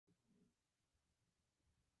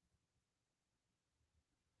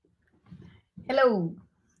Hello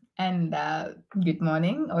and good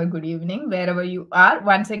morning or good evening, wherever you are.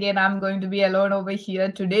 Once again, I'm going to be alone over here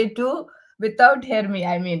today too, without Hermi.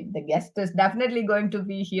 I mean, the guest is definitely going to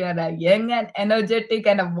be here, a young and energetic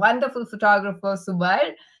and a wonderful photographer,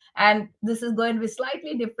 Zubayer. And this is going to be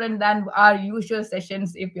slightly different than our usual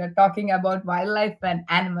sessions. If you're talking about wildlife and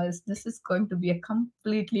animals, this is going to be a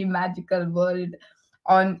completely magical world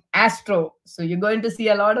on Astro. So you're going to see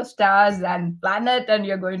a lot of stars and planet, and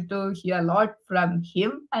you're going to hear a lot from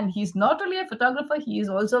him. And he's not only a photographer; he is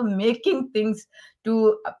also making things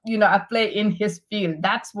to apply in his field.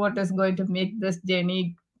 That's what is going to make this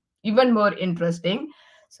journey even more interesting.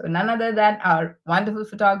 So none other than our wonderful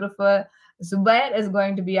photographer Zubair is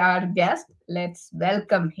going to be our guest. Let's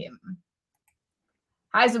welcome him.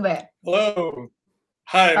 Hi, Zubair. Hello.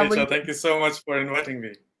 Hi, How are Nisha. you? Thank you so much for inviting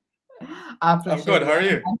me. Our I'm pleasure. good. How are And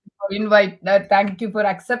you? thank you for invite. Thank you for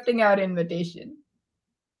accepting our invitation.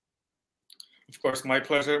 Of course, my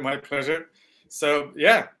pleasure. My pleasure. So,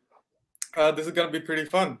 yeah, this is going to be pretty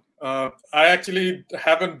fun. I actually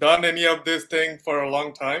haven't done any of this thing for a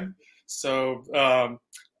long time. So,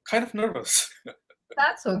 kind of nervous.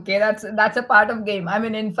 That's okay. That's a part of game. I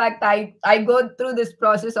mean, in fact, I go through this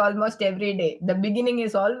process almost every day. The beginning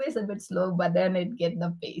is always a bit slow, but then it get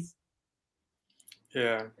the pace.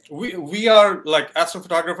 Yeah. We are like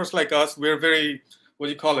astrophotographers like us. We're very, what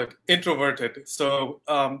do you call it, introverted. So,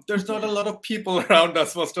 there's not a lot of people around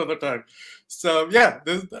us most of the time. So, yeah,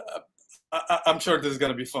 I'm sure this is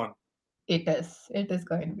going to be fun. It is. It is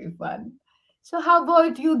going to be fun. So, how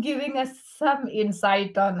about you giving us some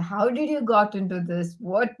insight on how did you got into this?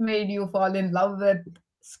 What made you fall in love with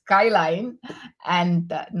skyline and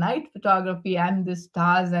night photography and the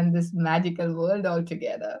stars and this magical world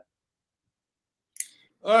altogether?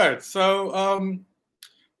 All right. So,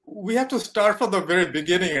 we have to start from the very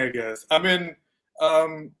beginning, I guess. I mean,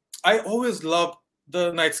 um, I always loved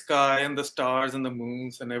the night sky and the stars and the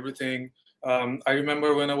moons and everything. I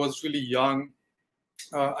remember when I was really young,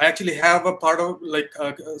 I actually have a part of like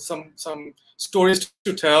some stories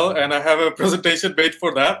to tell, and I have a presentation made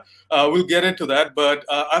for that. We'll get into that, but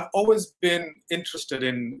I've always been interested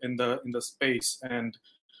in the space, and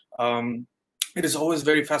it is always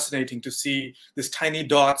very fascinating to see these tiny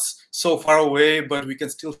dots so far away, but we can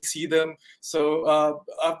still see them. So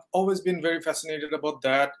I've always been very fascinated about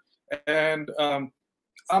that, and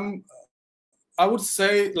I'm I would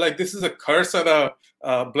say like this is a curse and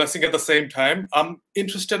a blessing at the same time. I'm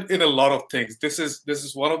interested in a lot of things. This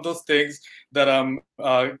is one of those things that I'm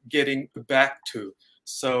getting back to.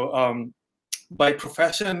 So by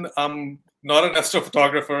profession, I'm not an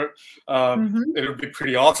astrophotographer. Mm-hmm. It would be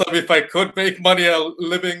pretty awesome if I could make money a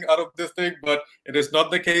living out of this thing, but it is not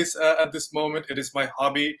the case at this moment. It is my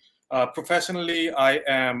hobby. Professionally, I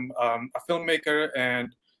am a filmmaker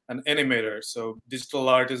and an animator. So digital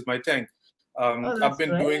art is my thing. Oh, I've that's been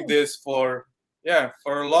great. doing this for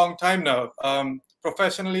a long time now.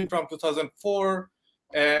 Professionally from 2004,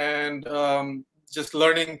 and just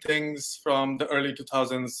learning things from the early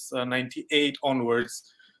 2000s, 98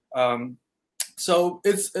 onwards. Um, so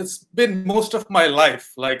it's been most of my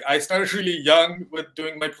life. Like I started really young with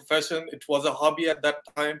doing my profession. It was a hobby at that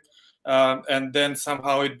time, and then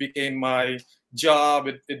somehow it became my job.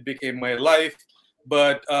 It became my life.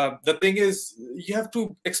 But the thing is, you have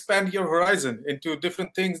to expand your horizon into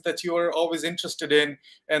different things that you are always interested in,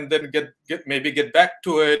 and then get back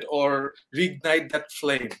to it or reignite that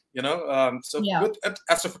flame. So Yeah. with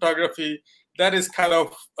astrophotography, that is kind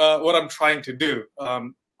of what I'm trying to do.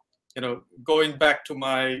 Going back to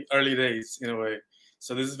my early days in a way.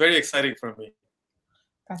 So this is very exciting for me.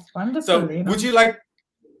 That's wonderful, So you would know. you like?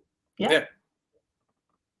 Yeah. Yeah,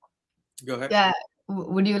 go ahead. Yeah.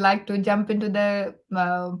 Would you like to jump into the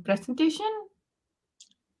presentation?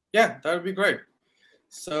 Yeah, that would be great.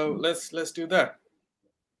 So let's do that.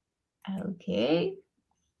 Okay.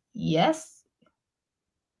 Yes.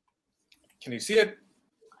 Can you see it?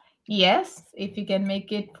 Yes. If you can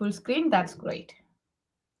make it full screen, that's great.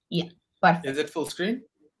 Yeah. Is Perfect. it full screen?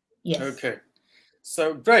 Yes. Okay.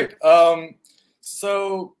 So great.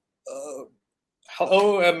 So uh,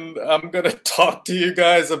 hello, and I'm gonna talk to you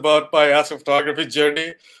guys about my astrophotography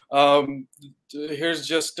journey. Here's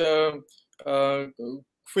just a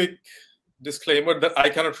quick disclaimer that I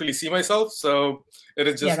cannot really see myself, so it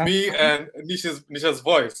is Yeah, just that's me fine. and Nisha's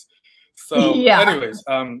voice. So, Yeah. anyways,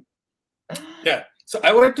 yeah. So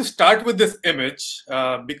I wanted to start with this image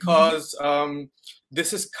Mhm. because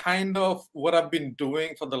this is kind of what I've been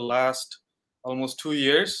doing for the last almost 2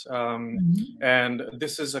 years. Mhm. And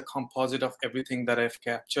this is a composite of everything that I've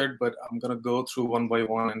captured, but I'm going to go through one by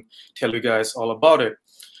one and tell you guys all about it.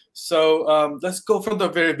 So let's go from the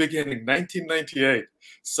very beginning, 1998.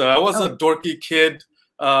 So I was a Oh. dorky kid,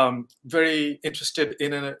 very interested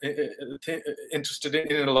in a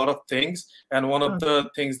lot of things. And one of the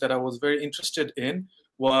things that I was very interested in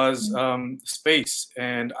was space.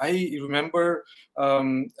 And I remember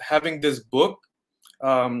having this book,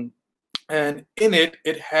 and in it,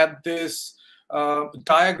 it had this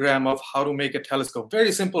diagram of how to make a telescope.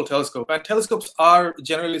 Very simple telescope, and telescopes are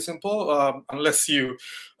generally simple unless you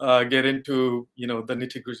get into the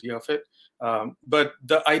nitty-gritty of it. But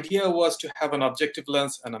the idea was to have an objective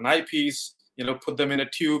lens and an eyepiece, put them in a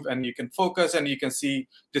tube, and you can focus and you can see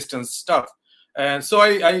distance stuff. And so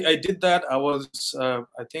I did that. I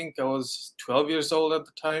think I was 12 years old at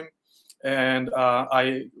the time, and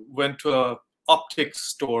I went to a optics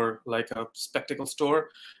store, like a spectacle store,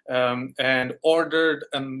 and ordered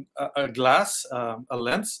a glass, a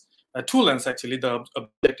lens, two lenses actually, the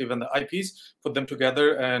objective and the eyepiece, put them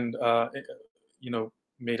together, and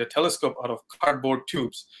made a telescope out of cardboard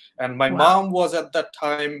tubes. And my mom was at that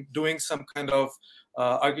time doing some kind of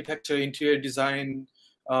architecture, interior design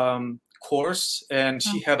course, and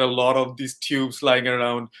she had a lot of these tubes lying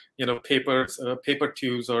around, paper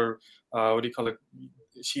tubes, or what do you call it?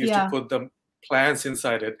 She used to put them plants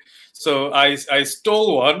inside it. So I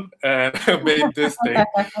stole one and made this thing,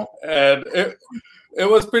 and it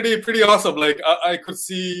was pretty awesome. Like I could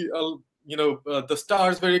see the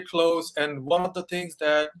stars very close, and one of the things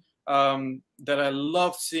that I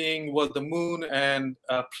loved seeing was the moon and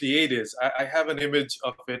Pleiades. I have an image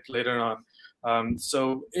of it later on.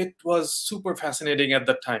 So it was super fascinating at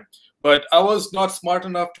that time. But I was not smart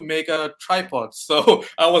enough to make a tripod, so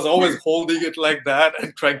I was always holding it like that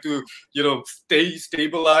and trying to, stay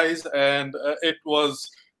stabilized, and it was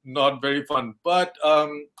not very fun. But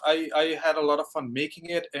I had a lot of fun making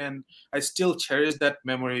it, and I still cherish that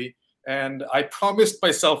memory. And I promised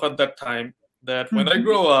myself at that time that when I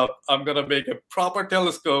grow up, I'm gonna make a proper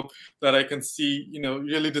telescope that I can see,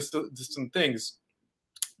 really distant things.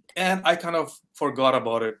 And I kind of forgot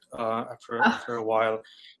about it after a while.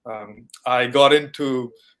 I got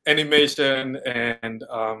into animation and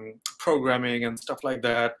programming and stuff like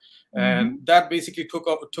that, and that basically took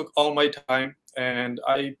all my time, and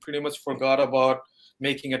I pretty much forgot about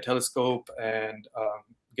making a telescope and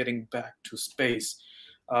getting back to space.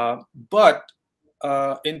 But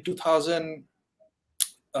in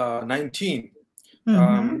 2019,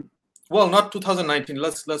 well, not 2019.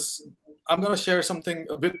 I'm gonna share something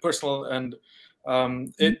a bit personal, and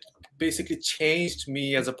it basically changed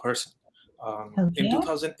me as a person. In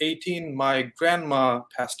 2018, my grandma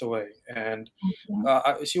passed away, and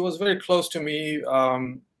she was very close to me.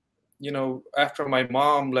 After my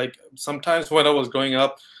mom, like sometimes when I was growing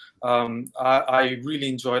up, I really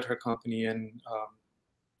enjoyed her company, and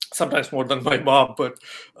sometimes more than my mom. But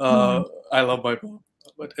I love my mom.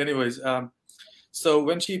 But anyways, so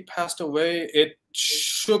when she passed away, it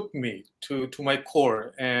shook me to my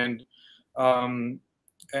core, and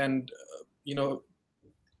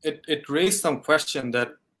it raised some question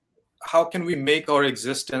that how can we make our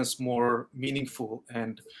existence more meaningful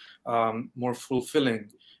and more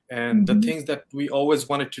fulfilling, and the things that we always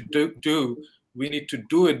wanted to do, we need to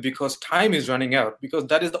do it because time is running out, because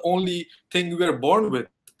that is the only thing we are born with,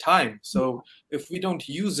 time. So if we don't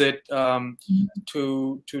use it to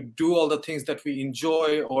do all the things that we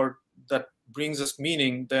enjoy or that brings us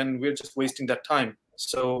meaning, then we're just wasting that time.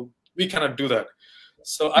 So we cannot do that.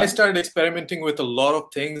 So I started experimenting with a lot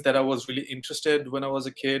of things that I was really interested when I was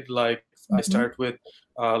a kid. Like I started with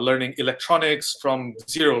learning electronics from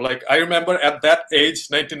zero. Like I remember at that age,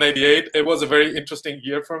 1998, it was a very interesting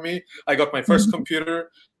year for me. I got my first computer.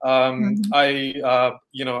 I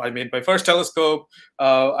made my first telescope.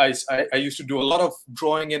 I used to do a lot of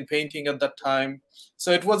drawing and painting at that time.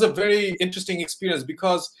 So it was a very interesting experience,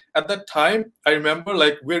 because at that time, I remember,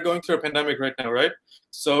 like, we're going through a pandemic right now, right?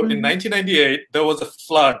 So in 1998, there was a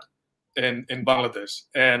flood in Bangladesh.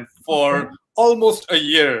 And for almost a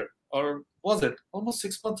year, or was it almost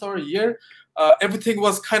 6 months or a year, everything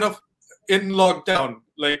was kind of in lockdown,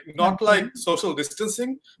 like not like social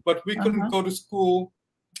distancing, but we couldn't go to school.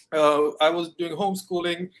 I was doing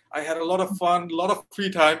homeschooling. I had a lot of fun, a lot of free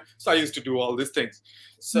time. So I used to do all these things.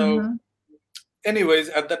 So anyways,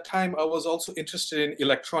 at that time, I was also interested in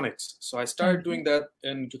electronics. So I started doing that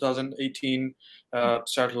in 2018,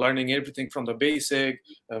 started learning everything from the basic,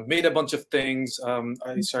 made a bunch of things.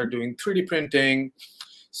 I started doing 3D printing.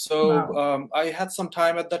 So I had some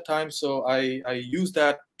time at that time, so I used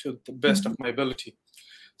that to the best of my ability.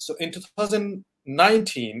 So in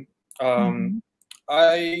 2019,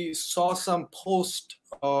 I saw some post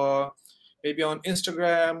maybe on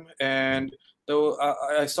Instagram, and though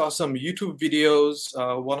I saw some YouTube videos.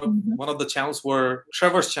 One of the channels were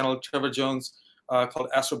Trevor's channel, Trevor Jones, called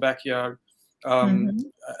Astro Backyard,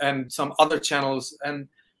 and some other channels. And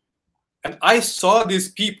I saw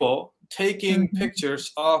these people taking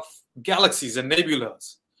pictures of galaxies and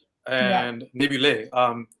nebulas and nebulae.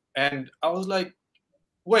 And I was like,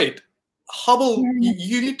 wait, Hubble,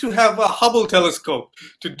 you need to have a Hubble telescope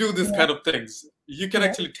to do this kind of things. You can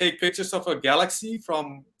actually take pictures of a galaxy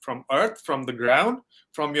from Earth, from the ground,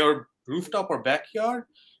 from your rooftop or backyard.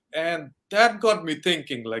 And that got me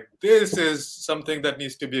thinking, like, this is something that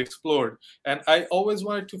needs to be explored. And I always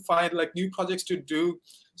wanted to find like new projects to do.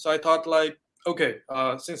 So I thought, like, okay,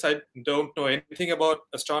 since I don't know anything about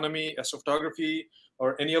astronomy, astrophotography,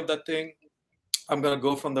 or any of that thing, I'm going to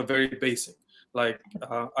go from the very basic. Like,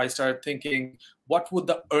 I started thinking, what would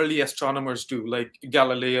the early astronomers do, like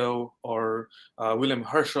Galileo or William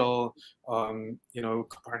Herschel,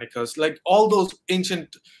 Copernicus, like all those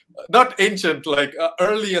ancient, not ancient, like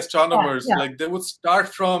early astronomers, like they would start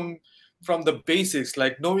from the basics,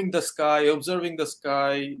 like knowing the sky, observing the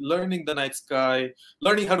sky, learning the night sky,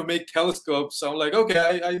 learning how to make telescopes. So I'm like,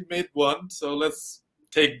 okay, I made one, so let's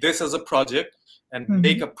take this as a project and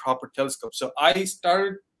make a proper telescope. So I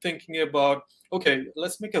started thinking about, okay,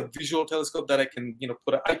 let's make a visual telescope that I can,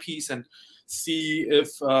 put an eyepiece and see if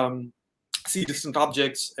see distant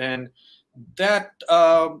objects. And that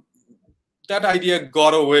that idea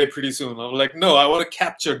got away pretty soon. I was like, no, I want to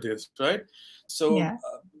capture this, right? So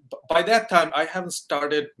by that time, I haven't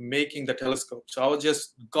started making the telescope. So I was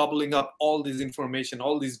just gobbling up all this information,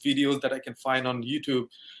 all these videos that I can find on YouTube,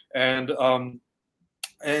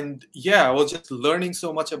 and yeah, I was just learning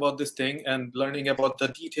so much about this thing and learning about the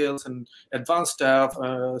details and advanced stuff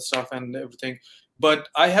and everything. But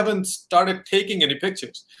I haven't started taking any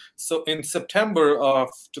pictures. So in September of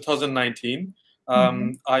 2019,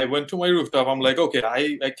 I went to my rooftop. I'm like, okay,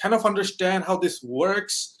 I kind of understand how this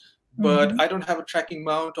works, but I don't have a tracking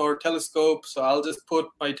mount or telescope. So I'll just put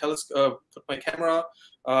my camera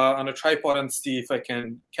on a tripod and see if I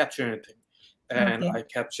can capture anything. And I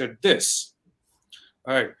captured this.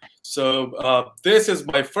 All right, so this is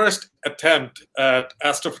my first attempt at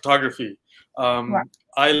astrophotography.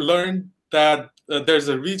 I learned that there's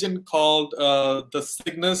a region called the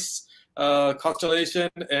Cygnus constellation,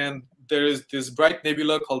 and there is this bright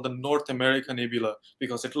nebula called the North America Nebula,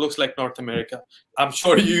 because it looks like North America. I'm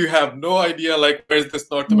sure you have no idea, like, where's this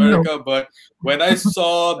North America, but when I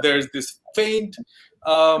saw there's this faint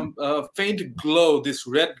glow, this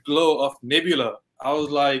red glow of nebula, I was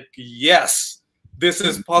like, yes, this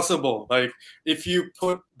is possible. Like, if you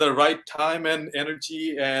put the right time and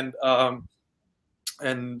energy and what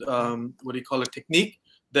do you call it, technique,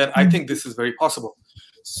 then I think this is very possible.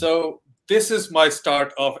 So this is my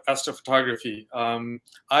start of astrophotography.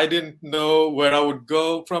 I didn't know where I would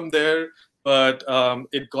go from there, but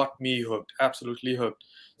it got me hooked, absolutely hooked.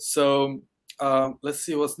 So let's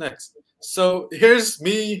see what's next. So here's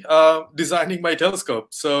me designing my telescope.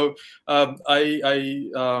 So I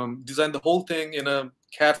designed the whole thing in a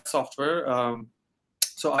CAD software.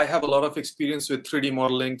 So I have a lot of experience with 3D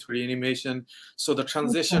modeling, 3D animation. So the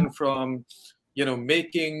transition from,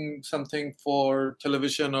 making something for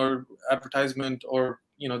television or advertisement, or,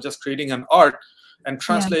 just creating an art and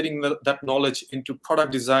translating that knowledge into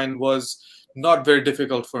product design was not very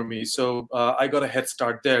difficult for me. So I got a head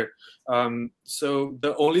start there. So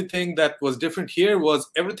the only thing that was different here was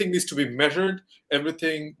everything needs to be measured.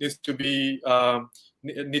 Everything needs to be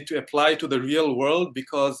need to apply to the real world,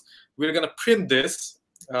 because we're going to print this.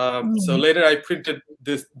 So later I printed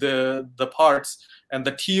the parts, and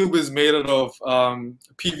the tube is made out of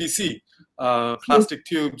PVC. Plastic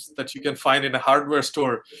tubes that you can find in a hardware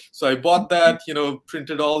store. So I bought that,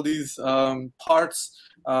 printed all these parts,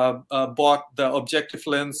 bought the objective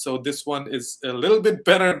lens. So this one is a little bit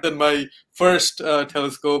better than my first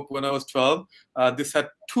telescope when I was 12. This had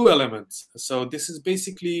 2 elements. So this is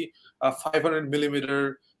basically a 500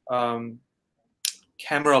 millimeter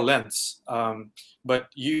camera lens, but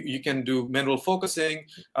you can do manual focusing.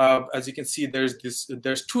 As you can see, there's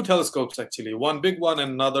 2 telescopes actually, one big one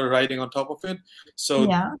and another riding on top of it. So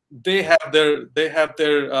they have their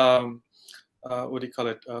what do you call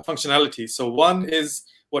it, functionality. So one is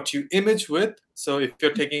what you image with. So if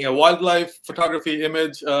you're taking a wildlife photography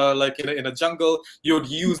image, like in a jungle, you would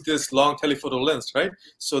use this long telephoto lens, right?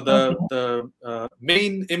 So the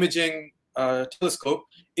main imaging telescope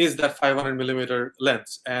is that 500 millimeter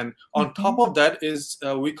lens, and on top of that is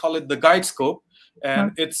we call it the guide scope,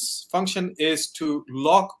 and its function is to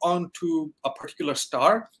lock onto a particular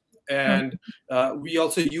star. And we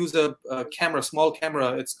also use a camera, small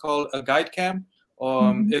camera. It's called a guide cam,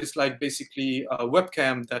 It's like basically a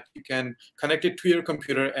webcam that you can connect it to your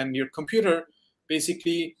computer, and your computer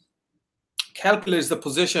basically calculates the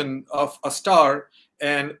position of a star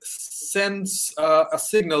and sends a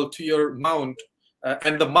signal to your mount.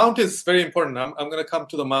 And the mount is very important. I'm going to come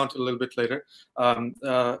to the mount a little bit later.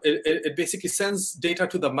 It basically sends data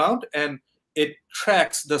to the mount, and it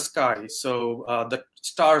tracks the sky, so the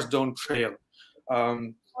stars don't trail.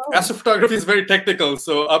 Astrophotography is very technical,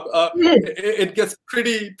 so it gets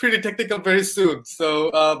pretty technical very soon.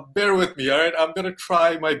 So bear with me, all right? I'm going to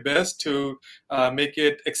try my best to make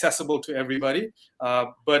it accessible to everybody,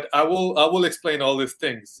 but I will explain all these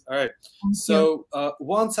things. All right. So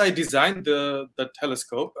once I designed the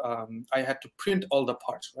telescope, I had to print all the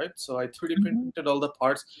parts, right? So I 3D printed all the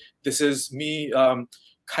parts. This is me,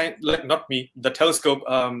 not me, the telescope,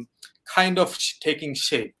 kind of taking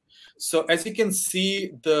shape. So as you can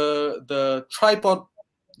see, the tripod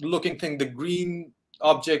looking thing, the green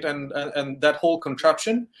object and that whole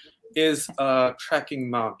contraption is a tracking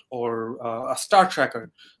mount, or a star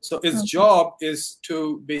tracker. So its job is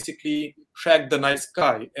to basically track the night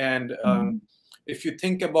sky. And if you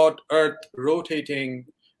think about Earth rotating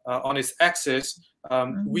on its axis,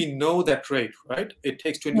 we know that rate, right? It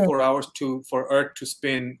takes 24 hours for Earth to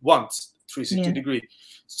spin once, 360 degree.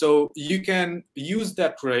 So you can use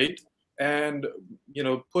that rate and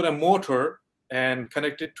put a motor and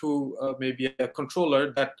connect it to maybe a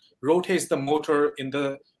controller that rotates the motor in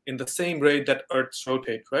the same rate that Earth's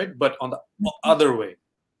rotate, right? But on the other way.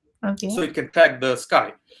 So it can track the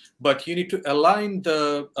sky. But you need to align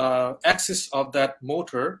the axis of that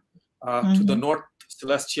motor to the north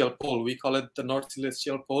celestial pole. We call it the north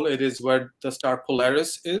celestial pole. It is where the star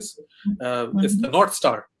Polaris is. It's the North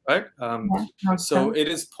Star, right? So it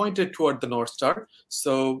is pointed toward the North Star.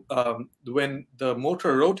 So when the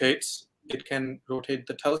motor rotates, it can rotate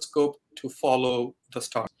the telescope to follow the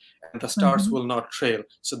stars, and the stars will not trail.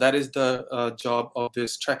 So that is the job of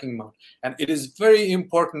this tracking mount. And it is very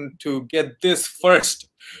important to get this first,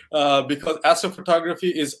 because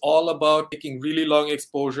astrophotography is all about taking really long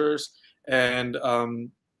exposures. And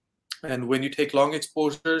when you take long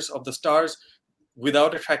exposures of the stars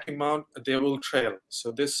without a tracking mount, they will trail.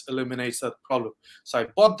 So this eliminates that problem. So I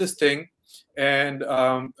bought this thing, and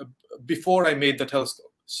before I made the telescope.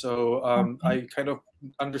 So I kind of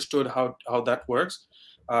understood how that works.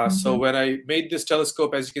 So when I made this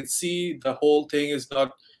telescope, as you can see, the whole thing is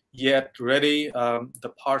not yet ready.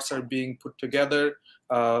 The parts are being put together.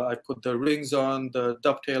 I put the rings on, the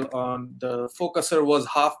dovetail on. The focuser was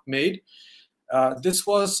half made. This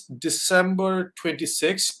was December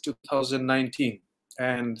 26, 2019.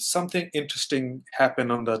 And something interesting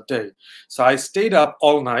happened on that day. So I stayed up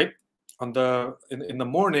all night. In the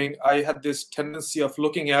morning, I had this tendency of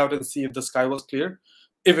looking out and see if the sky was clear,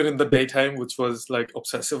 even in the daytime, which was like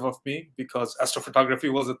obsessive of me, because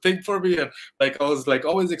astrophotography was a thing for me, and like I was like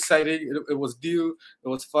always excited. It was new, it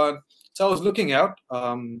was fun. So I was looking out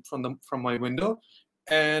from my window,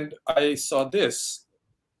 and I saw this.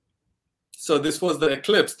 So this was the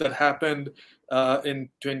eclipse that happened in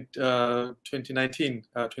 2019,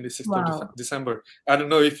 26th of December. I don't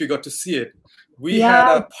know if you got to see it. We had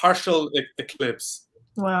a partial eclipse.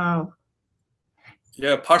 Wow.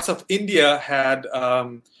 Yeah, parts of India had,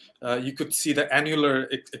 you could see the annular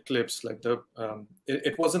eclipse, like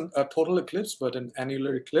it wasn't a total eclipse, but an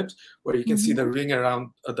annular eclipse where you can see the ring around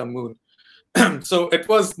the moon. So it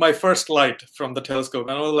was my first light from the telescope.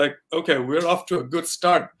 And I was like, okay, we're off to a good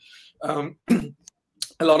start. A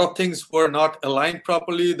lot of things were not aligned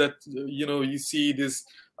properly, that, you see this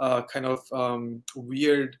kind of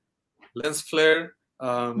weird lens flare.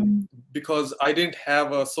 Because I didn't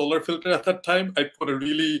have a solar filter at that time, I put a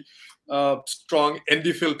really strong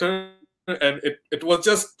ND filter, and it was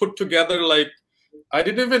just put together like, I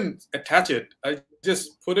didn't even attach it. I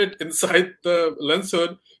just put it inside the lens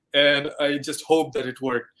hood, and I just hoped that it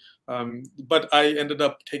worked. But I ended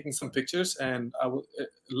up taking some pictures, and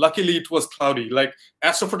luckily it was cloudy. Like,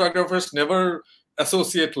 astrophotographers never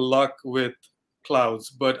associate luck with clouds,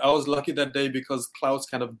 but I was lucky that day because clouds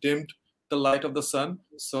kind of dimmed the light of the sun,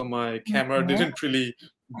 so my camera didn't really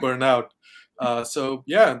burn out. So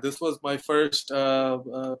yeah, this was my first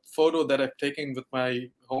photo that I've taken with my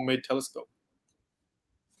homemade telescope.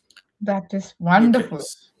 That is wonderful. Okay.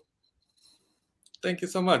 Thank you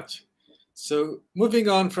so much. So moving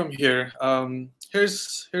on from here,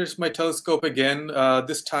 here's my telescope again.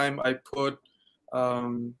 This time I put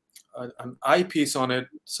an eyepiece on it.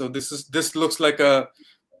 So this looks like a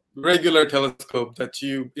regular telescope that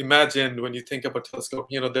you imagine when you think about telescope.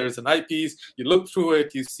 You know, there's an eyepiece, you look through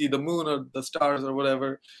it, you see the moon or the stars or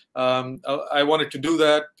whatever. I wanted to do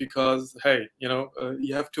that because, hey, you know,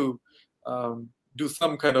 you have to do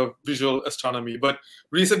some kind of visual astronomy. But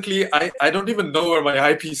recently, I don't even know where my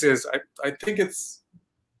eyepiece is. I think it's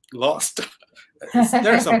lost. It's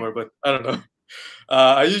there somewhere, but I don't know.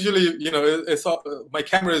 I usually, you know, my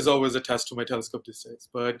camera is always attached to my telescope these days.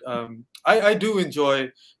 But I do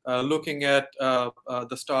enjoy looking at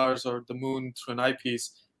the stars or the moon through an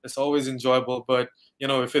eyepiece. It's always enjoyable. But, you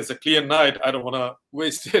know, if it's a clear night, I don't want to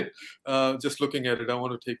waste it just looking at it. I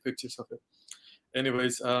want to take pictures of it.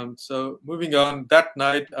 Anyways, so moving on, that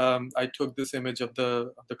night I took this image of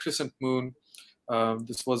the crescent moon.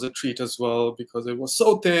 This was a treat as well because it was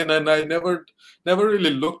so thin, and I never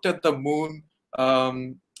really looked at the moon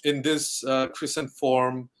in this crescent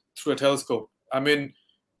form through a telescope. I mean,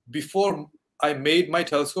 before I made my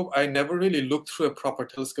telescope, I never really looked through a proper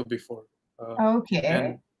telescope before. Okay.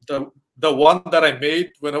 And the one that I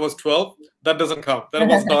made when I was 12, that doesn't count. That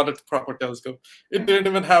was not a proper telescope. It didn't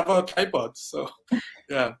even have a tripod. So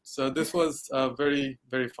yeah, so this was very,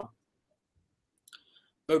 very fun.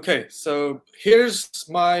 Okay, so here's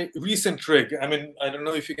my recent rig. I mean, I don't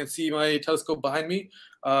know if you can see my telescope behind me.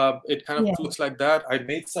 It kind of looks like that. I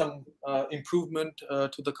made some improvement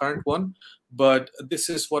to the current one, but this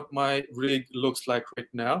is what my rig looks like right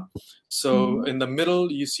now. So in the middle,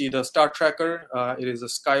 you see the star tracker. It is a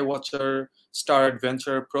Skywatcher Star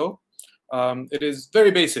Adventure Pro. It is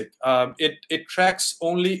very basic. It tracks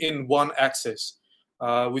only in one axis.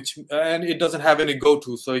 And it doesn't have any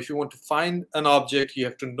go-to. So if you want to find an object, you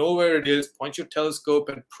have to know where it is, point your telescope,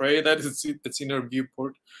 and pray that it's in your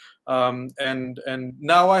viewport. And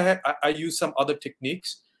now I use some other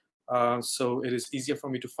techniques, so it is easier for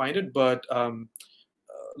me to find it. But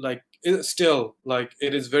like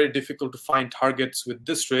it is very difficult to find targets with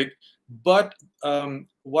this rig. But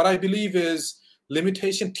what I believe is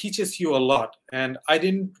limitation teaches you a lot, and I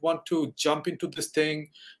didn't want to jump into this thing,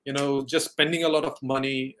 you know, just spending a lot of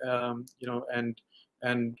money, you know,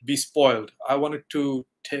 and be spoiled. I wanted to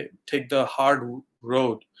take the hard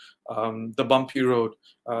road, the bumpy road,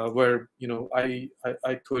 where, you know, I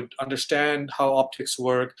could understand how optics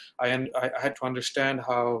work. I had to understand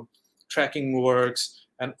how tracking works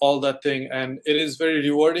and all that thing, and it is very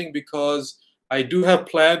rewarding because I do have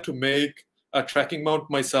planned to make a tracking mount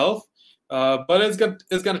myself. But it's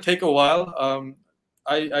gonna take a while.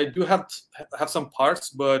 I do have some parts,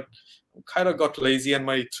 but kind of got lazy, and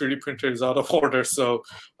my 3D printer is out of order, so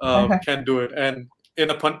can't do it. And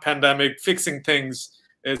in a pandemic, fixing things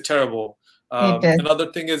is terrible. Another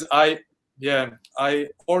thing is I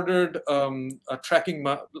ordered a tracking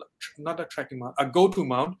mount, not a tracking mount, a go-to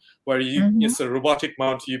mount, where it's a robotic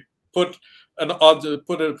mount. You put an object,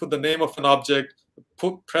 put the name of an object,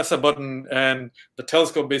 press a button, and the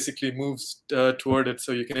telescope basically moves toward it,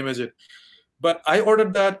 so you can image it. But I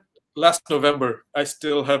ordered that last November. I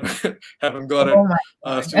still haven't got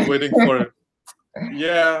it. Still waiting for it.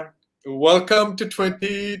 Yeah. Welcome to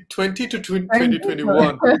 2020 to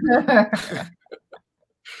 2021.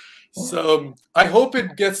 So I hope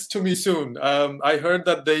it gets to me soon. I heard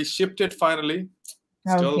that they shipped it finally.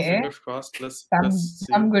 Still, fingers crossed. Let's see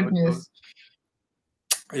some good news.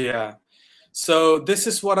 Yeah. So this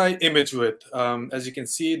is what I image with. As you can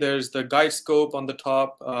see, there's the guide scope on the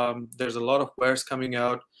top. There's a lot of wares coming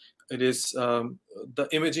out. It is the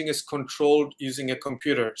imaging is controlled using a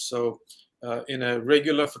computer. So in a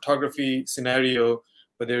regular photography scenario,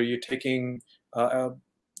 whether you're taking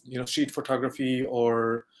you know, street photography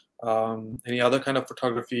or any other kind of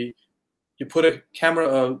photography, you put a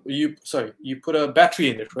camera. You put a battery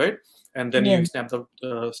in it, right? And then you snap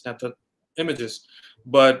the images.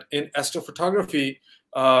 But in astrophotography,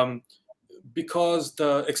 because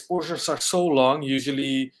the exposures are so long,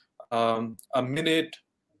 usually a minute,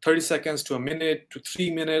 30 seconds to a minute to 3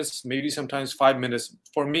 minutes, maybe sometimes 5 minutes.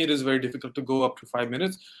 For me, it is very difficult to go up to 5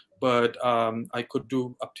 minutes, but I could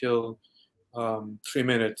do up till 3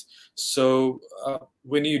 minutes. So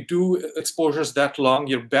when you do exposures that long,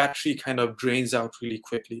 your battery kind of drains out really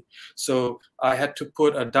quickly. So I had to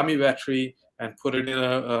put a dummy battery and put it in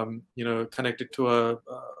a, you know, connect it to a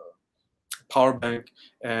power bank,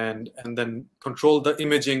 and then control the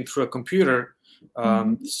imaging through a computer,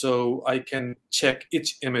 so I can check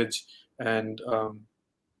each image and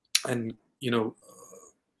you know,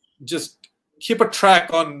 just keep a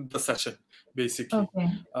track on the session, basically.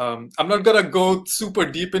 I'm not gonna go super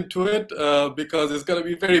deep into it because it's gonna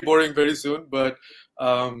be very boring very soon, but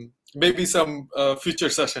maybe some future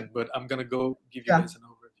session. But I'm gonna go give you guys an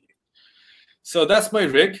overview. So that's my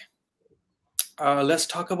rig. let's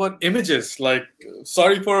talk about images. Like,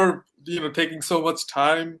 sorry for taking so much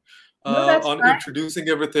time No, that's on fine. introducing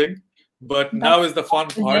everything, but That's now is the fun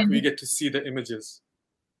the part. We journey. get to see the images.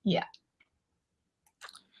 Yeah.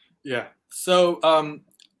 Yeah. So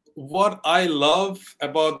what I love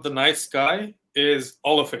about the night sky is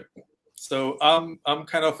all of it. So I'm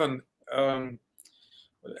kind of an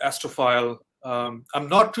astrophile. I'm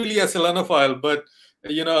not really a selenophile, but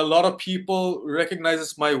a lot of people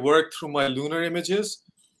recognizes my work through my lunar images.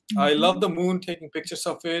 I love Mhm. the moon, taking pictures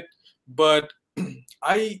of it, but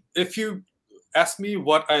if you ask me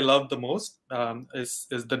what I love the most, is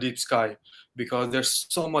the deep sky, because there's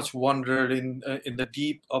so much wonder in the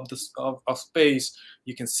deep of of space.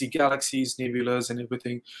 You can see galaxies, nebulas, and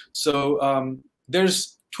everything. So there's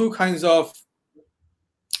two kinds of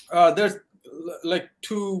there's like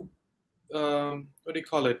two what do you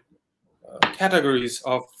call it, categories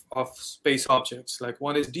of space objects. Like,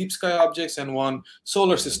 one is deep sky objects and one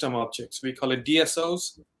solar system objects. We call it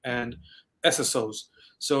DSOs and SSOs.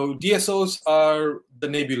 So DSOs are the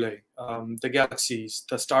nebulae, the galaxies,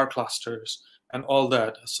 the star clusters, and all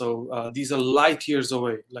that. So these are light years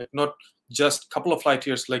away, like not just a couple of light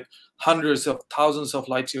years, like hundreds of thousands of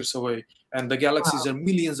light years away. And the galaxies Wow. are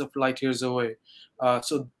millions of light years away.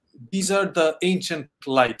 So these are the ancient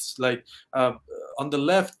lights. Like, on the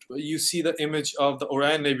left, you see the image of the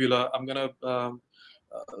Orion Nebula. I'm gonna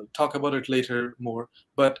talk about it later more.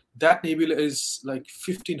 But that nebula is like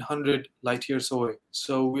 1,500 light years away.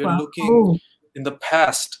 So we're Wow. looking Oh, in the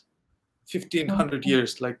past 1,500 okay.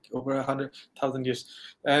 years, like over 100,000 years.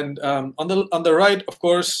 And on the right, of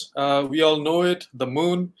course, we all know it, the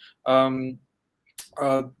moon. Um,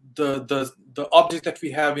 uh, the object that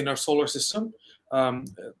we have in our solar system, um,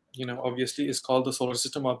 obviously is called the solar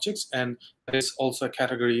system objects, and that is also a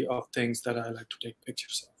category of things that I like to take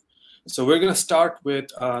pictures of. So we're going to start with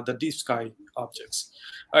the deep sky objects.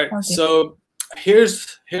 All right, Okay. so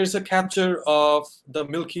here's a capture of the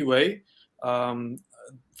Milky Way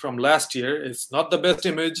from last year. It's not the best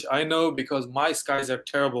image, I know, because my skies are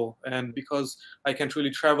terrible, and because I can't really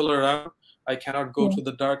travel around, I cannot go Yeah. to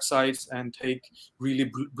the dark sides and take really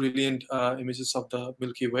brilliant images of the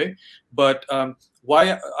Milky Way. But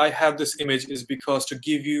why I have this image is because to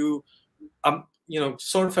give you,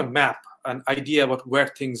 sort of a map, an idea about where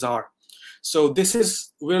things are. So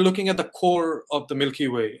we're looking at the core of the Milky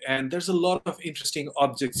Way, and there's a lot of interesting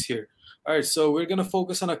objects here. All right, so we're going to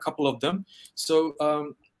focus on a couple of them. So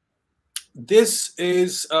this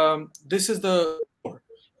is the core,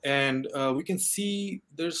 and we can see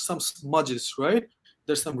there's some smudges, right?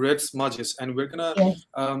 There's some red smudges, and we're gonna Yes.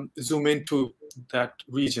 zoom into that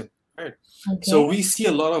region, right? So Okay. we see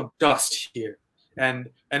a lot of dust here, and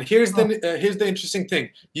Oh, here's the interesting thing.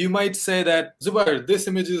 You might say that, Zubair, this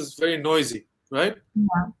image is very noisy, right?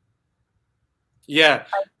 yeah. Yeah,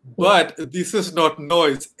 Okay. but this is not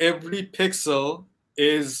noise. Every pixel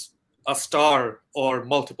is a star or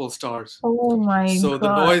multiple stars. Oh my So the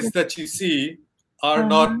God. noise that you see are Uh-huh.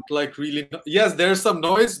 not like really, yes, there's some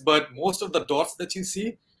noise, but most of the dots that you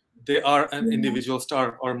see, they are an Yeah. individual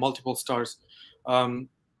star or multiple stars. Um,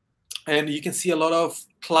 and you can see a lot of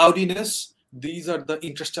cloudiness. These are the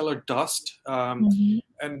interstellar dust. Mm-hmm.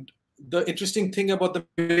 And the interesting thing about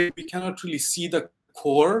we cannot really see the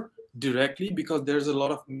core directly because there's a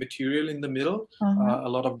lot of material in the middle, Uh-huh. a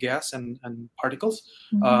lot of gas and particles.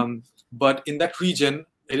 Mm-hmm. But in that region,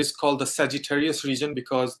 it is called the Sagittarius region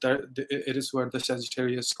because it is where the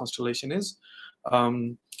Sagittarius constellation is.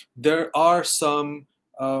 Um, there are some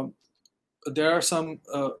uh,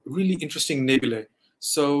 really interesting nebulae.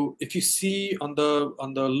 So if you see on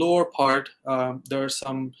the lower part, there are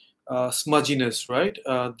some smudginess, right?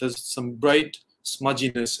 There's some bright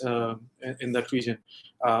smudginess in that region.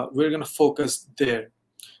 We're going to focus there.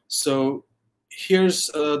 So here's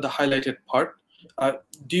the highlighted part.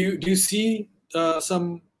 Do you see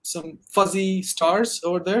some fuzzy stars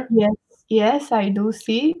over there? Yes. Yes, I do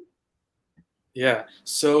see. Yeah.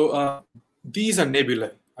 So these are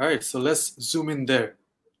nebulae. All right. So let's zoom in there.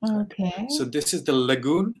 Okay. So this is the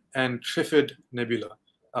Lagoon and Trifid Nebula.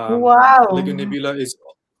 Lagoon Wow. Nebula is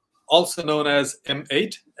also known as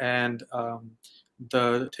M8, and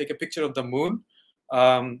take a picture of the moon.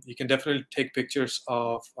 You can definitely take pictures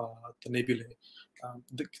of the nebulae.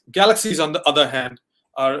 The galaxies, on the other hand,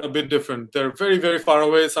 are a bit different. They're very, very far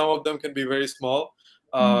away. Some of them can be very small,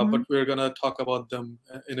 Mm-hmm. but we're going to talk about them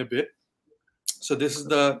in a bit. So this is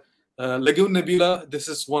the Lagoon Nebula. This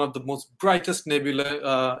is one of the most brightest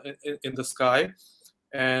nebula in the sky.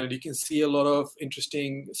 And you can see a lot of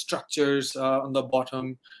interesting structures on the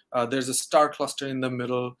bottom. There's a star cluster in the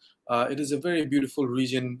middle. It is a very beautiful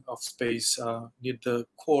region of space near the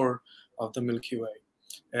core of the Milky Way.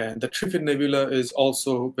 And the Trifid Nebula is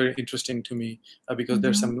also very interesting to me because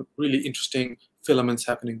there's some really interesting filaments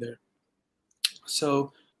happening there.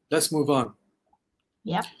 So let's move on.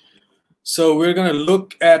 Yeah. So we're going to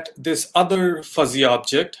look at this other fuzzy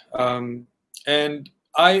object. And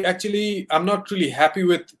I'm not really happy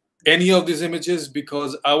with any of these images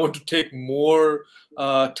because I want to take more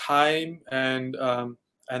time, and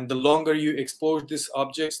the longer you expose these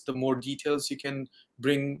objects, the more details you can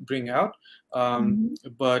bring out.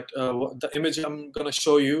 But the image I'm going to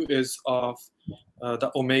show you is of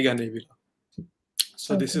the Omega Nebula.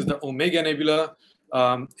 So this is the Omega Nebula,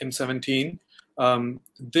 M17.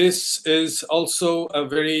 This is also a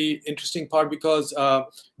very interesting part because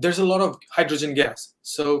there's a lot of hydrogen gas.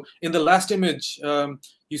 So in the last image,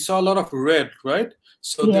 you saw a lot of red, right?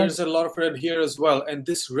 So there's a lot of red here as well. And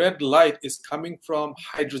this red light is coming from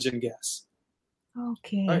hydrogen gas.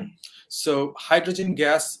 Okay. Right? So hydrogen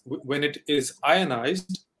gas, when it is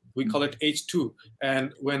ionized, we call it H2.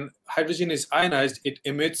 And when hydrogen is ionized, it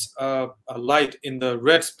emits a light in the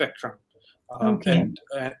red spectrum. And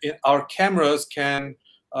our cameras can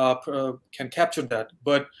capture that.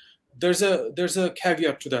 But there's a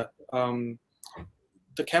caveat to that.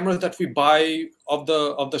 The cameras that we buy off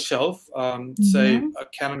the shelf, say a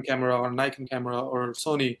Canon camera or Nikon camera or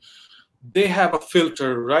Sony, they have a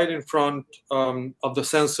filter right in front of the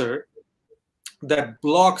sensor that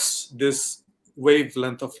blocks this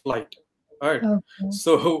wavelength of light. All right.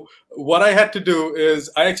 So what I had to do is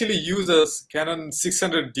I actually use a Canon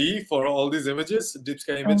 600D for all these images, deep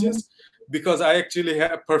sky images, because I actually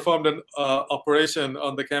have performed an operation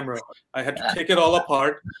on the camera. I had to take it all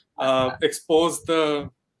apart, expose the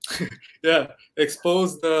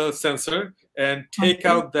expose the sensor, and take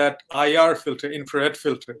out that IR filter, infrared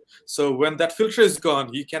filter. So when that filter is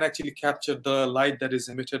gone, you can actually capture the light that is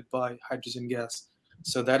emitted by hydrogen gas.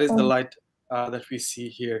 So that is the light that we see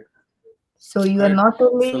here. So you are not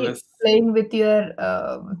only playing with your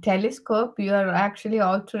telescope, you are actually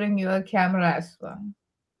altering your camera as well.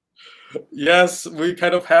 Yes, we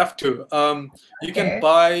kind of have to. You can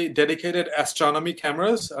buy dedicated astronomy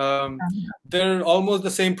cameras. They're almost the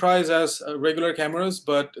same price as regular cameras,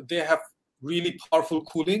 but they have really powerful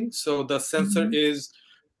cooling. So the sensor is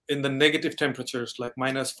in the negative temperatures, like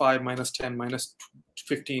 -5, -10,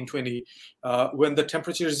 -15, 20. When the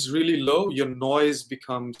temperature is really low, your noise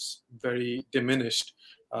becomes very diminished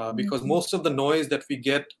because most of the noise that we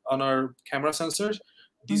get on our camera sensors,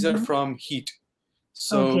 these are from heat.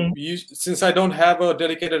 So since I don't have a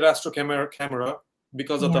dedicated Astro camera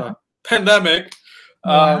because of the pandemic,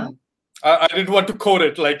 I didn't want to quote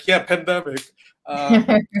it like, pandemic.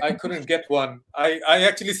 I couldn't get one. I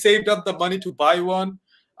actually saved up the money to buy one.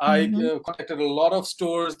 I contacted a lot of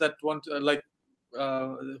stores that want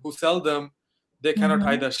who sell them. They cannot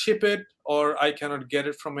either ship it or I cannot get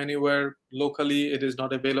it from anywhere locally. It is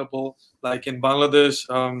not available. Like in Bangladesh,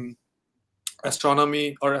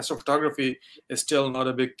 astronomy or astrophotography is still not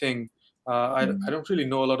a big thing. I don't really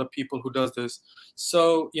know a lot of people who does this.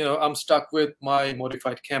 So, I'm stuck with my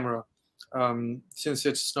modified camera. Since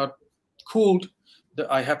it's not cooled,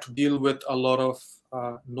 I have to deal with a lot of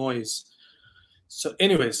noise. So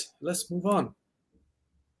anyways, let's move on.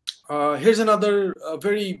 Here's another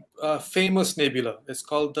very famous nebula. It's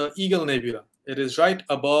called the Eagle Nebula. It is right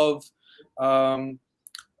above the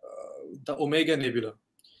Omega Nebula.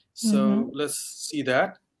 So let's see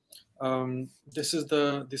that. This is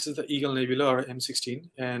the Eagle Nebula, or M16,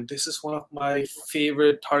 and this is one of my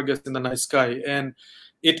favorite targets in the night sky. And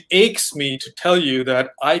it aches me to tell you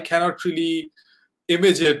that I cannot really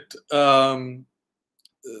image it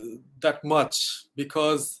that much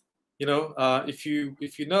because if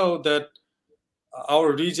you know that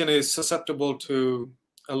our region is susceptible to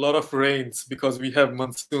a lot of rains because we have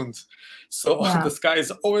monsoons. So the sky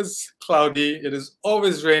is always cloudy, it is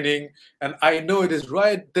always raining, and I know it is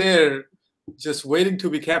right there just waiting to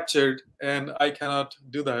be captured, and I cannot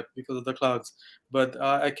do that because of the clouds. But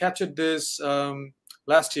I captured this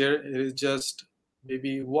last year. It is just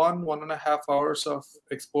maybe 1.5 hours of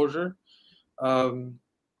exposure.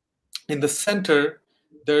 In the center,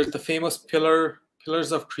 there's the famous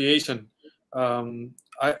pillars of creation.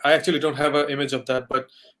 I actually don't have an image of that, but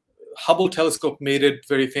Hubble telescope made it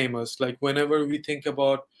very famous. Like whenever we think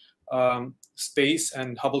about space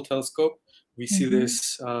and Hubble telescope, we see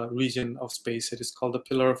this region of space. It is called the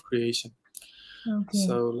pillar of creation.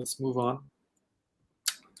 So let's move on.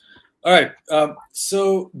 All right.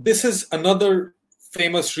 So this is another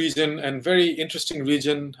famous region and very interesting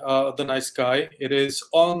region of the night sky. It is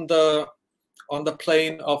on the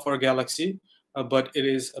plane of our galaxy, but it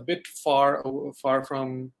is a bit far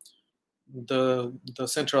from the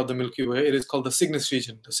center of the Milky Way. It is called the Cygnus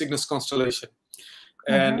region, the Cygnus constellation.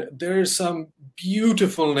 And there's some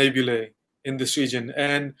beautiful nebulae in this region.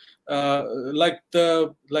 And like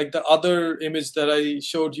the other image that I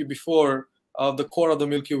showed you before of the core of the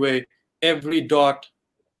Milky Way, every dot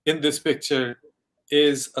in this picture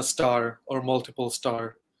is a star or multiple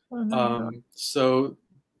star. So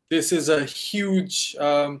this is a huge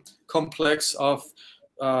complex of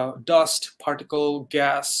dust, particle,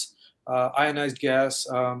 gas, ionized gas.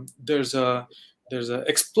 There's a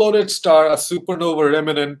exploded star, a supernova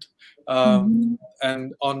remnant,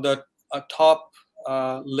 and on the top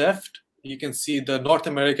left, you can see the North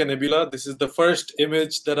American Nebula. This is the first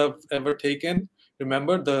image that I've ever taken.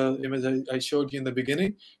 Remember the image I showed you in the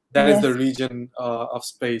beginning? That is the region of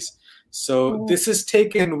space. So this is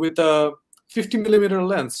taken with a 50mm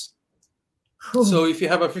lens. So if you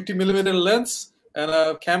have a 50mm lens and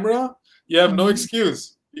a camera, you have no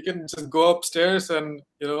excuse. You can just go upstairs and,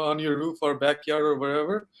 on your roof or backyard or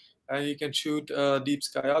wherever, and you can shoot deep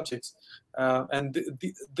sky objects. And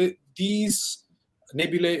these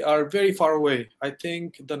nebulae are very far away. I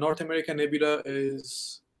think the North American Nebula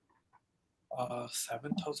is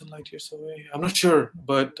 7,000 light years away. I'm not sure,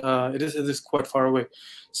 but it is quite far away.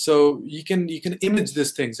 So you can image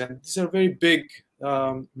these things, and these are very big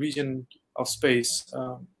region of space.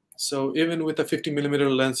 So even with a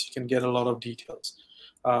 50mm lens, you can get a lot of details.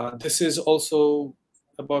 This is also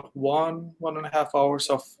about 1.5 hours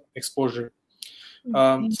of exposure.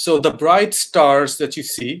 So the bright stars that you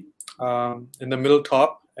see in the middle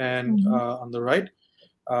top and on the right,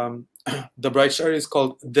 the bright star is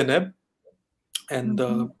called Deneb, and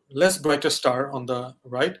the less brighter star on the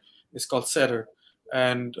right is called Satyr.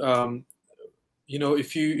 And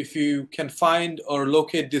if you can find or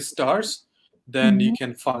locate these stars, then you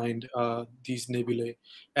can find these nebulae.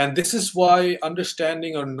 And this is why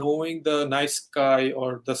understanding or knowing the night sky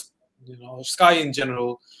or the sky in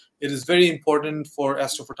general, it is very important for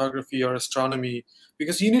astrophotography or astronomy,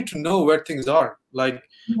 because you need to know where things are. Like,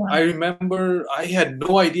 I remember I had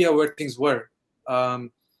no idea where things were.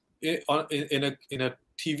 In a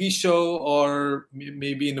TV show or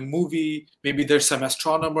maybe in a movie, maybe there's some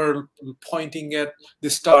astronomer pointing at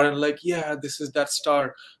this star and like, yeah, this is that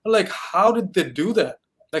star. I'm like, how did they do that?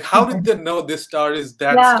 Like, how did they know this star is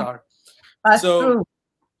that star? That's true.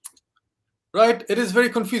 Right, it is very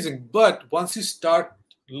confusing. But once you start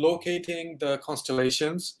locating the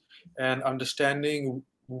constellations and understanding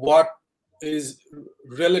what is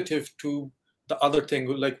relative to the other thing,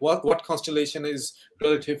 like what constellation is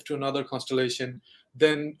relative to another constellation,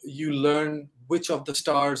 then you learn which of the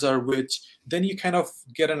stars are which. Then you kind of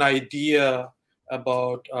get an idea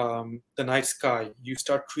about the night sky. You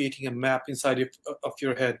start creating a map inside of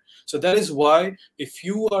your head. So that is why, if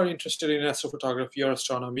you are interested in astrophotography or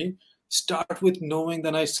astronomy, start with knowing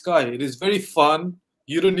the night sky. It is very fun.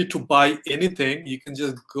 You don't need to buy anything. You can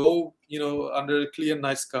just go, under a clear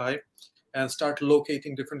night sky and start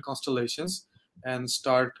locating different constellations and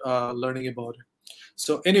start learning about it.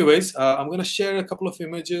 So anyways, I'm going to share a couple of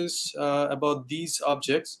images about these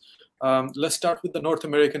objects. Let's start with the North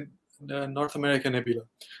American Nebula.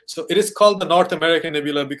 So it is called the North American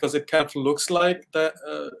Nebula because it kind of looks like the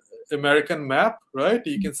American map, right?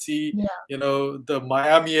 You can see, the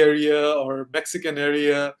Miami area or Mexican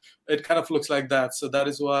area. It kind of looks like that. So that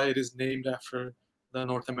is why it is named after the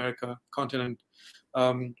North America continent.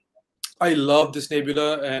 I love this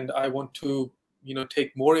nebula, and I want to,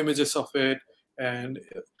 take more images of it. And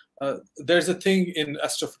there's a thing in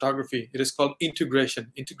astrophotography. It is called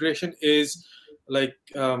integration. Integration is like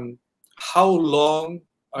how long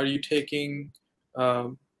are you taking,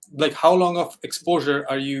 like how long of exposure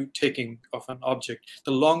are you taking of an object?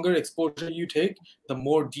 The longer exposure you take, the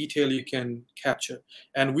more detail you can capture.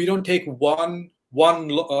 And we don't take one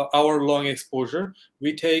hour long exposure.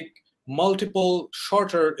 We take multiple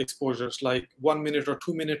shorter exposures, like 1 minute or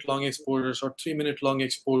 2 minute long exposures or 3 minute long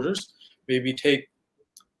exposures. Maybe take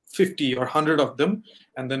 50 or 100 of them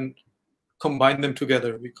and then combine them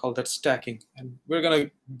together. We call that stacking. And we're going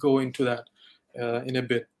to go into that in a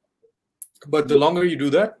bit. But the longer you do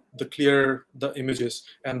that, the clearer the images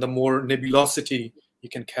and the more nebulosity you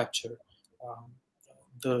can capture.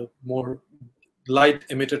 The more light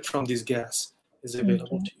emitted from this gas is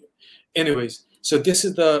available to you. Anyways, so this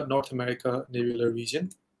is the North America Nebula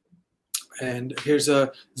region. And here's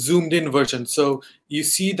a zoomed in version. So you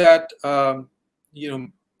see that,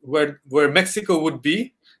 where Mexico would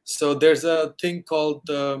be. So there's a thing called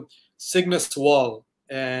the Cygnus Wall,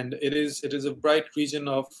 and it is a bright region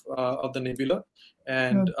of the nebula.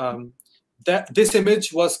 And this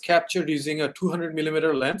image was captured using a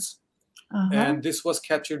 200mm lens. And this was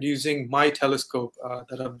captured using my telescope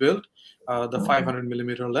that I built, the 500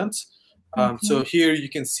 millimeter lens. So here you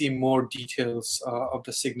can see more details of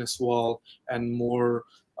the Cygnus wall and more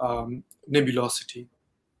nebulosity.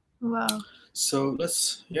 Wow. So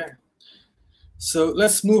let's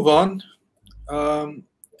move on.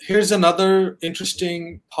 Here's another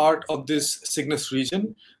interesting part of this Cygnus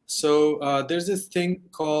region. So there's this thing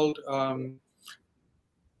called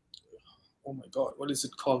oh my God, what is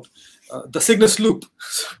it called? The Cygnus loop.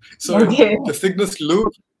 So the Cygnus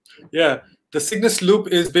loop, the Cygnus loop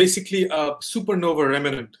is basically a supernova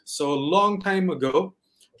remnant. So a long time ago,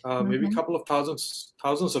 maybe a couple of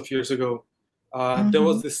thousands of years ago, there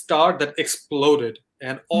was this star that exploded,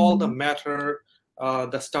 and all the matter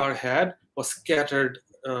the star had was scattered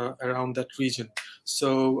around that region.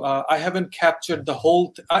 So I haven't captured the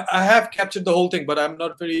whole. I have captured the whole thing, but I'm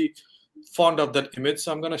not very fond of that image,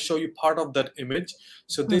 so I'm going to show you part of that image.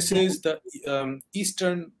 So this is the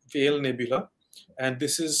Eastern Veil Nebula, and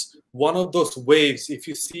this is one of those waves. If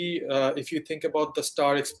you see, if you think about the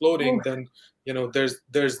star exploding, then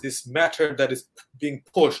there's this matter that is being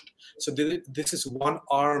pushed. So this is one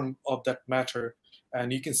arm of that matter,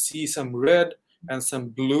 and you can see some red and some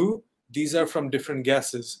blue. These are from different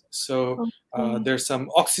gases. So there's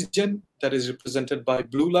some oxygen that is represented by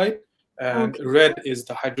blue light, and red is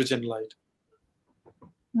the hydrogen light.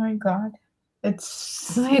 My God, it's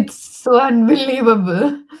so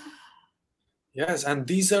unbelievable. Yes, and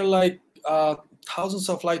these are like thousands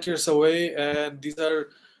of light years away, and these are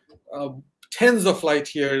tens of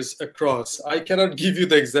light years across. I cannot give you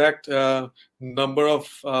the exact number of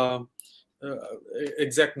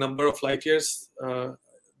light years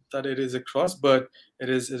that it is across, but it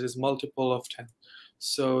is multiple of 10.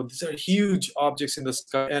 So these are huge objects in the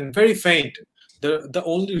sky and very faint. The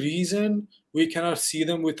only reason we cannot see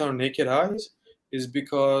them with our naked eyes is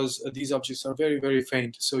because these objects are very, very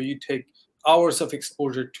faint. So you take hours of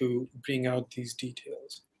exposure to bring out these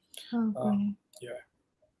details.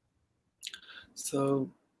 So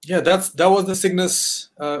that was the Cygnus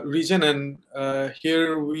region, and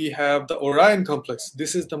here we have the Orion complex.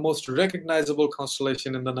 This is the most recognizable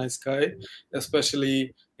constellation in the night sky,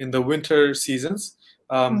 especially in the winter seasons.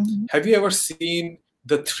 Have you ever seen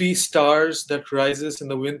the 3 stars that rises in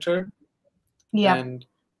the winter? Yeah. And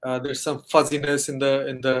there's some fuzziness in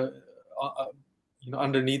the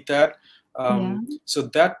underneath that. So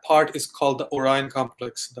that part is called the Orion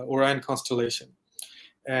complex, the Orion constellation.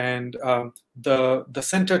 And the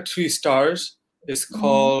center 3 stars is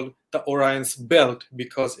called the Orion's belt,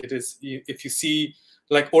 because it is, if you see,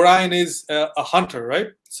 like Orion is a hunter,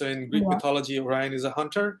 right? So in Greek mythology, Orion is a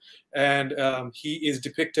hunter, and he is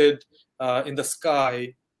depicted in the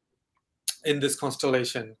sky in this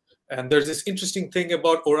constellation. And there's this interesting thing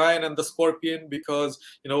about Orion and the Scorpion, because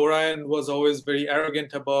Orion was always very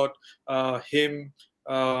arrogant about him.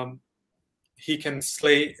 He can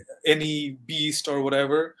slay any beast or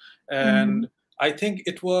whatever, and I think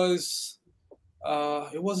it was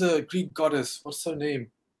a Greek goddess. What's her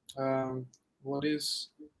name? What is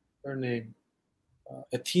her name?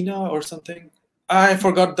 Athena or something? I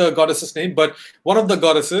forgot the goddess's name, but one of the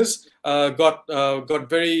goddesses got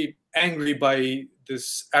very angry by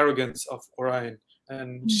this arrogance of Orion,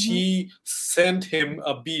 and she sent him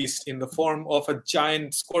a beast in the form of a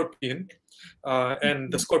giant scorpion,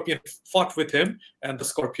 and the scorpion fought with him, and the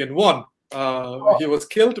scorpion won. He was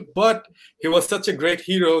killed, but he was such a great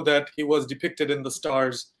hero that he was depicted in the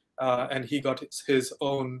stars, and he got his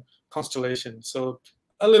own constellation. So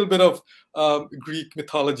a little bit of Greek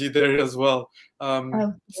mythology there as well.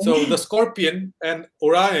 So the Scorpion and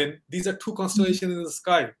Orion, these are 2 constellations in the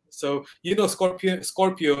sky. So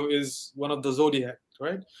Scorpio is one of the zodiac,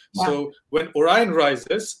 right? Yeah. So when Orion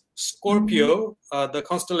rises, Scorpio, the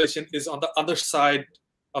constellation, is on the other side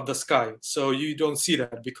of the sky. So you don't see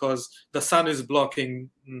that because the sun is blocking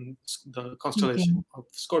the constellation of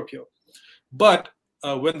Scorpio. But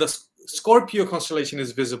when the Scorpio constellation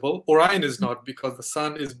is visible, Orion is not, because the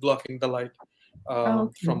sun is blocking the light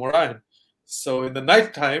from Orion. So in the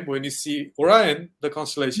nighttime, when you see Orion, the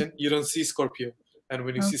constellation, you don't see Scorpio. And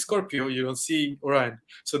when you see Scorpio, you don't see Orion.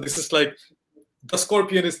 So this is like the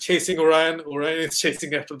Scorpion is chasing Orion, Orion is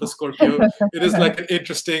chasing after the Scorpio. It is like an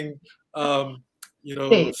interesting,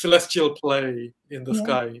 celestial play in the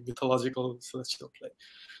sky, mythological celestial play.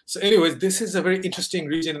 So anyways, this is a very interesting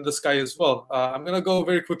region in the sky as well. I'm going to go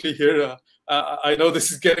very quickly here. I know this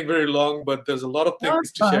is getting very long, but there's a lot of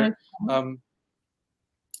things to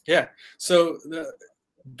share. So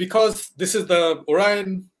because this is the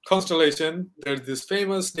Orion constellation, there's this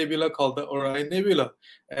famous nebula called the Orion Nebula.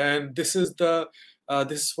 And this is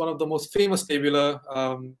one of the most famous nebula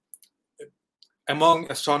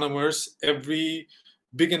among astronomers, every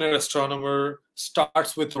beginner astronomer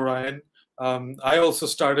starts with Orion. I also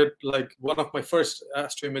started, like, one of my first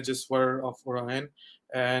astro images were of Orion,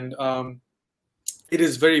 and it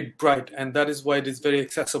is very bright, and that is why it is very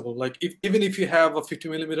accessible. Like, even if you have a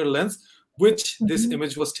 50mm lens, which this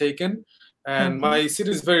image was taken, and my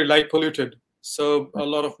city is very light polluted, so a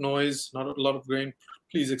lot of noise, not a lot of grain.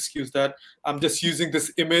 Please excuse that. I'm just using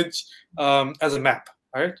this image as a map,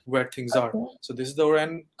 right, where things are. So this is the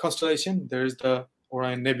Orion constellation. There is the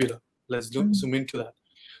Orion Nebula. Let's zoom into that.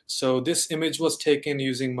 So this image was taken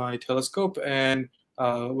using my telescope and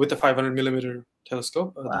with a 500mm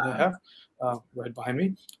telescope that I have right behind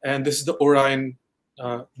me. And this is the Orion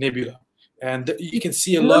Nebula. And you can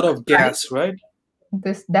see a lot of gas, right?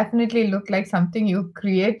 This definitely looked like something you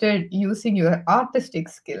created using your artistic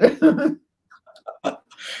skill.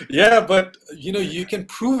 Yeah, but you can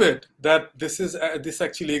prove it that this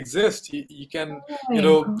actually exists. You can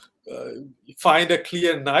find a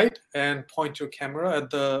clear night and point your camera at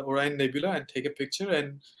the Orion Nebula and take a picture,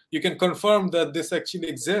 and you can confirm that this actually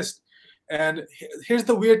exists. And here's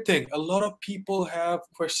the weird thing: a lot of people have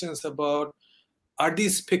questions about, are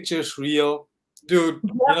these pictures real, dude?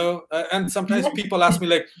 And sometimes people ask me,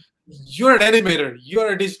 like, you're an animator,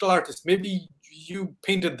 you're a digital artist, maybe you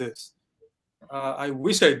painted this. I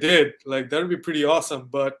wish I did. Like, that would be pretty awesome.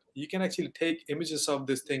 But you can actually take images of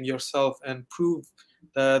this thing yourself and prove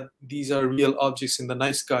that these are real objects in the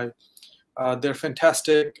night sky. They're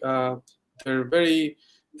fantastic. They're very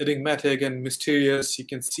enigmatic and mysterious. You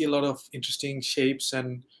can see a lot of interesting shapes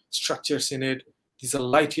and structures in it. These are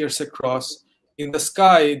light years across. In the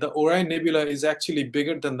sky, the Orion Nebula is actually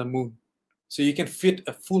bigger than the moon. So you can fit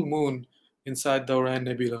a full moon inside the Orion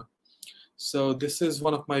Nebula. So this is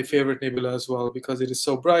one of my favorite nebula as well, because it is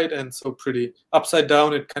so bright and so pretty. Upside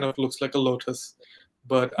down, it kind of looks like a lotus,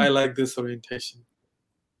 but I like this orientation.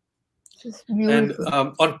 Just beautiful.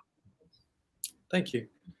 And thank you.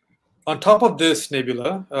 On top of this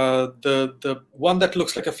nebula, the one that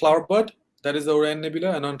looks like a flower bud, that is the Orion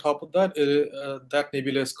Nebula, and on top of that, that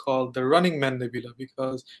nebula is called the Running Man Nebula,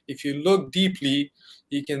 because if you look deeply,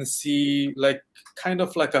 you can see like kind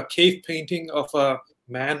of like a cave painting of a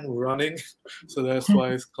man running. So that's why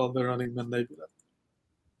it's called the Running Man Nebula.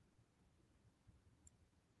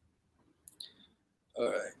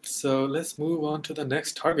 All right, so let's move on to the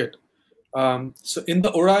next target. So in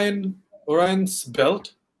the Orion's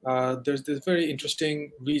belt, there's this very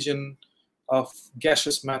interesting region of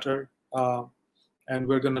gaseous matter, and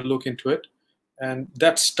we're going to look into it. And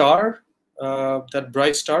that star, that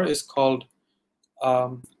bright star, is called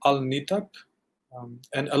Al-Nitak.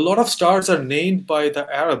 And a lot of stars are named by the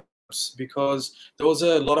Arabs, because there was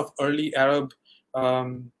a lot of early Arab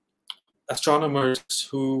astronomers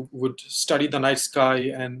who would study the night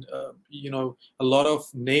sky, and a lot of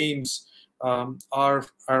names are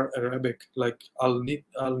Arabic, like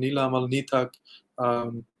Al-Nilam, Al-Nitak.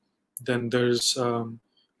 Then there's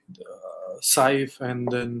Saif,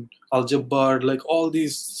 and then Al-Jabbar. Like, all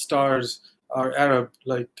these stars are Arab,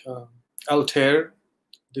 like Altair.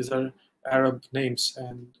 These are Arab names,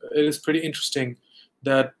 and it is pretty interesting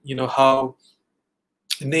that how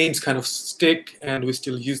names kind of stick and we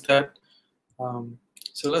still use that.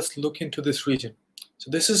 So let's look into this region.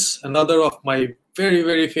 So this is another of my very,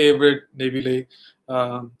 very favorite nebulae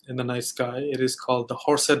in the night sky. It is called the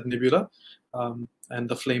Horsehead Nebula and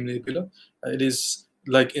the Flame Nebula. It is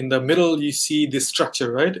like in the middle you see this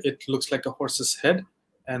structure, right? It looks like a horse's head,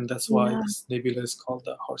 and that's why this nebula is called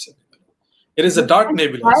the Horsehead Nebula. It is a dark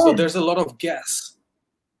nebula, so there's a lot of gas.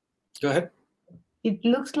 Go ahead. It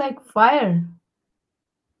looks like fire.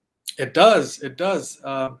 It does. It does.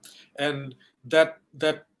 And that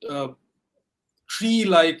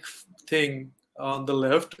tree-like thing on the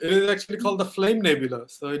left, it is actually called the Flame Nebula.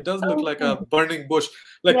 So it does look like a burning bush.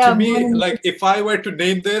 Like, to me, like, if I were to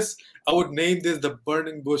name this, I would name this the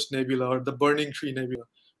Burning Bush Nebula or the Burning Tree Nebula.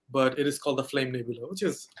 But it is called the Flame Nebula, which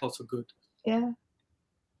is also good. Yeah.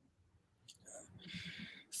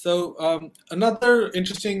 So another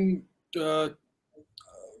interesting,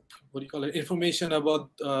 information about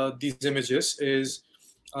these images is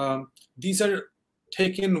these are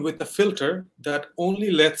taken with a filter that only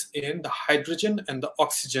lets in the hydrogen and the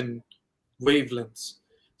oxygen wavelengths.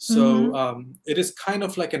 So it is kind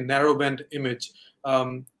of like a narrowband image.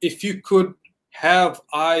 If you could have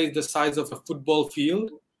eyes the size of a football field,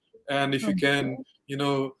 and if you can,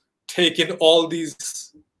 take in all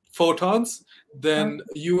these photons, then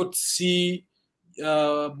you would see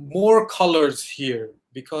more colors here,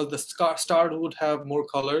 because the star would have more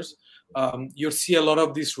colors. You'll see a lot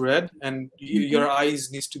of this red, and your eyes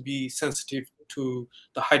needs to be sensitive to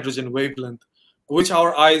the hydrogen wavelength. which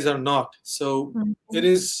our eyes are not. So it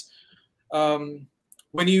is,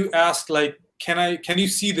 when you ask, like, can you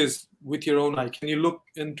see this with your own eye? Can you look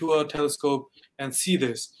into a telescope and see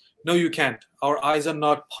this? No, you can't. Our eyes are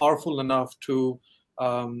not powerful enough to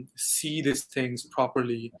see these things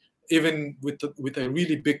properly. Even with a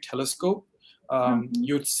really big telescope,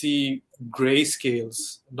 you'd see gray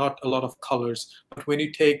scales, not a lot of colors. But when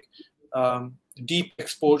you take deep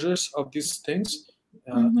exposures of these things,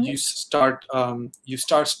 you start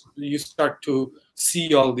to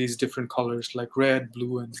see all these different colors, like red,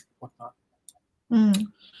 blue, and whatnot.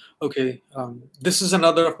 Okay, this is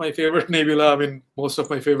another of my favorite nebula. I mean, most of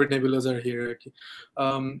my favorite nebulas are here.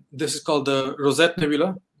 This is called the Rosette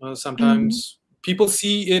Nebula. Sometimes people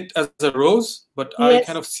see it as a rose, but I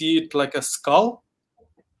kind of see it like a skull.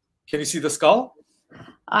 Can you see the skull?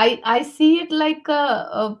 I see it like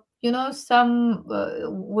a some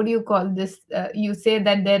what do you call this? You say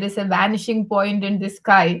that there is a vanishing point in the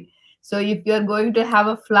sky. So if you're going to have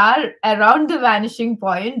a flower around the vanishing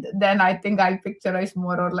point, then I think I picturize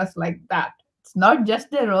more or less like that. It's not just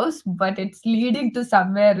the rose, but it's leading to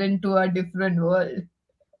somewhere into a different world.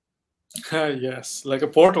 Yes, like a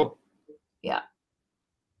portal. Yeah.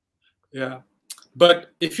 Yeah.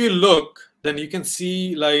 But if you look, then you can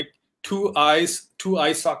see like two eye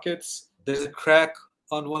sockets. There's a crack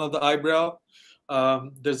on one of the eyebrow.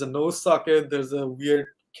 There's a nose socket. There's a weird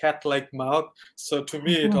cat-like mouth. So to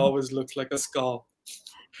me, it always looks like a skull.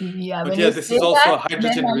 Yeah, But when yeah, you this say is also that, a then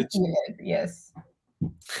I hydrogen-rich. feel it. Yes.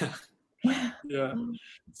 Yeah.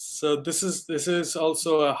 So this is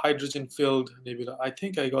also a hydrogen-filled nebula. I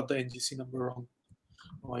think I got the NGC number wrong.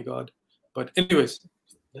 Oh my god. But anyways,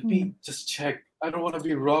 let me just check. I don't want to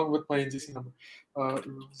be wrong with my NGC number.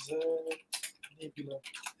 Rosette Nebula.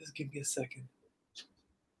 Just give me a second.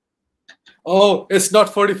 Oh, it's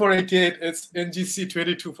not 4488. It's NGC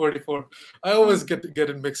 2244. I always get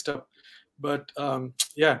it mixed up. But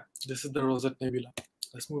yeah, this is the Rosette Nebula.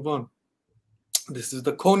 Let's move on. This is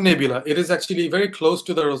the Cone Nebula. It is actually very close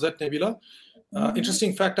to the Rosette Nebula.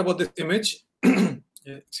 Interesting fact about this image,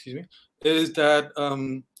 excuse me, is that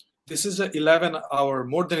this is a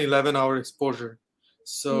more than 11-hour exposure.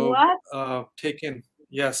 So taken,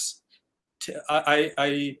 yes,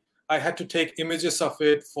 I had to take images of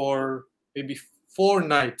it for maybe 4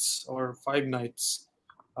 nights or 5 nights.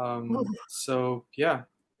 So yeah,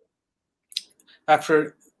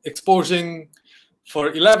 after exposing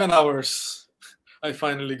for 11 hours, I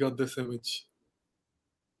finally got this image.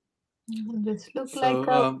 This looks like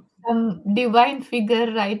some divine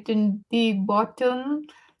figure right in the bottom,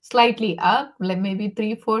 slightly up, like maybe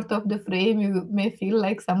 3/4 of the frame. You may feel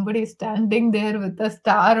like somebody standing there with a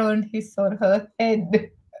star on his or her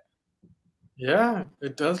head. Yeah,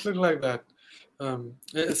 it does look like that.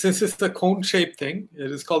 Since it's the cone-shaped thing,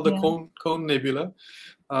 it is called the cone nebula.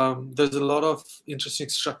 There's a lot of interesting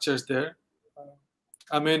structures there.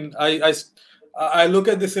 I mean, I look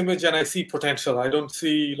at this image and I see potential. I don't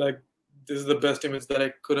see like this is the best image that I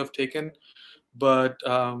could have taken, but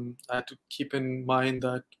I had to keep in mind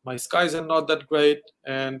that my skies are not that great,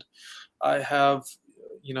 and I have,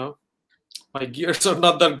 my gears are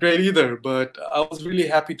not that great either. But I was really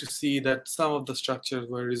happy to see that some of the structures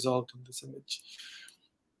were resolved in this image.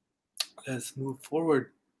 Let's move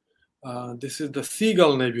forward. This is the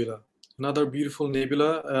Seagull Nebula, another beautiful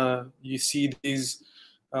nebula. You see these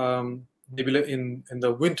nebula in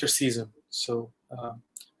the winter season. So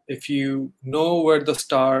if you know where the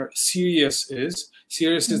star Sirius is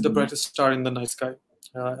the brightest star in the night sky,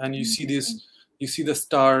 and you see the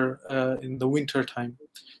star in the winter time.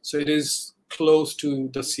 So it is close to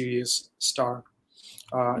the Sirius star.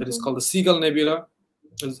 It is called the Seagull Nebula.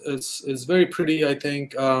 It's very pretty, I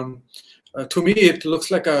think. To me, it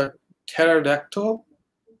looks like a pterodactyl.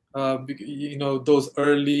 Those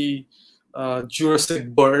early Jurassic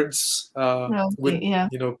birds with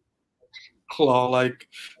claw-like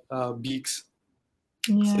beaks.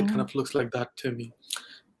 So it kind of looks like that to me.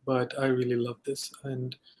 But I really love this.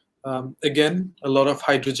 And again, a lot of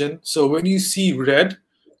hydrogen. So when you see red,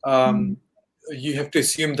 you have to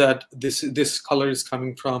assume that this color is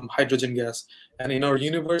coming from hydrogen gas. And in our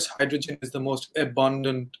universe, hydrogen is the most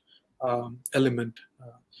abundant element.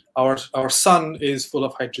 Our sun is full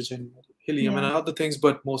of hydrogen, helium, and other things,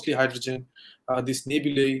 but mostly hydrogen. These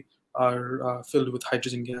nebulae are filled with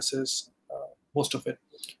hydrogen gases, most of it.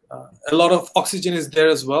 A lot of oxygen is there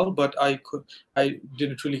as well, but I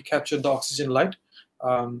didn't really capture the oxygen light.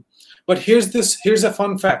 But here's a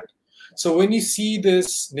fun fact. So when you see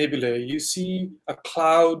this nebula, you see a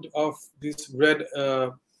cloud of this red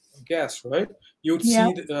gas, right? You'd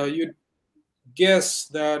guess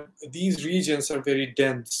that these regions are very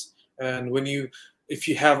dense, And if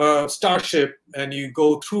you have a starship and you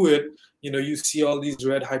go through it, you see all these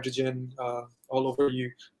red hydrogen all over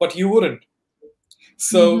you, but you wouldn't.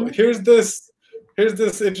 So here's this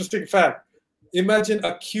interesting fact. Imagine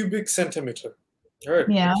a cubic centimeter, all right?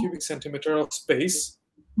 Yeah. A cubic centimeter of space.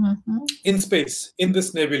 Mm-hmm. In space, in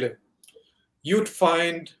this nebula, you'd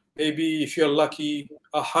find, maybe if you're lucky,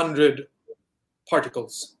 100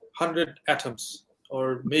 particles, 100 atoms,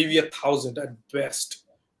 or maybe 1,000 at best,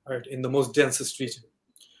 right, in the most densest region.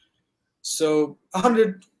 So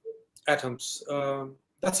 100 atoms,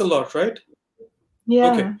 that's a lot, right?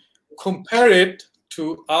 Yeah. Okay, compare it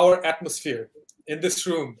to our atmosphere. In this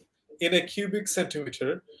room, in a cubic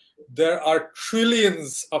centimeter, there are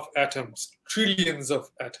trillions of atoms, trillions of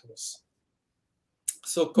atoms.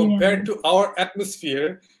 So compared to our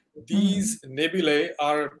atmosphere, these nebulae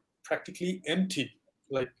are practically empty.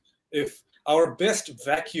 Like, if our best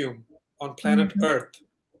vacuum on planet Earth,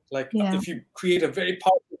 like if you create a very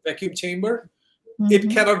powerful vacuum chamber, it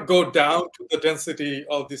cannot go down to the density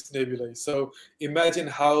of this nebulae. So imagine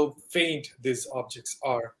how faint these objects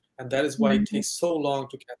are. And that is why it takes so long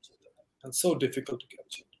to capture them and so difficult to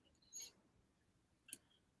capture.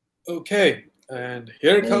 Okay, and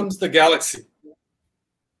here comes the galaxy.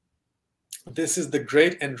 This is the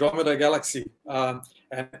Great Andromeda Galaxy, and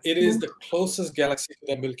it is the closest galaxy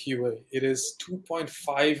to the Milky Way. It is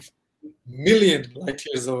 2.5 million light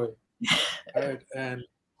years away, right? And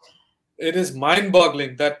it is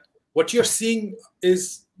mind-boggling that what you're seeing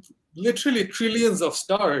is literally trillions of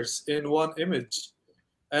stars in one image,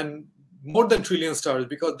 and more than trillion stars,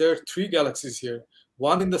 because there are 3 galaxies here.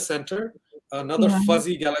 One in the center, another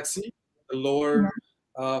fuzzy galaxy, the lower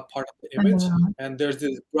part of the image, and there's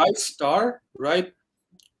this bright star right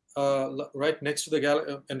next to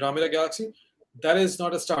the Andromeda Galaxy. That is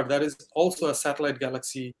not a star. That is also a satellite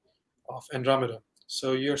galaxy of Andromeda.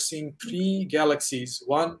 So you're seeing 3 galaxies,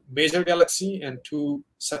 1 major galaxy and 2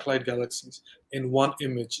 satellite galaxies in one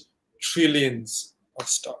image. Trillions of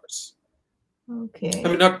stars. Okay. I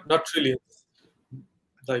mean, not trillions,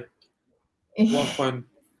 like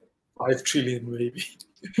 1.5 trillion maybe.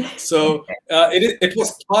 So it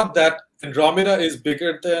was thought that Andromeda is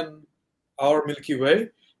bigger than our Milky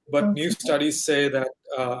Way, but new studies say that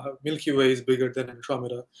Milky Way is bigger than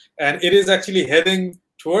Andromeda, and it is actually heading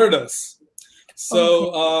toward us.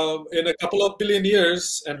 So in a couple of billion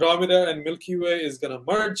years, Andromeda and Milky Way is going to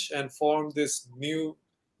merge and form this new,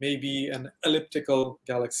 maybe an elliptical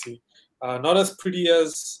galaxy. Not as pretty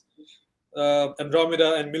as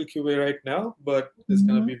Andromeda and Milky Way right now, but it's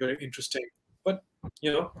going to be very interesting. But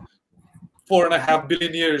 4.5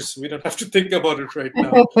 billion years, we don't have to think about it right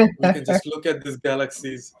now. We can just look at these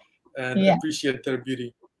galaxies and appreciate their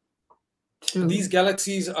beauty. True. These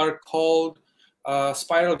galaxies are called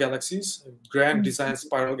spiral galaxies, grand design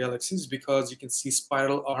spiral galaxies, because you can see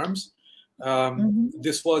spiral arms.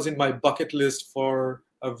 This was in my bucket list for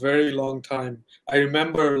a very long time. I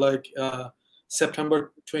remember, like,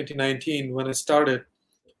 September 2019, when I started,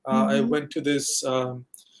 I went to this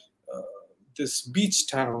this beach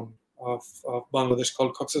town of Bangladesh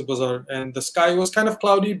called Cox's Bazar, and the sky was kind of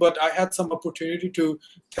cloudy, but I had some opportunity to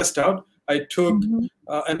test out. I took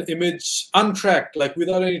an image untracked, like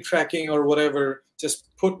without any tracking or whatever,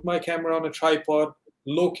 just put my camera on a tripod,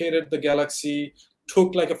 located the galaxy,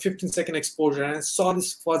 took like a 15-second exposure, and I saw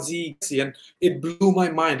this fuzzy galaxy, and it blew my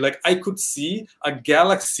mind. Like, I could see a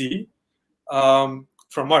galaxy from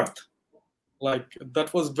Earth. Like,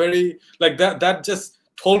 that was very, like, that just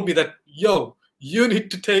told me that, yo, you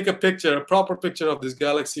need to take a picture, a proper picture of this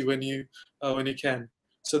galaxy when you can.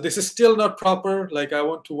 So this is still not proper. Like, I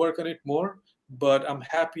want to work on it more, but I'm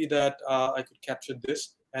happy that I could capture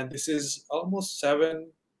this. And this is almost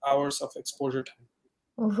 7 hours of exposure time.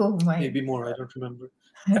 Oh my. Maybe more, I don't remember.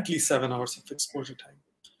 At least 7 hours of exposure time.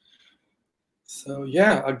 So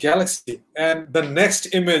yeah, a galaxy. And the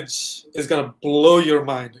next image is gonna blow your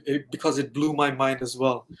mind, because it blew my mind as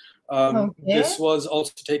well. This was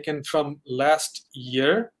also taken from last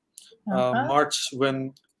year, March,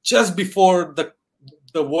 when just before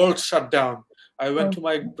the world shut down. I went to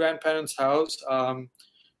my grandparents' house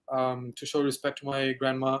to show respect to my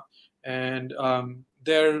grandma, and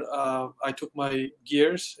there I took my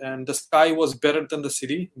gears, and the sky was better than the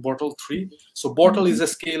city, Bortle 3. So Bortle is a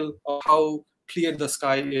scale of how clear the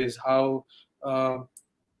sky is, how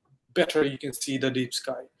better you can see the deep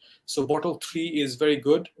sky. So Bortle 3 is very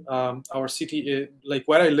good. Our city, like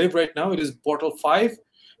where I live right now, it is Bortle 5,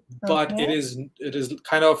 but it is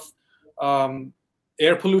kind of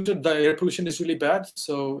air polluted. The air pollution is really bad,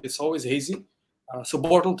 so it's always hazy. So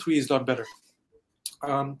Bortle 3 is a lot better.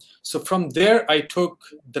 So from there, I took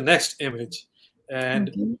the next image,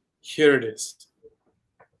 and here it is.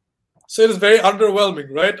 So it is very underwhelming,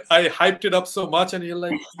 right? I hyped it up so much, and you're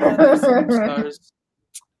like, yeah, there's some stars.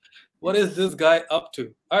 What is this guy up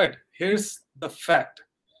to? All right, here's the fact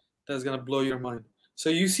that's gonna blow your mind. So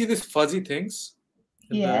you see these fuzzy things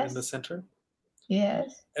in the Yes. center,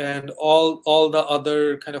 Yes. and all the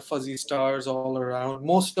other kind of fuzzy stars all around.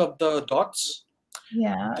 Most of the dots,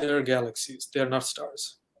 Yeah. they're galaxies. They're not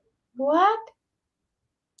stars. What?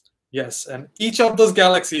 Yes, and each of those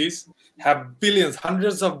galaxies have billions,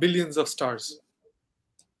 hundreds of billions of stars.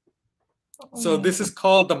 So this is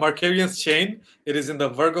called the Markarian's chain. It is in the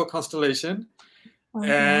Virgo constellation.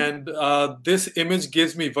 And this image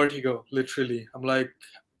gives me vertigo, literally. I'm like,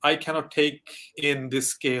 I cannot take in this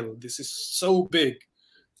scale. This is so big.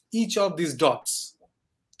 Each of these dots,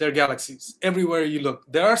 they're galaxies. Everywhere you look.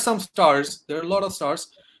 There are some stars. There are a lot of stars.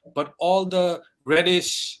 But all the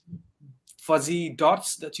reddish, fuzzy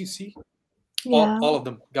dots that you see, all of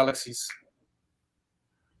them, galaxies.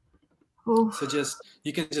 Oof. So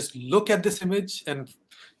you can just look at this image and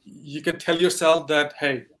you can tell yourself that,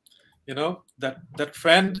 hey, you know, that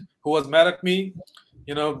friend who was mad at me,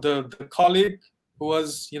 you know, the colleague who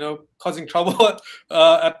was, you know, causing trouble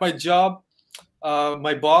at my job,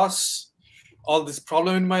 my boss, all this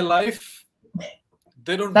problem in my life,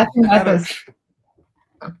 they don't matter.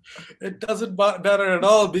 It doesn't matter at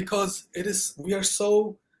all, because we are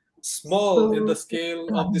so small in the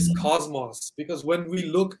scale of this cosmos. Because when we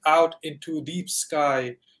look out into deep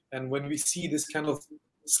sky and when we see this kind of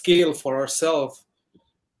scale for ourselves,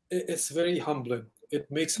 it's very humbling. It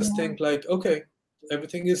makes us think like, okay,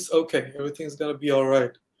 everything is okay. Everything's gonna be all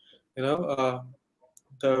right. You know,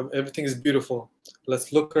 everything is beautiful.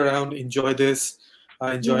 Let's look around, enjoy this,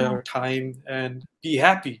 enjoy our time, and be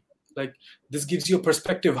happy. Like, this gives you a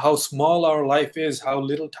perspective how small our life is, how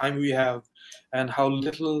little time we have, and how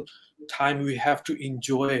little time we have to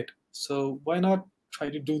enjoy it. So why not try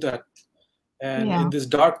to do that? And in these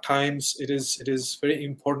dark times, it is very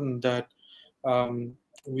important that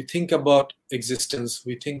we think about existence.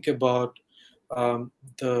 We think about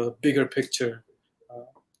the bigger picture.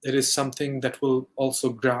 It is something that will also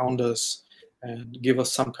ground us and give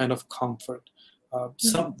us some kind of comfort.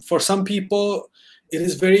 For some people, it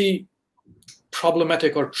is very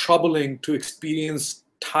problematic or troubling to experience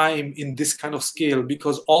time in this kind of scale,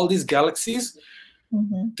 because all these galaxies,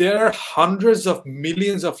 they're hundreds of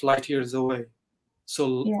millions of light years away.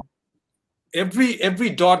 So every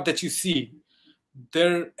dot that you see,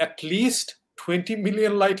 they're at least 20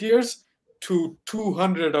 million light years to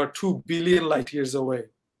 200 or 2 billion light years away.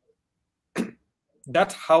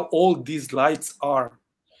 That's how old these lights are.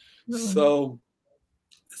 So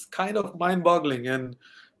it's kind of mind-boggling, and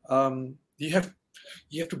you have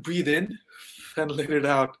to breathe in and let it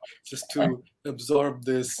out, just to absorb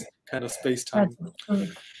this kind of space-time.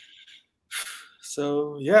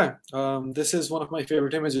 So yeah, this is one of my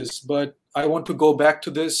favorite images, but I want to go back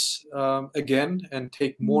to this again and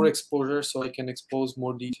take more exposure so I can expose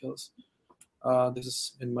more details. This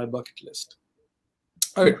is in my bucket list.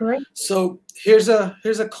 All right. Great. So here's a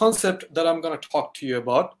concept that I'm going to talk to you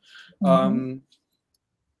about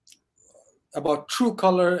true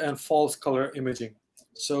color and false color imaging.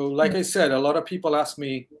 So like I said, a lot of people ask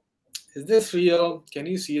me, is this real? Can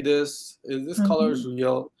you see this? Is this color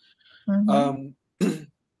real?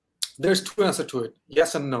 There's two answers to it,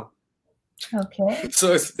 yes and no. Okay.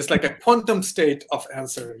 So it's like a quantum state of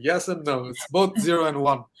answer, yes and no. It's both 0 and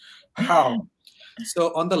 1. How?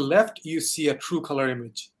 So on the left, you see a true color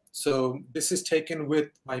image. So this is taken with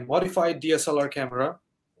my modified DSLR camera.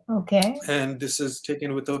 Okay. And this is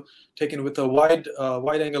taken with a wide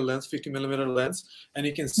angle lens, 50mm lens, and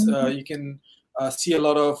you can see a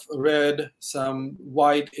lot of red, some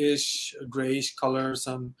whitish, grayish color,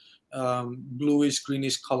 some bluish,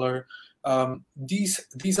 greenish color.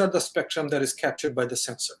 These are the spectrum that is captured by the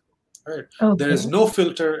sensor. Right? Okay. There is no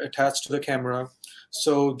filter attached to the camera,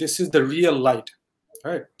 so this is the real light.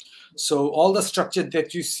 Right? So all the structure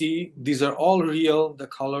that you see, these are all real. The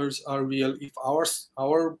colors are real. If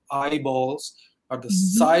our eyeballs are the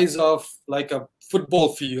size of like a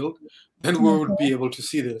football field, then we would be able to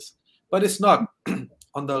see this. But it's not.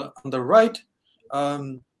 On the right,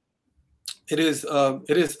 it is a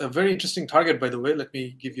very interesting target, by the way. Let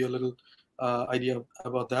me give you a little idea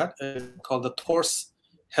about that. It's called the Taurus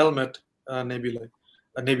Helmet Nebula.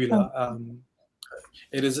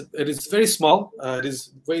 It is very small. It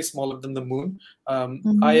is way smaller than the moon.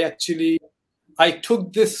 I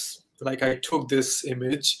took this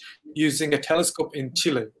image using a telescope in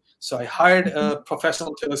Chile. So I hired a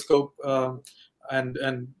professional telescope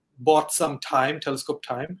and bought some telescope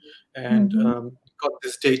time, and got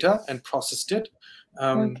this data and processed it.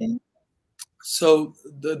 Okay. So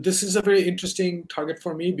this is a very interesting target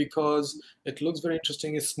for me because it looks very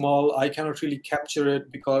interesting. It's small. I cannot really capture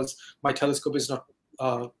it because my telescope is not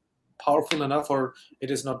powerful enough, or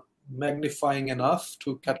it is not magnifying enough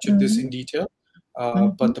to capture this in detail.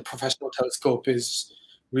 But the professional telescope is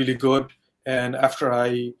really good. And after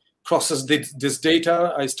I processed this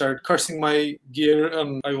data, I started cursing my gear,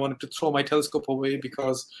 and I wanted to throw my telescope away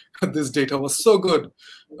because this data was so good.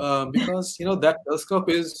 Because that telescope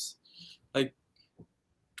is like,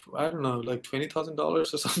 I don't know, like $20,000 or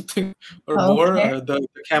something or more. Okay. The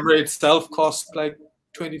camera itself costs like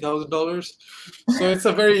 $20,000, so it's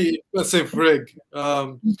a very expensive rig.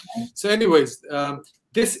 So, anyways,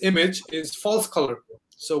 this image is false color.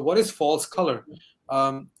 So, what is false color?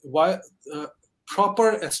 Why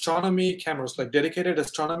proper astronomy cameras, like dedicated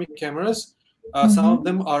astronomy cameras, some of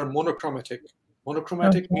them are monochromatic.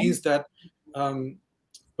 Monochromatic means that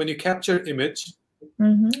when you capture image,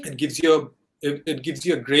 it gives you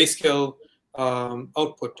a grayscale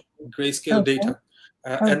output, grayscale data,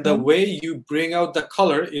 and the way you bring out the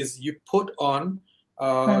color is you put on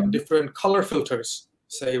different color filters,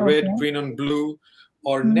 say red, green, and blue,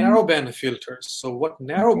 or narrowband filters. So what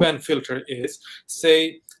narrowband filter is,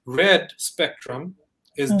 say red spectrum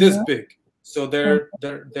is this big. So there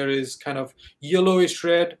is kind of yellowish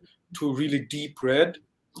red to really deep red.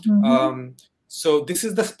 So this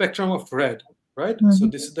is the spectrum of red, right? So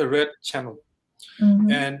this is the red channel.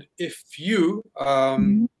 And if you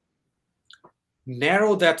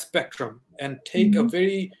narrow that spectrum and take a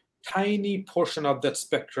very tiny portion of that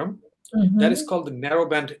spectrum, that is called the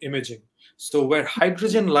narrowband imaging. So where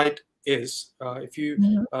hydrogen light is,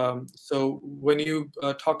 so when you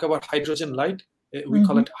talk about hydrogen light, we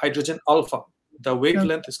call it hydrogen alpha. The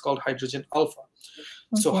wavelength is called hydrogen alpha.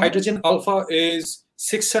 So hydrogen alpha is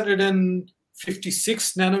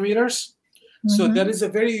 656 nanometers. So that is a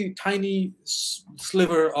very tiny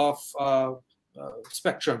sliver of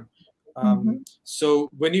spectrum. So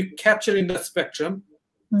when you capture in that spectrum,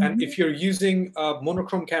 and if you're using a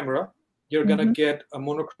monochrome camera, you're going to get a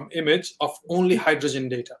monochrome image of only hydrogen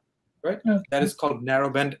data, right? That is called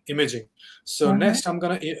narrowband imaging. So next I'm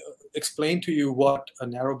going to explain to you what a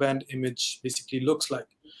narrowband image basically looks like.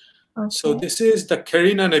 So this is the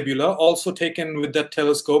Carina Nebula, also taken with that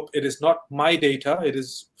telescope. It is not my data. It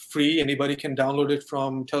is free. Anybody can download it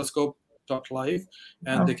from telescope.live,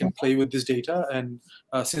 and they can play with this data. And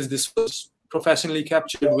since this was professionally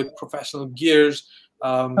captured with professional gears,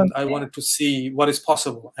 I wanted to see what is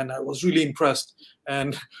possible. And I was really impressed.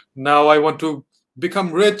 And now I want to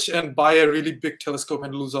become rich and buy a really big telescope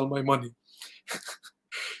and lose all my money.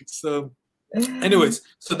 So anyways,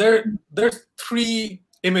 so there's three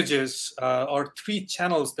images or three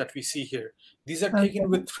channels that we see here. These are taken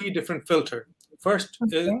with three different filters. First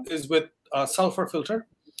is with a sulfur filter.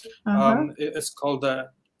 It's called the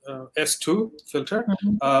S2 filter.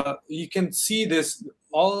 You can see this,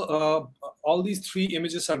 all these three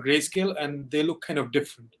images are grayscale and they look kind of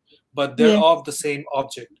different, but they're of the same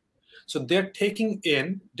object. So they're taking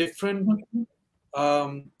in different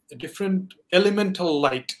different elemental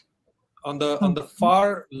light. On the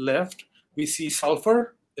far left, we see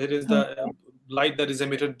sulfur. It is the light that is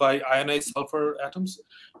emitted by ionized sulfur atoms.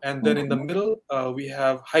 And then in the middle, we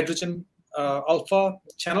have hydrogen alpha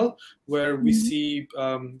channel, where we see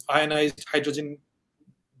ionized hydrogen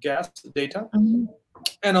gas data.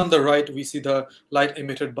 And on the right, we see the light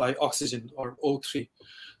emitted by oxygen, or O3.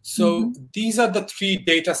 So these are the three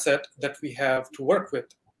data set that we have to work with,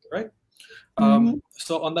 right?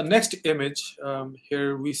 So on the next image,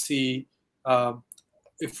 here we see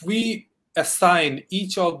if we assign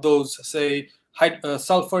each of those, say,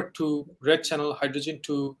 sulfur to red channel, hydrogen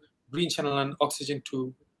to green channel, and oxygen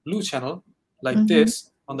to blue channel, like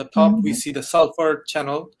this. On the top, we see the sulfur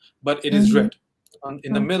channel, but it is red.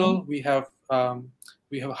 In the middle, we have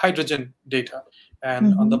hydrogen data,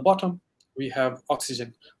 and on the bottom, we have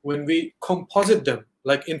oxygen. When we composite them,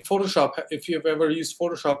 like in Photoshop, if you've ever used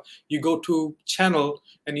Photoshop, you go to channel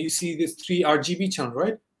and you see this 3 RGB channel,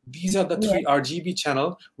 right? These are the 3 RGB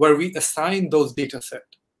channel where we assign those data set.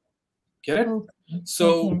 Get it?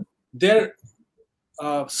 So they're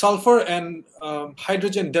sulfur and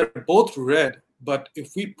hydrogen, they're both red, but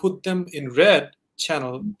if we put them in red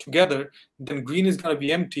channel together, then green is going to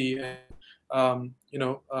be empty, and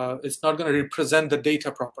it's not going to represent the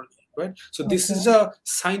data properly. Right? So this is a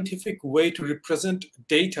scientific way to represent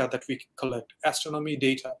data that we collect, astronomy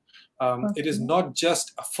data. It is not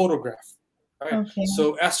just a photograph. Right?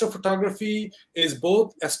 So astrophotography is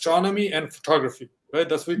both astronomy and photography. Right?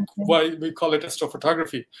 That's why we call it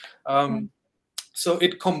astrophotography. So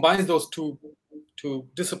it combines those two to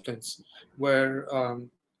disciplines where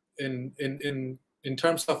in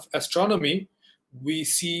terms of astronomy, we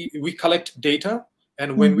collect data,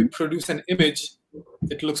 and when we produce an image,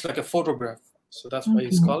 it looks like a photograph. So that's why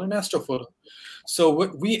it's called an astrophoto. So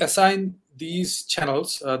we assign these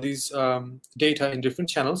channels, these data in different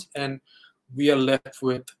channels, and we are left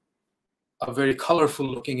with a very colorful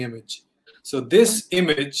looking image. So this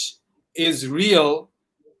image is real,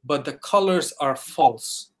 but the colors are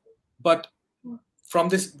false. But from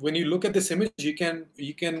this, when you look at this image, you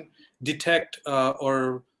can detect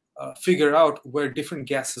or figure out where different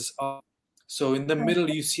gases are. So in the middle,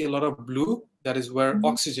 you see a lot of blue. That is where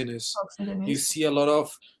oxygen is. You see a lot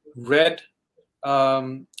of red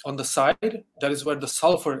on the side. That is where the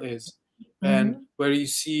sulfur is. And where you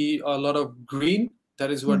see a lot of green, that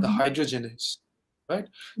is where the hydrogen is. Right?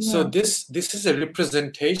 Yeah. So this is a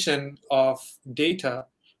representation of data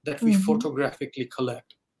that we photographically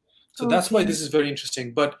collect. So that's why this is very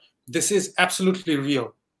interesting. But this is absolutely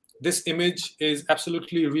real. This image is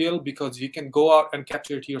absolutely real because you can go out and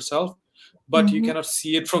capture it yourself, but you cannot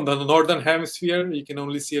see it from the northern hemisphere. You can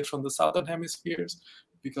only see it from the southern hemispheres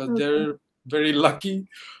because they're very lucky.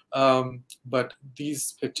 But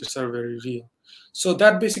these pictures are very real. So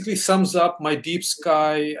that basically sums up my deep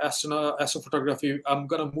sky astrophotography. I'm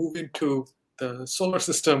going to move into the solar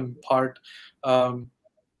system part,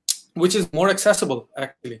 which is more accessible,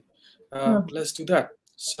 actually. Let's do that.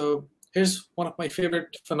 So here's one of my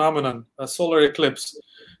favorite phenomenon, a solar eclipse.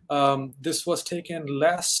 This was taken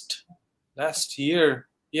last year.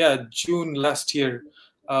 Yeah, June last year.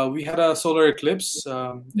 We had a solar eclipse.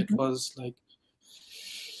 It was like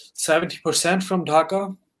 70% from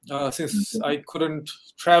Dhaka. Since I couldn't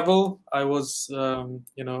travel, I was, I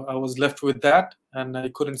was left with that, and I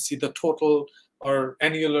couldn't see the total or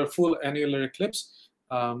full annular eclipse.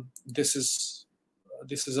 This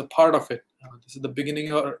is a part of it. This is the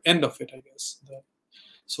beginning or end of it, I guess, the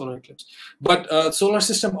solar eclipse. But solar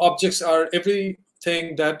system objects are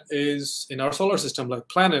everything that is in our solar system, like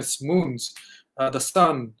planets, moons, the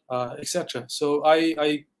sun, etc. So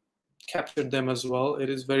I captured them as well. It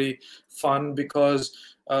is very fun because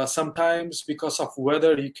sometimes, because of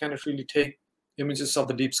weather, you cannot really take images of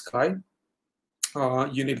the deep sky.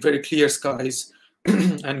 You need very clear skies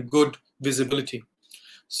and good visibility.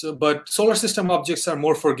 So, but solar system objects are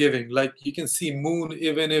more forgiving. Like you can see moon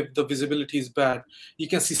even if the visibility is bad. You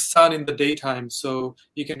can see sun in the daytime, so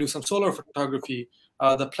you can do some solar photography.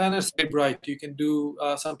 The planets are bright. You can do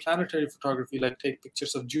some planetary photography, like take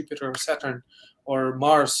pictures of Jupiter or Saturn or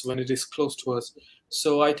Mars when it is close to us.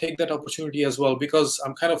 So I take that opportunity as well because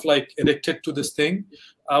I'm kind of like addicted to this thing.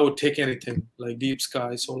 I would take anything like deep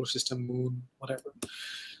sky, solar system, moon, whatever.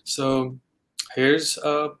 So here's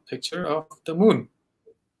a picture of the moon.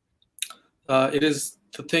 It is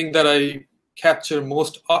the thing that I capture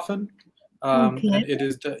most often. And it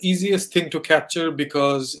is the easiest thing to capture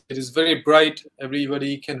because it is very bright.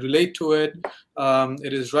 Everybody can relate to it.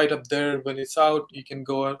 It is right up there when it's out. You can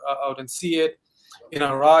go out and see it. In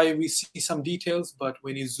our eye, we see some details, but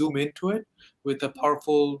when you zoom into it with a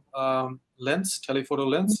powerful lens, telephoto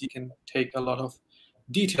lens, you can take a lot of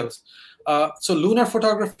details. So lunar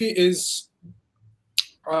photography is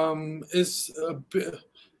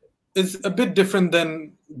a bit different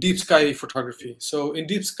than deep sky photography. So in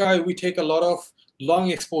deep sky, we take a lot of long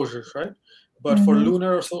exposures, right? But for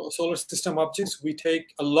lunar or solar system objects, we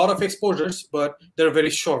take a lot of exposures, but they're very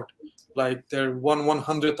short. Like they're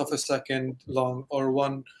 1/100th of a second long or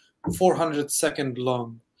 1/400th second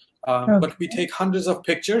long. But we take hundreds of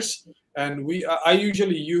pictures, and I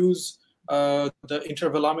usually use the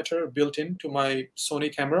intervalometer built into my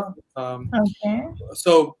Sony camera.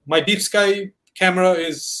 So my deep sky camera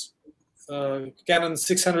is Canon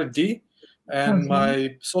 600D, and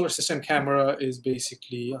my solar system camera is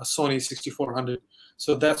basically a Sony 6400.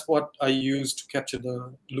 So that's what I use to capture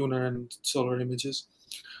the lunar and solar images.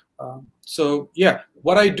 So yeah,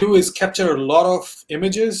 what I do is capture a lot of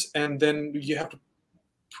images, and then you have to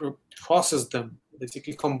process them,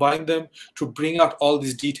 basically combine them to bring out all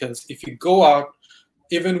these details. If you go out,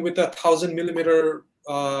 even with a 1000mm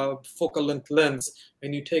focal length lens,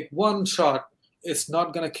 and you take one shot, it's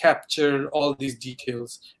not going to capture all these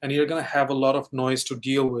details, and you're going to have a lot of noise to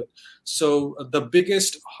deal with. So the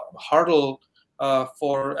biggest hurdle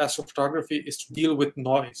for astrophotography is to deal with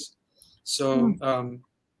noise. So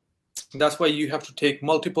that's why you have to take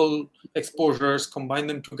multiple exposures, combine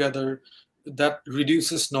them together. That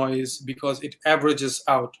reduces noise because it averages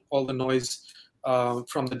out all the noise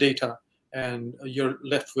from the data, and you're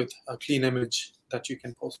left with a clean image that you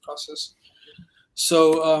can post-process.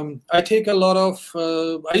 So I take a lot of.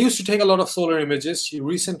 I used to take a lot of solar images.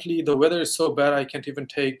 Recently, the weather is so bad I can't even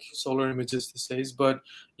take solar images these days. But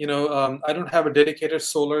I don't have a dedicated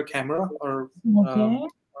solar camera Okay.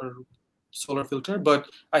 or solar filter, but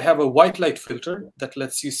I have a white light filter that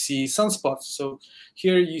lets you see sunspots. So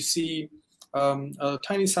here you see a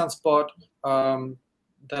tiny sunspot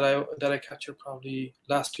that I captured probably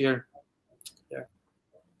last year. Yeah,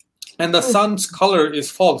 and the Oh. sun's color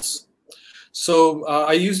is false. So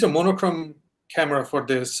I used a monochrome camera for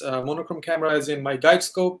this. Monochrome camera is in my guide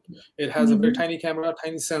scope. It has a very Mhm. tiny camera,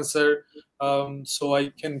 tiny sensor. So I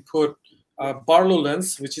can put a Barlow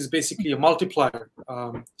lens, which is basically a multiplier.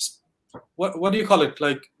 What do you call it?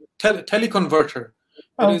 Like teleconverter.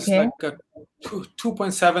 It is Okay. like a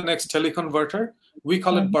 2.7x teleconverter. We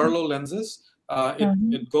call it Mhm. Barlow lenses. It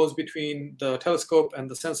Mhm. goes between the telescope and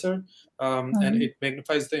the sensor, and Mhm. it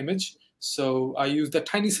magnifies the image. So I use the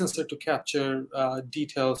tiny sensor to capture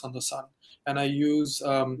details on the sun, and I use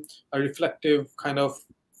a reflective kind of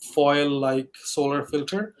foil-like solar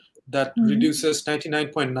filter that Mhm. reduces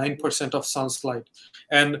 99.9% of sun's light.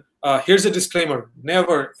 And here's a disclaimer: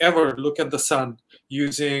 never ever look at the sun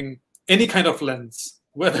using any kind of lens,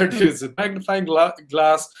 whether it is a magnifying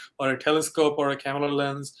glass or a telescope or a camera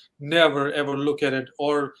lens. Never ever look at it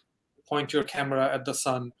or point your camera at the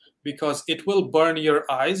sun, because it will burn your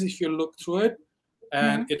eyes if you look through it,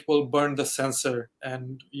 and Yeah. it will burn the sensor,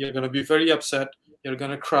 and you're going to be very upset. You're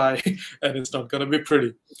going to cry, and it's not going to be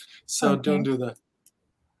pretty. So don't Okay. do that.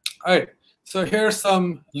 All right. So here are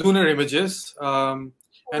some lunar images, and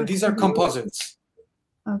these are Okay. composites.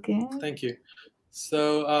 Okay. Thank you.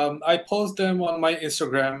 So I post them on my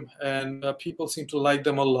Instagram, and people seem to like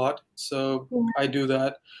them a lot. So Yeah. I do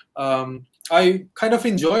that. I kind of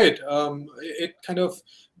enjoy it. It kind of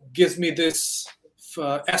gives me this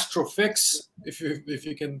astro fix, if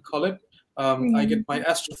you can call it. I get Mhm. my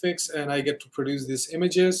astro fix, and I get to produce these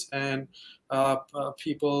images, and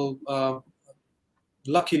people.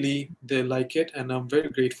 Luckily, they like it, and I'm very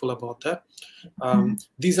grateful about that.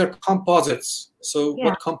 These are composites. So Yeah.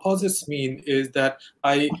 what composites mean is that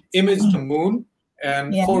I image the moon and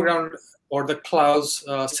Yeah. foreground or the clouds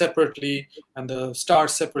separately and the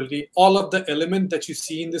stars separately. All of the element that you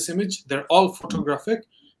see in this image, they're all photographic,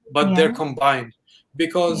 but they're Yeah. combined, Yeah.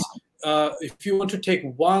 because if you want to take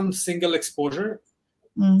one single exposure,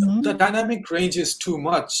 the Mhm. dynamic range is too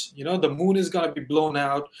much. The moon is going to be blown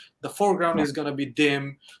out, the foreground Yeah. is going to be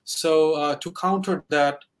dim. So to counter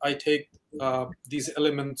that, I take these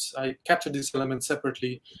elements, I capture these elements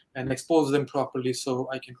separately and expose them properly so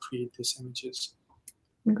I can create these images.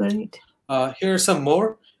 Great. Here are some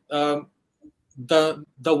more. The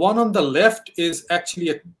one on the left is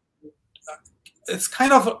actually it's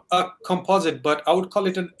kind of a composite, but I would call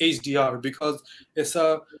it an HDR, because it's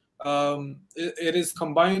it is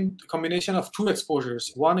combination of two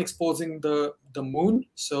exposures. One exposing the moon,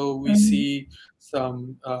 so we Mhm. see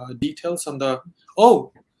some details on the.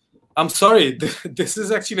 Oh, I'm sorry. This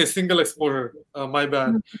is actually a single exposure. My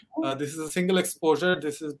bad. This is a single exposure.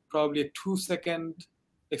 This is probably a 2-second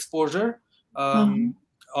exposure Mhm. um,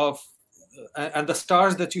 of, and the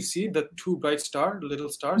stars that you see, the two bright little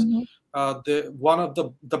stars. Mhm. The one of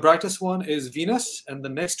the brightest one is Venus, and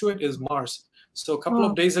the next to it is Mars. So a couple Oh.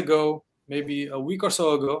 of days ago, maybe a week or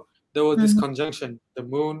so ago, there was this Mhm. conjunction. The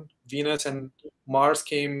moon, Venus, and Mars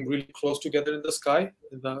came really close together in the sky,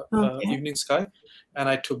 in the Okay. evening sky, and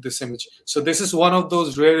I took this image. So this is one of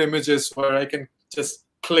those rare images where I can just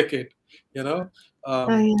click it. You know, Oh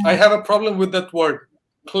I yeah. have a problem with that word,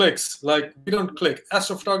 clicks. Like, we don't click.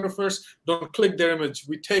 Astrophotographers don't click their image.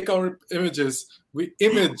 We take our images, we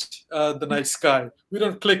image the night sky. We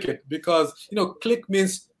don't click it, because click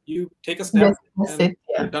means you take a snap Just and it.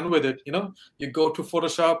 you're Yeah. done with it. You go to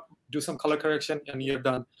Photoshop, do some color correction, and you're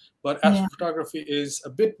done. But Yeah. astrophotography is a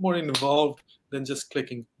bit more involved than just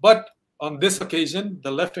clicking. But on this occasion,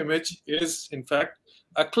 the left image is in fact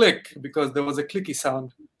a click, because there was a clicky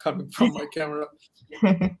sound coming from my camera.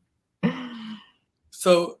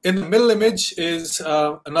 So in the middle image is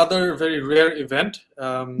another very rare event.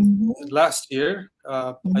 Mhm. Last year,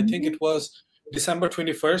 I think Mhm. it was December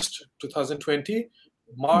 21st, 2020,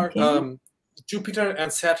 Okay. Jupiter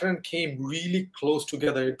and Saturn came really close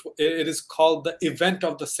together. It is called the event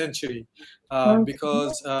of the century, Okay.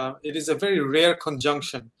 because it is a very rare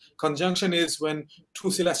conjunction. Conjunction is when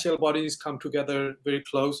two celestial bodies come together very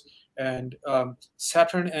close, and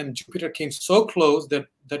Saturn and Jupiter came so close that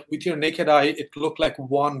with your naked eye, it looked like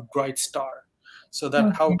one bright star. So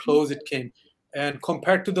that how Okay. close it came. And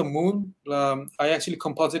compared to the moon, I actually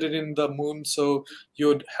composited in the moon, so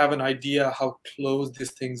you'd have an idea how close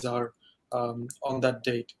these things are on that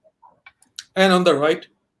date. And on the right,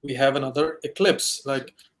 we have another eclipse.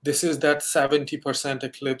 Like this is that 70%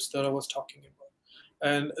 eclipse that I was talking about.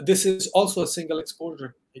 And this is also a single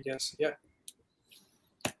exposure, I guess. Yeah.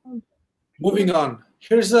 Moving on.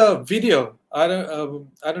 Here's a video. I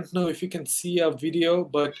don't know if you can see a video,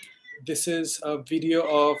 but this is a video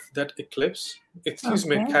of that eclipse. Excuse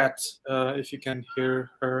me, Okay. cat, if you can hear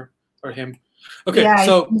her or him. Okay, Yeah.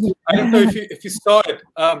 so I don't know if you saw it.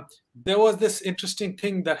 There was this interesting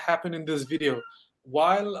thing that happened in this video.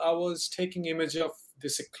 While I was taking image of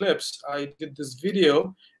this eclipse, I did this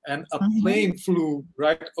video, and a plane flew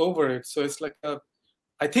right over it. So it's like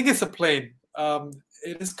I think it's a plane.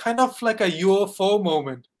 It is kind of like a UFO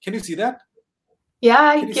moment. Can you see that? Yeah,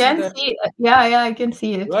 I Can you see can that? see. Yeah, I can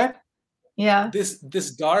see it. Right? Yeah.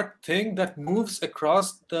 This dark thing that moves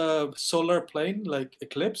across the solar plane like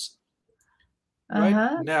eclipse.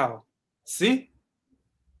 Right now, see?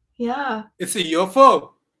 Yeah. It's a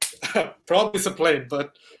UFO. Probably it's a plane,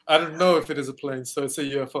 but I don't know if it is a plane, so it's a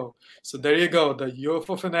UFO. So there you go, the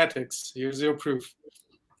UFO fanatics. Here's your proof.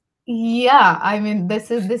 Yeah, I mean,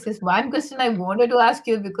 this is one question I wanted to ask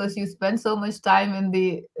you, because you spend so much time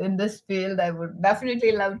in this field. I would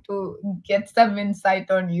definitely love to get some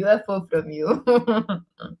insight on UFO from you.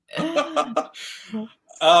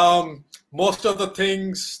 Most of the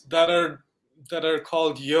things that are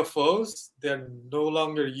called UFOs, they're no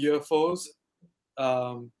longer UFOs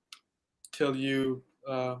till you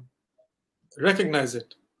recognize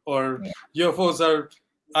it. Or UFOs are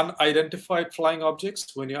unidentified flying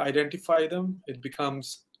objects. When you identify them, it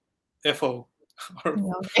becomes FO, or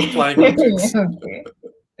flying objects. Okay.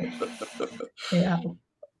 Yeah.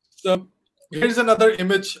 So here's another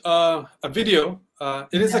image, a video.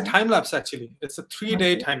 It is a time lapse actually. It's a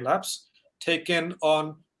 3-day time lapse taken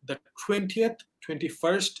on the 20th,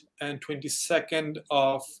 21st, and 22nd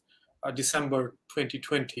of December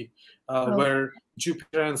 2020, where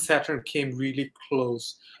Jupiter and Saturn came really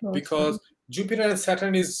close, because Jupiter and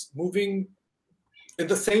Saturn is moving in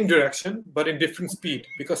the same direction but in different speed,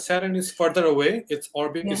 because Saturn is further away, its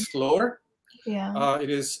orbit is slower. It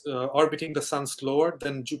is orbiting the sun slower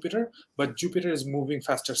than Jupiter, but Jupiter is moving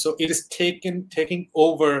faster. So it is taking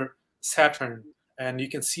over Saturn, and you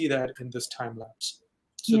can see that in this time lapse.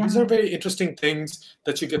 So these are very interesting things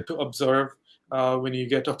that you get to observe when you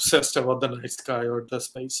get obsessed about the night sky or the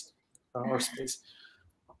space space.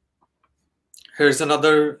 Here's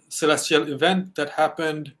another celestial event that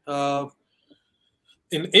happened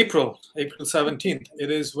in April 17th. It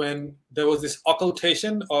is when there was this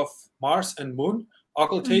occultation of Mars and Moon.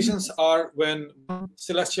 Occultations are when one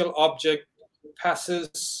celestial object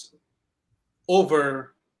passes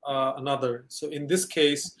over another. So in this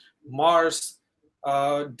case, Mars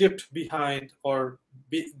dipped behind, or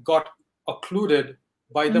got occluded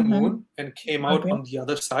by the Moon and came out on the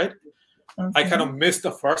other side. I kind of missed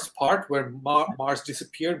the first part where Mars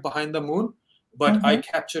disappeared behind the Moon, but I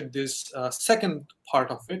captured this second part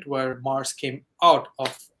of it where Mars came out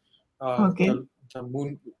of the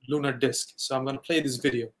Moon lunar disk. So I'm going to play this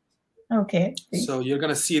video. Okay. So you're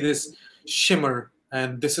going to see this shimmer,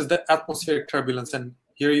 and this is the atmospheric turbulence. And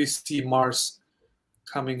here you see Mars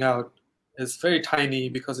coming out. It's very tiny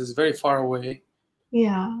because it's very far away.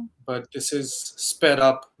 Yeah. But this is sped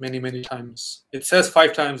up many, many times. It says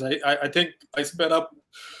 5 times. I think I sped up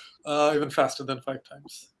even faster than 5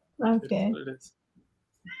 times. Okay. It is.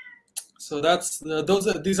 So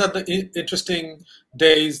these are the interesting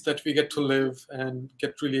days that we get to live and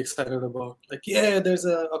get really excited about. Like, yeah, there's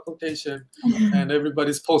a occultation, and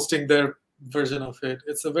everybody's posting their version of it.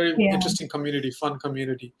 It's a very interesting community, fun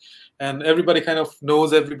community, and everybody kind of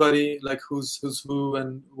knows everybody, like who's who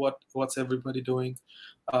and what's everybody doing.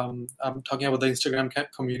 I'm talking about the Instagram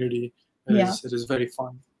community. It is very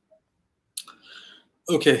fun.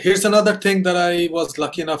 Okay, here's another thing that I was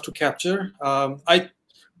lucky enough to capture.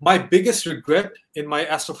 My biggest regret in my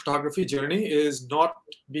astrophotography journey is not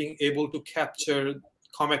being able to capture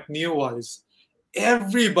comet Neowise.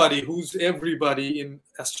 Everybody in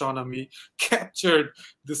astronomy captured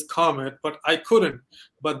this comet, but I couldn't.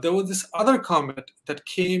 But there was this other comet that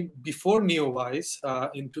came before Neowise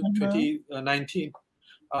in 2019.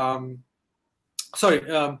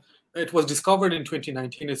 It was discovered in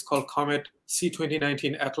 2019. It's called Comet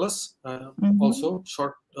C2019 Atlas, also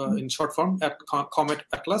in short form, Comet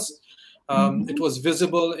Atlas. It was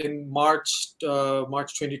visible in March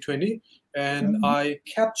 2020, and I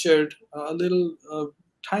captured a little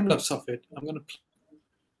time lapse of it. I'm gonna.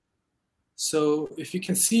 So if you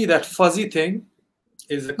can see, that fuzzy thing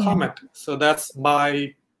is a comet. So that's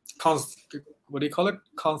my what do you call it?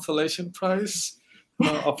 Consolation prize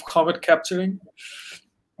of comet capturing.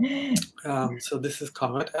 So this is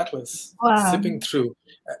Comet Atlas Wow. zipping through,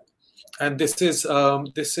 and this is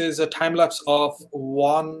a time lapse of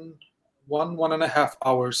 1.5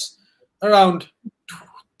 hours, around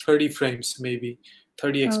 30 frames, maybe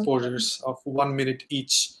 30 Okay. exposures of 1 minute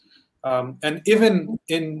each. And even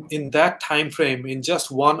in that time frame, in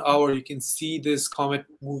just 1 hour, you can see this comet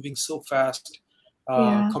moving so fast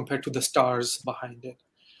Yeah. compared to the stars behind it.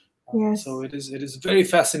 So Yes. it is very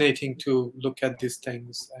fascinating to look at these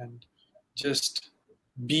things and just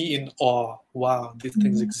be in awe. Wow, these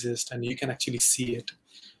things Mhm. exist, and you can actually see it.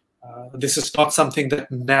 This is not something that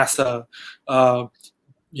NASA,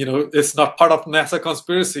 it's not part of NASA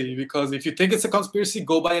conspiracy, because if you think it's a conspiracy,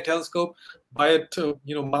 go buy a telescope, buy it to,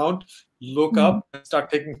 mount, look Mhm. up and start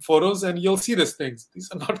taking photos, and you'll see these things. These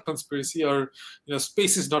are not conspiracy, or,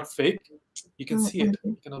 space is not fake. You can see it, Okay.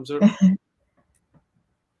 you can observe it.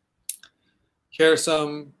 Here are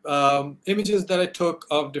some images that I took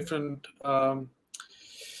of different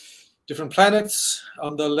planets.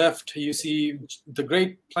 On the left, you see the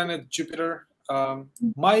great planet Jupiter.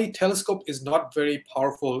 My telescope is not very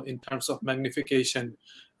powerful in terms of magnification.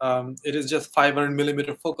 It is just 500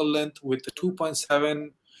 millimeter focal length with the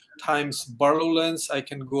 2.7 times Barlow lens. I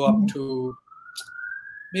can go up Mhm. to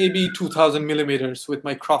maybe 2000 millimeters with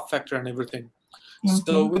my crop factor and everything.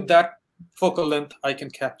 So Okay. with that focal length, I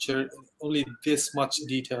can capture only this much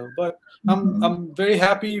detail. But Mhm. I'm very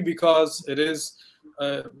happy, because it is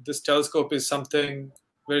this telescope is something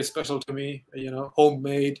very special to me.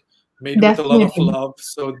 Homemade, made with a lot of Definitely. love.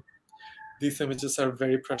 So these images are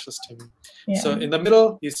very precious to me. Yeah. So in the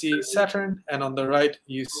middle, you see Saturn, and on the right,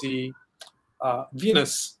 you see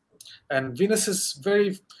Venus. And Venus is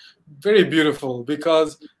very, very beautiful,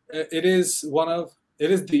 because it is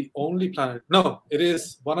the only planet. No, it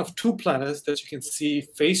is one of two planets that you can see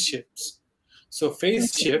phase shifts. So phase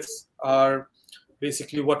Okay. shifts are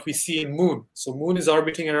basically what we see in Moon. So Moon is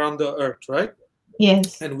orbiting around the Earth, right?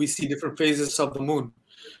 Yes. And we see different phases of the Moon.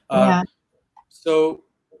 Uh, Yeah. so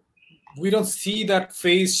we don't see that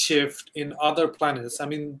phase shift in other planets. I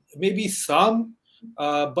mean, maybe some,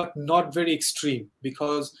 but not very extreme,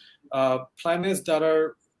 because planets that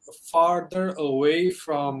are farther away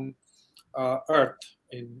from Earth,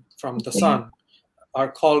 from the Okay. sun,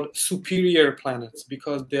 are called superior planets,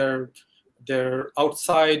 because they're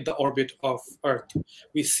outside the orbit of Earth.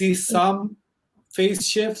 We see some phase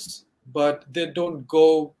shifts, but they don't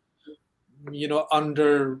go,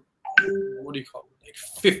 under, what do you call it, like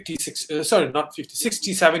 56, sorry, not 50,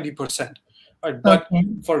 60, 70%. Right, but Okay.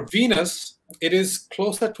 for Venus, it is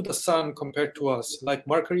closer to the sun compared to us. Like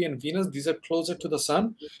Mercury and Venus, these are closer to the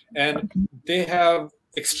sun, and Okay. they have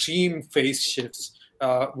extreme phase shifts.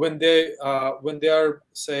 When they are,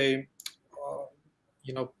 say, uh,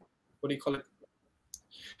 you know what do you call it,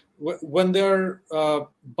 when they're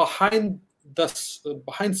behind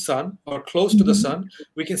sun, or close to the Mhm. sun,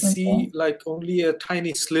 we can Okay. see like only a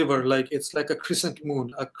tiny sliver, like it's like a crescent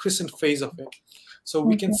moon, a crescent phase of it. So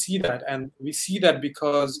we can Okay. see that, and we see that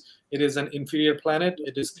because it is an inferior planet,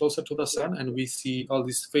 it is closer to the sun, and we see all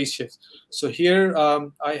these phase shifts. So here,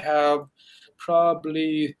 I have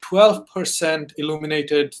probably 12%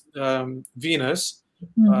 illuminated Venus.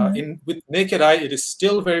 Mhm. In With naked eye, it is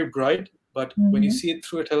still very bright, but when you Mhm. see it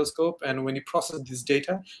through a telescope and when you process this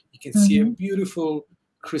data, you can see a Mhm. beautiful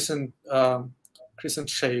crescent crescent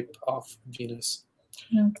shape of Venus.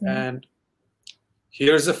 Okay. And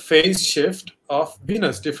here's a phase shift of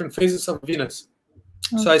Venus, different phases of Venus.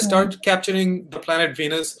 So I Okay. started capturing the planet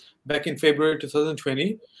Venus back in February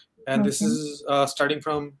 2020, and this Okay. is starting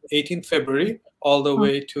from 18th February all the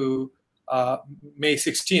way to May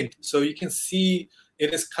 16th. So you can see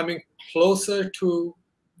it is coming closer to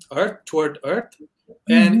Earth, toward Earth,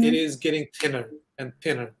 and it Mhm. is getting thinner and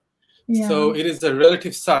thinner. Yeah. So it is a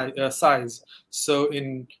relative size. So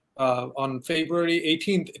on February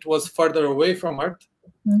 18th, it was further away from Earth,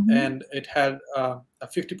 Mhm. and it had a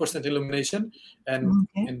 50% illumination. And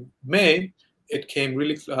Okay. in May, it came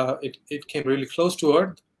really close to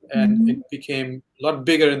Earth, and it Mhm. became a lot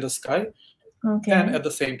bigger in the sky. And Okay. at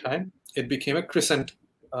the same time, it became a crescent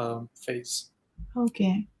phase.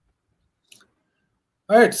 Okay.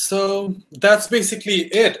 All right, so that's basically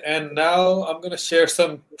it. And now I'm going to share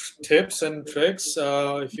some tips and tricks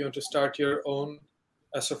if you want to start your own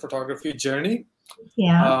astrophotography journey.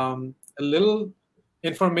 Yeah. A little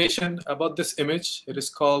information about this image. It is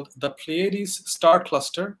called the Pleiades star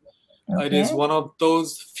cluster. It is Okay. one of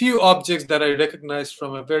those few objects that I recognized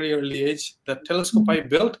from a very early age. The telescope Mhm. I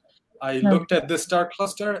built, I looked Okay. at this star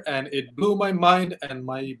cluster and it blew my mind, and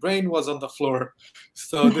my brain was on the floor.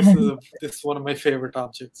 So this is one of my favorite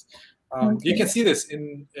objects. You can see this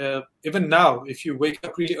in even now. If you wake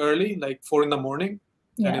up really early, like 4 in the morning,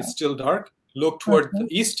 and it's still dark, look toward the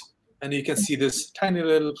east, and you can see this tiny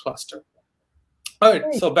little cluster. All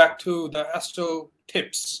right, so back to the astro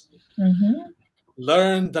tips.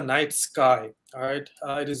 Learn the night sky. All right,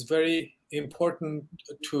 it is very important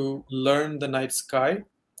to learn the night sky,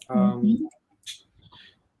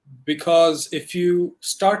 because if you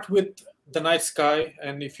start with the night sky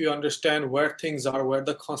and if you understand where things are, where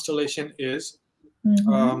the constellation is,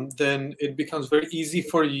 then it becomes very easy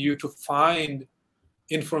for you to find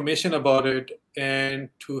information about it and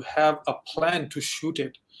to have a plan to shoot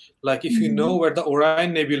it. Like if you know where the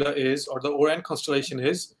Orion Nebula is or the Orion constellation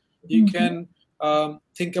is, you can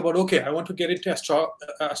think about, okay, I want to get into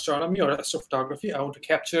astronomy or astrophotography. I want to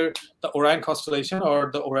capture the Orion constellation or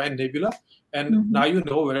the Orion Nebula, and now you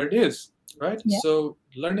know where it is, right? So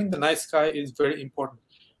learning the night sky is very important.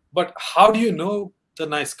 But how do you know the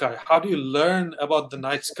night sky? How do you learn about the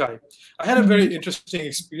night sky? I had a very interesting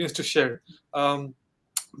experience to share.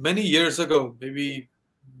 Many years ago, maybe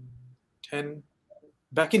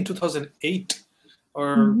back in 2008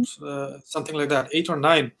 or something like that, 8 or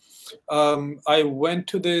 9, I went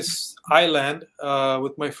to this island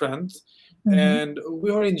with my friends, and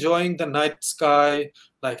we were enjoying the night sky.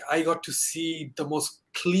 Like I got to see the most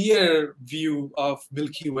clear view of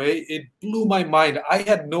Milky Way. It blew my mind. I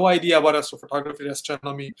had no idea about astrophotography,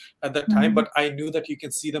 astronomy at that time, but I knew that you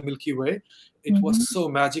can see the Milky Way. It was so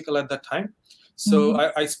magical at that time.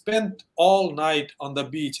 So I spent all night on the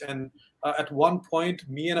beach, and at one point,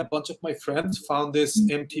 me and a bunch of my friends found this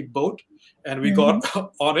empty boat, and we got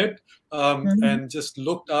on it and just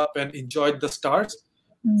looked up and enjoyed the stars.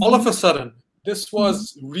 All of a sudden, this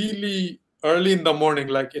was really early in the morning,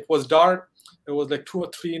 like it was dark. It was like 2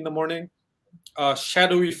 or 3 in the morning. A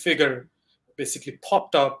shadowy figure basically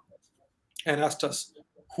popped up and asked us,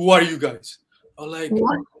 "Who are you guys?" I was like,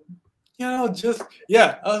 What? I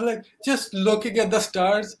was like, just looking at the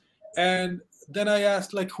stars. And then I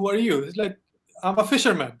asked, like, "Who are you?" He's like, "I'm a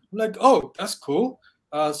fisherman." I'm like, "Oh, that's cool."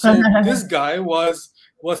 So this guy was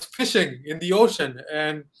fishing in the ocean,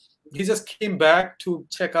 and he just came back to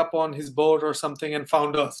check up on his boat or something and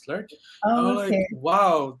found us. Right? I was like,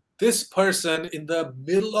 wow, this person in the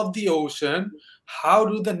middle of the ocean, how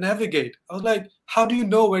do they navigate? I was like, how do you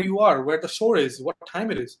know where you are, where the shore is, what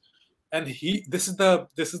time it is? And this is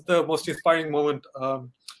the most inspiring moment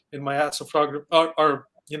in my astrophotography or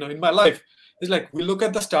in my life. It's like we look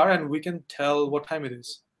at the star and we can tell what time it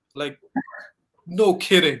is. Like, no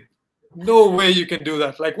kidding, no way you can do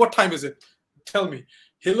that. Like, what time is it? Tell me.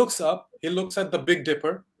 He looks up. He looks at the Big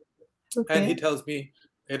Dipper, and he tells me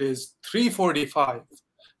it is 3:45.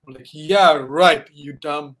 I'm like, yeah, right, you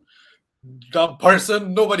dumb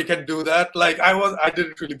person. Nobody can do that. Like I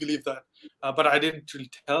didn't really believe that, but I didn't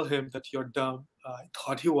really tell him that you're dumb. I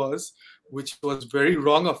thought he was, which was very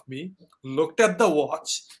wrong of me. Looked at the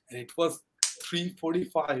watch, and it was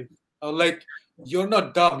 3:45. I was like, you're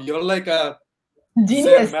not dumb. You're like a Genius.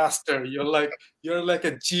 Zen master. You're like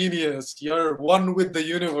a genius. You're one with the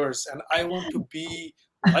universe, and I want to be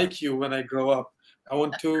like you when I grow up. I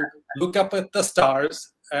want to look up at the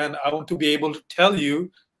stars, and I want to be able to tell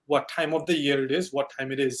you what time of the year it is, what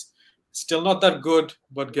time it is. Still not that good,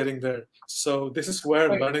 but getting there. So this is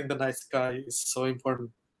where learning the night sky is so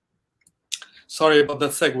important. Sorry about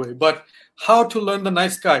that segue, but how to learn the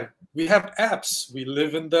night sky? We have apps. We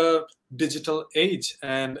live in the digital age,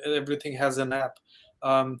 and everything has an app.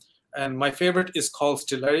 And my favorite is called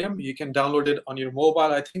Stellarium. You can download it on your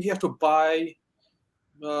mobile. I think you have to buy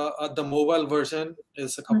the mobile version.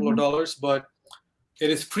 Is a couple of dollars, but it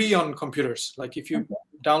is free on computers. Like if you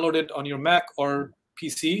download it on your Mac or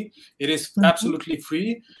PC, it is absolutely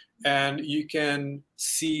free, and you can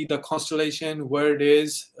see the constellation, where it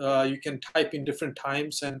is. You can type in different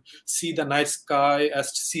times and see the night sky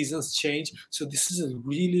as seasons change. So this is a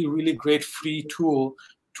really, really great free tool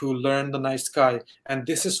to learn the night sky. And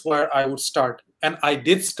this is where I would start. And I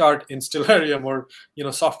did start in Stellarium or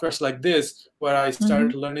softwares like this, where I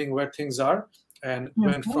started learning where things are and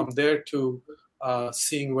went from there to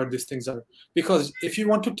seeing where these things are. Because if you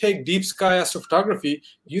want to take deep sky astrophotography,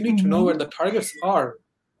 you need to know where the targets are.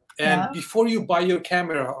 And before you buy your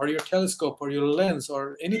camera or your telescope or your lens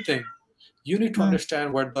or anything, you need to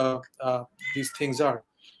understand where these things are.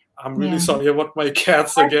 I'm really sorry about my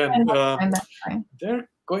cats again. They're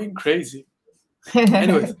going crazy.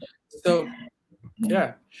 Anyways, so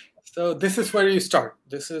so this is where you start.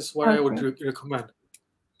 This is what I would recommend.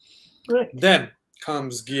 Then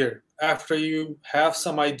comes gear. After you have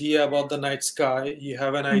some idea about the night sky, you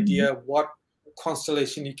have an idea what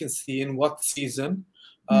constellation you can see in what season,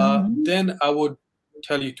 then I would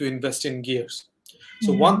tell you to invest in gears.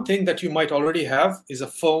 So one thing that you might already have is a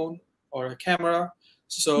phone or a camera.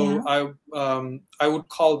 So I would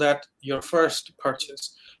call that your first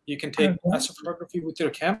purchase. You can take astrophotography with your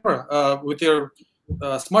camera, with your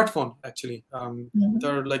smartphone. Actually,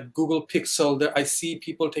 they're like Google Pixel. There, I see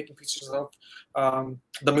people taking pictures of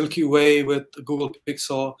the Milky Way with Google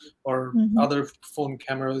Pixel or other phone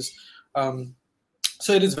cameras.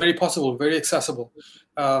 So it is very possible, very accessible.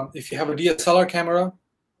 If you have a DSLR camera,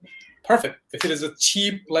 perfect. If it is a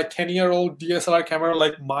cheap, like 10-year-old DSLR camera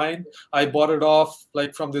like mine, I bought it off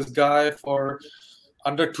like from this guy for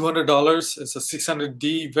under $200. It's a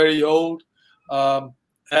 600D, very old,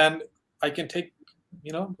 and I can take,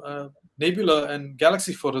 nebula and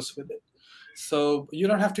galaxy photos with it. So you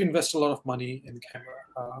don't have to invest a lot of money in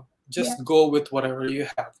camera. Just go with whatever you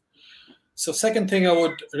have. So second thing I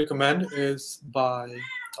would recommend is buy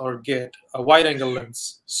or get a wide-angle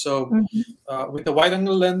lens. So with a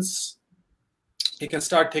wide-angle lens, you can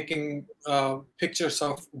start taking pictures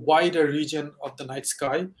of wider region of the night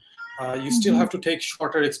sky. You still have to take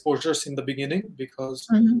shorter exposures in the beginning because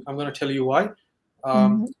I'm going to tell you why.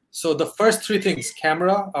 So the first three things,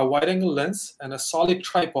 camera, a wide-angle lens, and a solid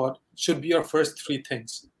tripod should be your first three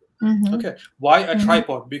things. Okay, why a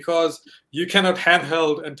tripod? Because you cannot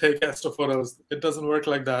handheld and take astrophotos. It doesn't work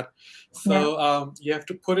like that. So you have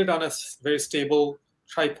to put it on a very stable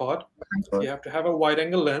tripod. You have to have a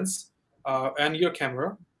wide-angle lens and your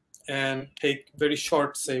camera, and take very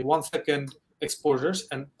short, say 1 second exposures,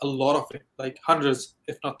 and a lot of it, like hundreds,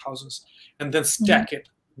 if not thousands, and then stack it.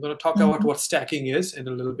 I'm going to talk about what stacking is in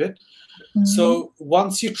a little bit. So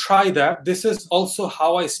once you try that, this is also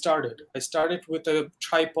how I started. I started with a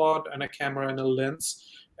tripod and a camera and a lens,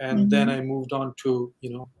 and then I moved on to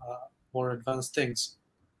more advanced things.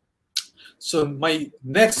 So my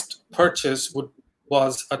next purchase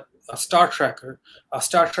was a star tracker. A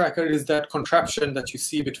star tracker is that contraption that you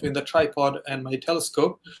see between the tripod and my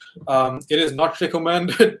telescope. It is not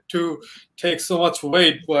recommended to take so much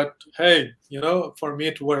weight, but hey, for me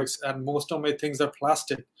it works. And most of my things are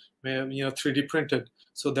plastic, 3D printed,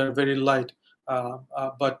 so they're very light.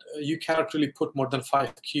 But you cannot really put more than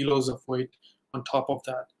 5 kilos of weight on top of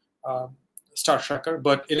that star tracker.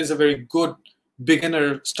 But it is a very good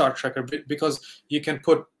beginner star tracker because you can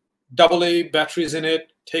put AA batteries in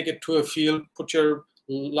it, take it to a field, put your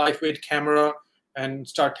lightweight camera, and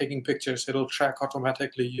start taking pictures. It'll track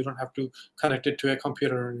automatically. You don't have to connect it to a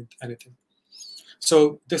computer or anything.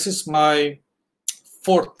 So this is my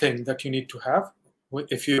fourth thing that you need to have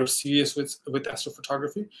if you're serious with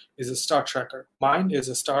astrophotography, is a star tracker. Mine is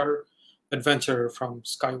a Star Adventurer from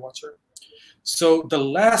Skywatcher. So the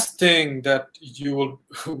last thing that you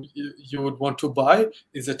would want to buy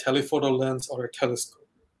is a telephoto lens or a telescope,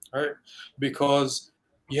 right? Because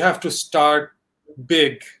you have to start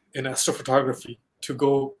big in astrophotography to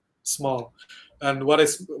go small. And what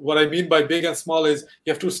I mean by big and small is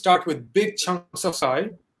you have to start with big chunks of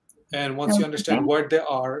sky, and once you understand where they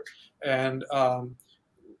are and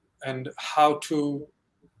how to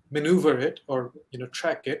maneuver it or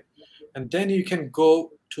track it, and then you can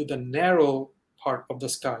go to the narrow part of the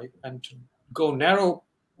sky. And to go narrow,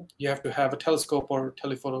 you have to have a telescope or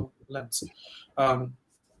telephoto lens.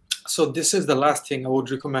 So this is the last thing I would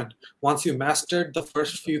recommend. Once you mastered the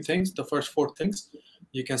first few things, the first 4 things,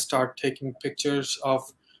 you can start taking pictures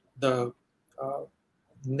of the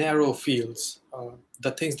narrow fields.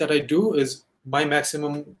 The things that I do is my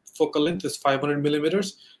maximum focal length is 500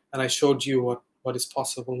 millimeters, and I showed you what is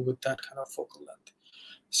possible with that kind of focal length.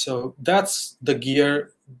 So that's the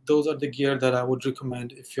gear. Those are the gear that I would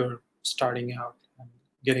recommend if you're starting out and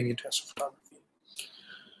getting into astrophotography.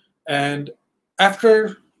 And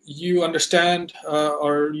after you understand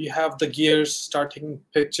or you have the gears, start taking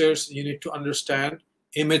pictures, you need to understand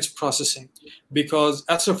image processing, because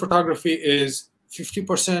astrophotography is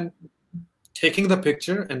 50% taking the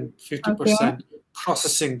picture and 50%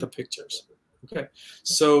 processing the pictures. Okay,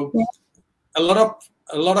 so a lot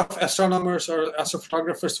of astronomers or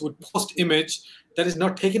astrophotographers would post image that is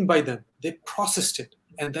not taken by them. They processed it,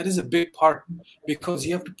 and that is a big part, because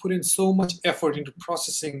you have to put in so much effort into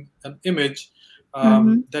processing an image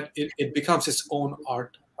that it becomes its own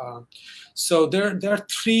art. So there are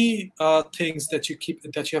 3 things that you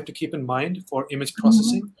have to keep in mind for image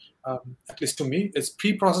processing. At least to me, it's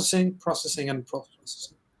pre-processing, processing, and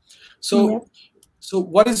post-processing. So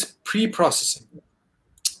what is pre-processing?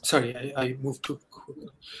 Sorry, I moved too quickly.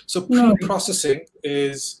 So pre-processing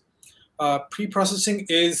is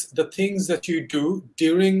the things that you do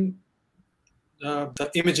during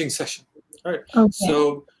the imaging session, right?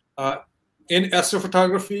 So in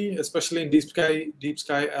astrophotography, especially in deep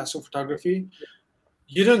sky astrophotography,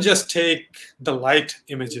 you don't just take the light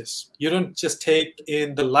images. You don't just take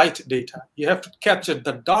in the light data. You have to capture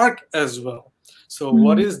the dark as well. So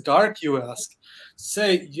what is dark, you ask?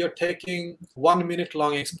 Say you're taking 1 minute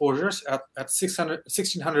long exposures at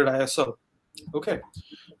 1600 ISO. Okay.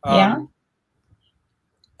 Yeah.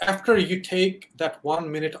 After you take that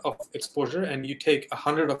 1 minute of exposure and you take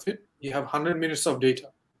 100 of it, you have 100 minutes of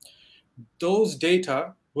data. Those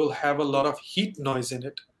data will have a lot of heat noise in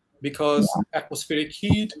it because atmospheric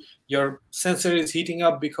heat, your sensor is heating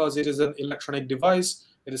up because it is an electronic device,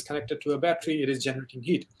 it is connected to a battery, it is generating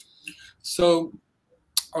heat. So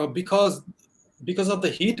because of the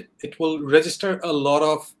heat, it will register a lot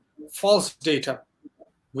of false data,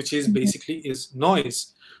 which is basically is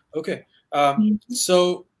noise. Okay,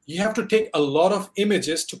 so you have to take a lot of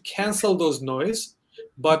images to cancel those noise,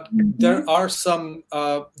 but there are some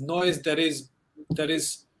noise that is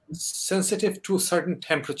sensitive to a certain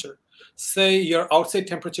temperature. Say your outside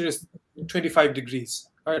temperature is 25 degrees.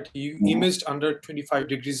 All right, you imaged under 25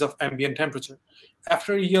 degrees of ambient temperature.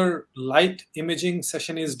 After your light imaging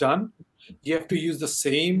session is done, you have to use the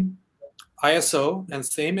same ISO and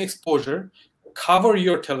same exposure, cover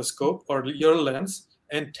your telescope or your lens,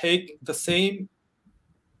 and take the same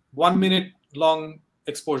 1 minute long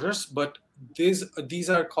exposures, but these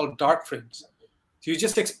are called dark frames. So you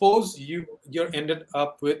just expose, you're ended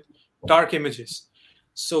up with dark images.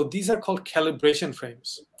 So these are called calibration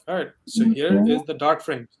frames. All right, so here is the dark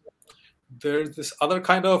frames. There's this other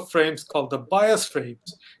kind of frames called the bias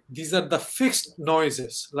frames. These are the fixed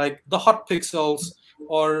noises, like the hot pixels,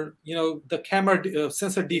 or the camera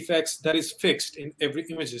sensor defects that is fixed in every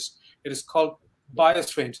images. It is called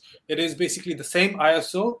bias frames. It is basically the same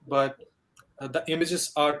ISO, but the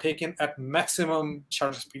images are taken at maximum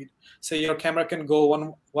shutter speed. Say your camera can go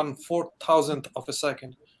 1/4000th of a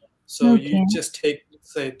second. So you just take,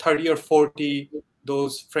 say, 30 or 40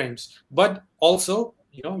 those frames. But also,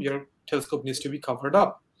 your telescope needs to be covered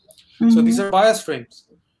up. So these are bias frames.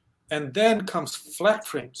 And then comes flat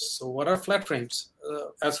frames. So what are flat frames?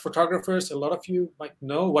 As photographers, a lot of you might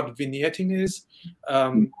know what vignetting is,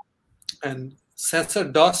 and sensor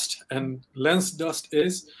dust and lens dust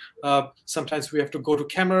is. Sometimes we have to go to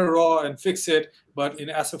camera raw and fix it, but in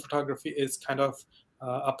astrophotography, it's kind of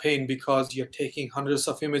a pain because you're taking hundreds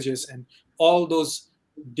of images and all those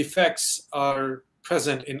defects are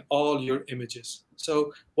present in all your images.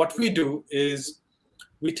 So what we do is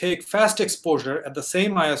we take fast exposure at the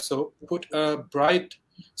same ISO, put a bright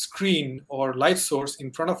screen or light source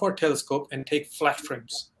in front of our telescope, and take flat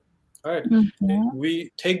frames. All right.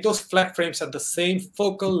 We take those flat frames at the same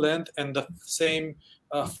focal length and the same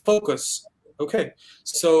focus. Okay.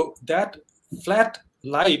 So that flat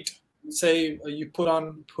light, say you put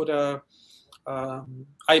a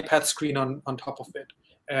iPad screen on top of it,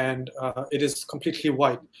 and it is completely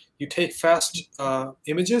white. You take fast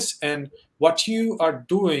images, and what you are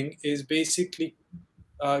doing is basically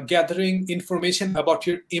gathering information about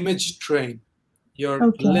your image train,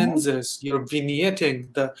 your lenses, your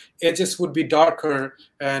vignetting. The edges would be darker,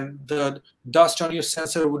 and the dust on your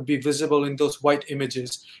sensor would be visible in those white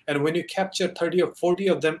images. And when you capture 30 or 40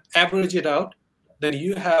 of them, average it out, then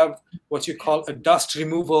you have what you call a dust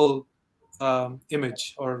removal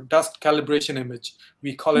image or dust calibration image.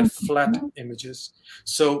 We call it flat images.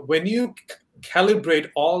 So when you calibrate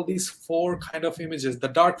all these four kind of images, the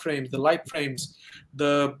dark frames, the light frames,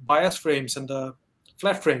 the bias frames, and the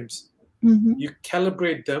flat frames, you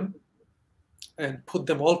calibrate them and put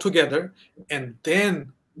them all together, and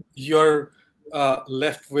then you're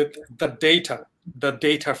left with the data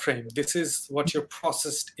frame. This is what your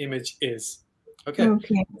processed image is. Okay.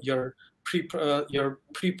 Your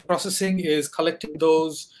pre-processing is collecting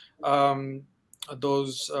those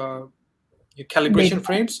calibration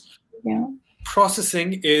frames.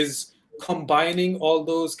 Processing is combining all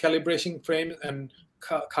those calibration frames and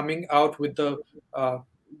coming out with the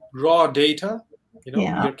raw data,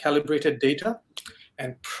 your calibrated data.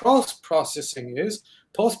 And post-processing is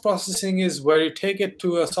where you take it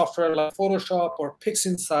to a software like Photoshop or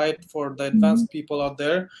PixInsight for the advanced people out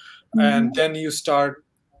there, and then you start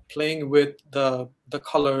playing with the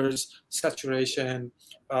colors, saturation.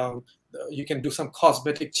 You can do some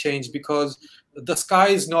cosmetic change because the sky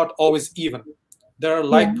is not always even. There are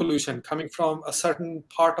light pollution coming from a certain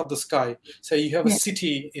part of the sky. Say you have a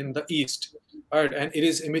city in the east, right, and it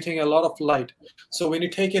is emitting a lot of light. So when you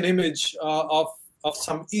take an image of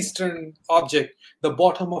some eastern object, the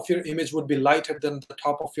bottom of your image would be lighter than the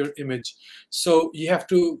top of your image. So you have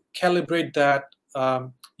to calibrate that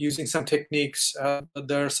using some techniques.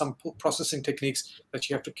 There are some processing techniques that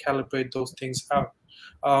you have to calibrate those things out.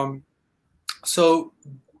 So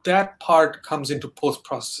that part comes into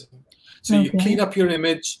post-processing. So you clean up your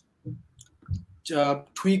image,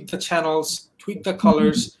 tweak the channels, tweak the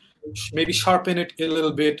colors, maybe sharpen it a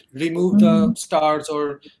little bit, remove the stars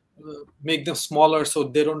or make them smaller so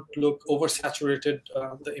they don't look oversaturated.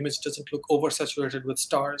 The image doesn't look oversaturated with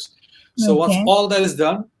stars. So once all that is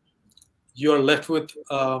done, you're left with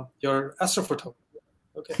your astrophotography.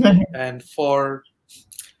 Okay, and for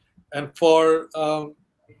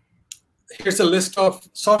here's a list of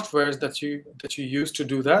softwares that you use to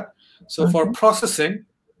do that. So for processing,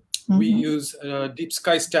 we use Deep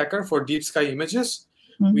Sky Stacker for deep sky images.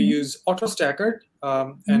 We use Auto Stacker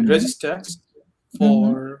and Registax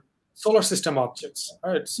for solar system objects.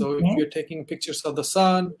 All right, so if you're taking pictures of the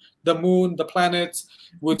sun, the moon, the planets,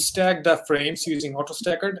 we'd stack the frames using Auto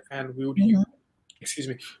Stacker, and we would use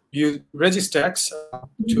Registax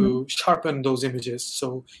to sharpen those images.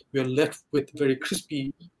 So we're left with very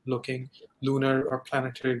crispy looking lunar or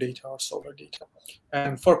planetary data or solar data.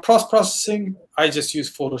 And for post-processing, I just use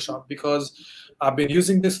Photoshop because I've been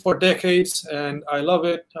using this for decades and I love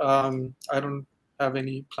it. I don't have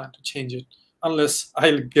any plan to change it unless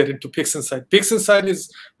I'll get into PixInsight. PixInsight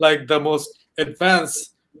is like the most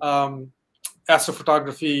advanced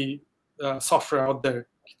astrophotography software out there,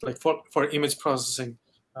 like for image processing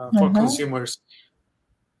for consumers.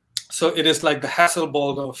 So it is like the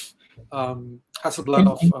Hasselblad of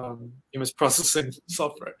image processing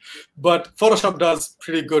software. But Photoshop does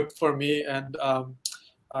pretty good for me, and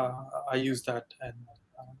I use that. And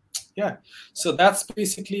yeah, so that's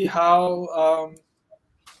basically how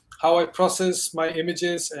I process my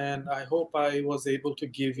images, and I hope I was able to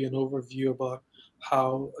give you an overview about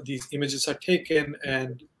how these images are taken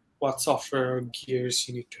and what software or gears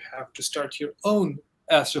you need to have to start your own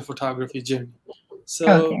astrophotography journey.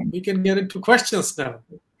 So we can get into questions now.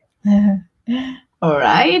 All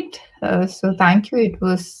right. So thank you. It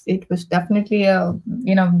was definitely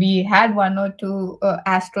we had one or two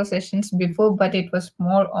astro sessions before, but it was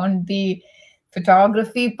more on the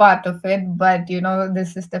photography part of it. But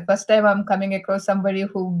this is the first time I'm coming across somebody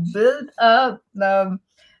who built a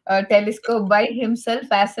telescope by himself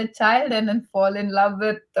as a child and then fall in love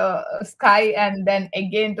with sky, and then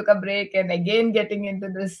again took a break and again getting into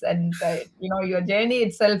this. And your journey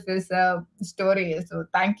itself is a story. So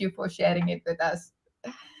thank you for sharing it with us.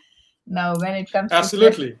 Now, when it comes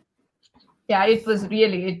absolutely, yeah, it was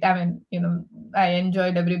really. I mean, I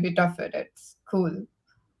enjoyed every bit of it. It's cool.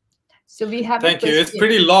 So we have. Thank you. It's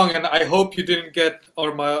pretty long, and I hope you didn't get,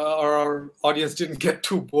 or our audience didn't get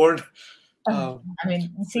too bored. I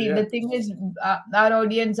mean, see, the thing is, our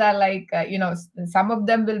audience are like, some of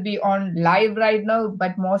them will be on live right now,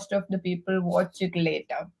 but most of the people watch it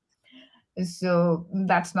later. So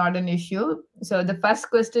that's not an issue. So the first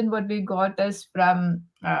question what we got is from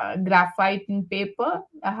graphite and paper.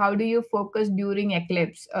 How do you focus during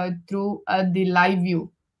eclipse through the live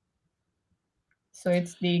view? So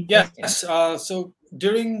it's the question. Yes. So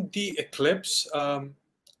during the eclipse,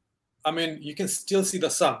 I mean, you can still see the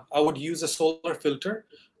sun. I would use a solar filter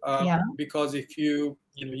because if you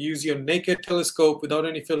use your naked telescope without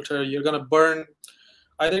any filter, you're gonna burn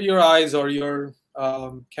either your eyes or your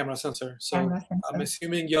camera sensor. So I'm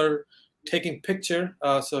assuming you're taking picture,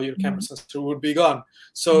 so your camera sensor would be gone.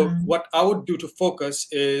 So what I would do to focus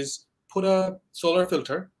is put a solar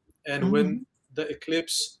filter, and when the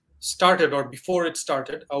eclipse started or before it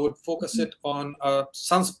started, I would focus it on a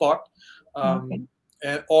sunspot.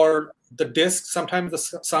 Or the disk. Sometimes the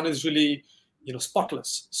sun is really,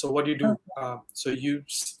 spotless. So what do you do? So you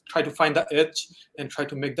try to find the edge and try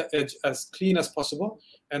to make the edge as clean as possible.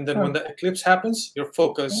 And then when the eclipse happens, your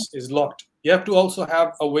focus is locked. You have to also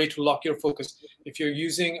have a way to lock your focus. If you're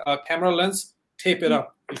using a camera lens, tape it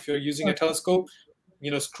up. If you're using a telescope,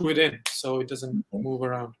 screw it in so it doesn't move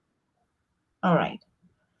around. All right.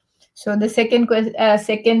 So the second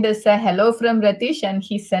is a hello from Ratish, and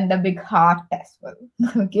he sent a big heart as well.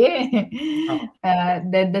 Okay.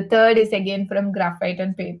 The third is again from graphite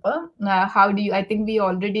and paper. How do you? I think we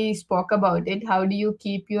already spoke about it. How do you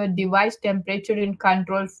keep your device temperature in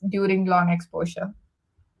control during long exposure?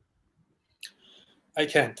 I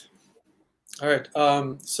can't. All right.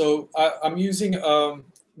 So I'm using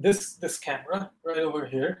this camera right over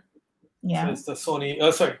here. Yeah. So it's the Sony,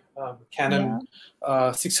 Canon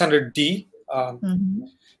 600D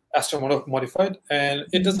Astro modified, and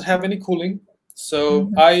it doesn't have any cooling.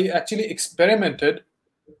 So I actually experimented.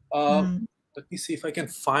 Let me see if I can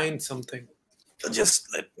find something. Just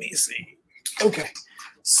let me see. Okay.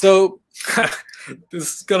 So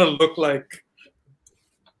this is gonna look like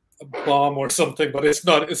a bomb or something, but it's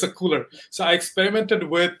not. It's a cooler. So I experimented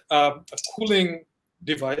with a cooling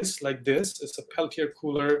device like this. It's a Peltier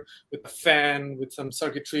cooler with a fan, with some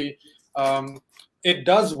circuitry. It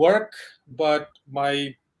does work, but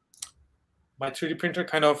my 3D printer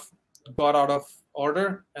kind of got out of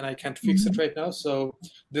order and I can't fix it right now. So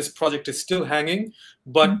this project is still hanging,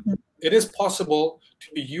 but it is possible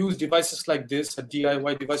to use devices like this, a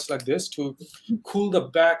DIY device like this, to cool the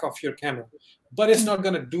back of your camera. But it's not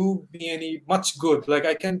going to do me any much good. Like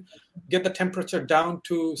I can get the temperature down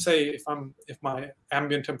to, say, if my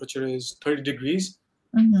ambient temperature is 30 degrees,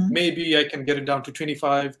 maybe I can get it down to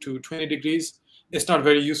 25 to 20 degrees. It's not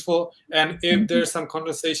very useful. And if there's some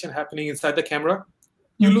condensation happening inside the camera,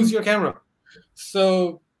 you lose your camera.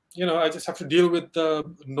 So, I just have to deal with the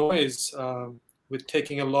noise, with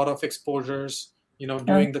taking a lot of exposures,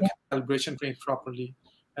 doing the calibration properly.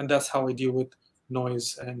 And that's how I deal with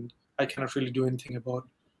noise. And I cannot really do anything about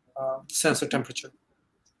sensor temperature.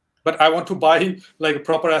 But I want to buy like a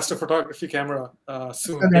proper astrophotography camera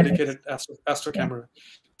soon, dedicated astro camera.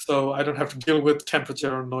 So I don't have to deal with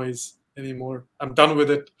temperature or noise anymore. I'm done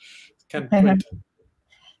with it. Can't wait.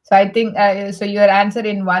 So I think, so your answer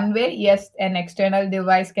in one way, yes, an external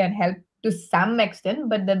device can help to some extent,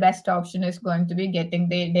 but the best option is going to be getting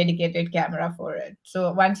the dedicated camera for it.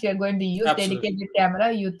 So once you're going to use dedicated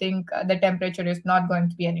camera, you think the temperature is not going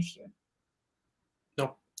to be an issue?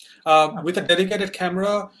 No. With a dedicated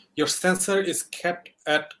camera, your sensor is kept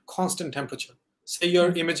at constant temperature. Say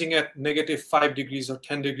you're imaging at -5 degrees or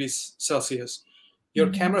 10 degrees Celsius. Your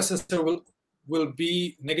camera sensor will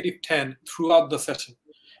be -10 throughout the session.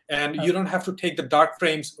 And you don't have to take the dark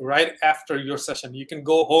frames right after your session. You can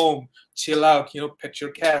go home, chill out, pet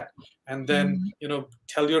your cat, and then,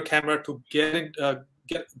 tell your camera to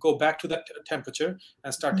go back to that temperature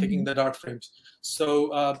and start taking the dark frames.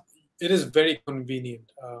 So it is very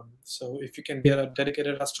convenient. So if you can get a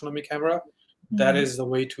dedicated astronomy camera, that is the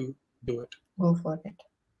way to do it. Go for it.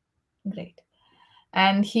 Great.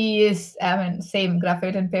 And he is, same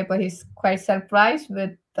graphite and paper. He's quite surprised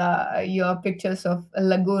with your pictures of a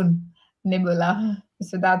lagoon nebula.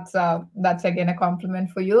 So that's again a compliment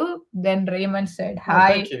for you. Then Raymond said hi.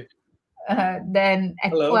 Oh, thank you. Then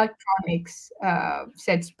Hello. Aquatronics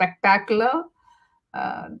said spectacular.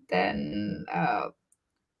 Then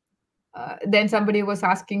somebody was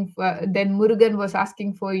asking for. Then Murugan was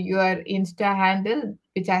asking for your Insta handle,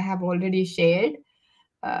 which I have already shared.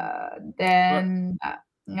 Then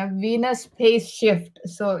Venus Space Shift.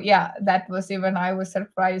 So yeah, that was, even I was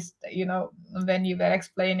surprised, when you were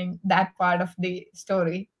explaining that part of the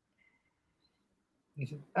story.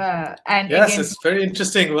 And yes, again, it's very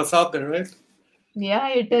interesting what's out there, right? Yeah,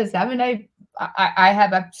 it is. I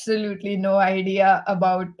have absolutely no idea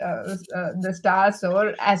about the stars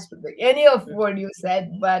or any of what you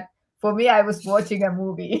said, but for me, I was watching a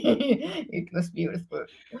movie. It was beautiful.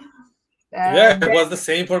 Yeah, it was the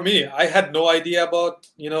same for me. I had no idea about,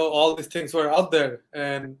 all these things were out there.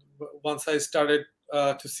 And once I started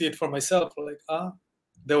to see it for myself, like,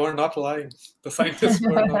 they were not lying. The scientists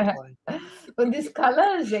were not lying. Well, these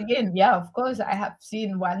colors, again, yeah, of course, I have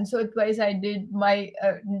seen once or twice. I did my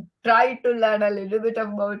try to learn a little bit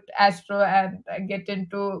about astro and get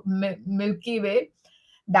into Milky Way.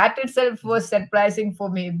 That itself was surprising for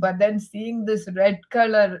me. But then seeing this red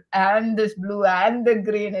color and this blue and the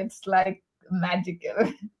green, it's like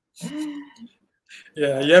magical.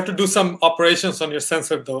 Yeah, you have to do some operations on your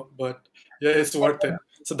sensor though, but yeah, it's worth it.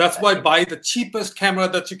 So that's why buy the cheapest camera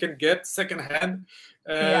that you can get secondhand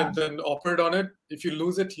and then operate on it. If you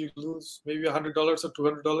lose it, you lose maybe $100 or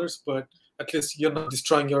 $200, but at least you're not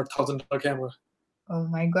destroying your $1,000 camera. Oh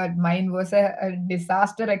my God, mine was a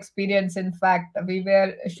disaster experience. In fact, we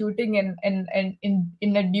were shooting in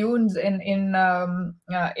the dunes in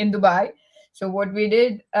Dubai. So what we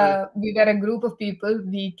did, we were a group of people.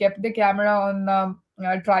 We kept the camera on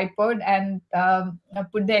a tripod and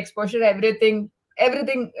put the exposure, everything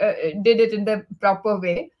did it in the proper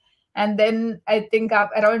way. And then I think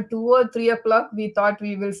around 2 or 3 o'clock, we thought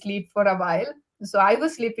we will sleep for a while. So I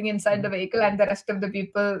was sleeping inside the vehicle, and the rest of the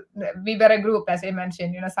people, we were a group, as I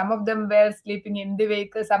mentioned. Some of them were sleeping in the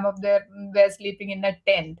vehicle, some of them were sleeping in a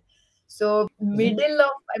tent. So middle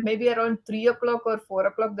of maybe around 3 o'clock or 4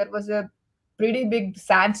 o'clock, there was a pretty big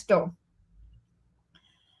sandstorm.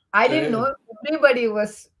 I didn't know. Everybody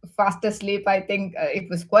was fast asleep. I think it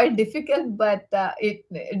was quite difficult, but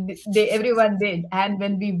everyone did. And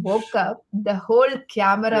when we woke up, the whole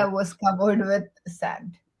camera was covered with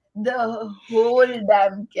sand. The whole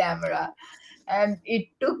damn camera. And it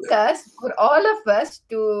took us, for all of us,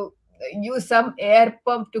 to use some air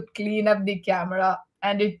pump to clean up the camera.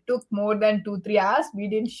 And it took more than 2-3 hours. We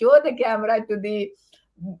didn't show the camera to the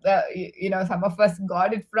some of us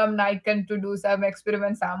got it from Nikon to do some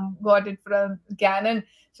experiments, some got it from Canon.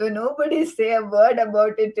 So nobody say a word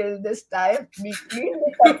about it till this time. We clean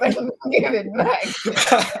it up and give it back.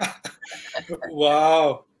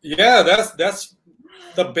 Wow. Yeah, that's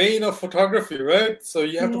the bane of photography, right? So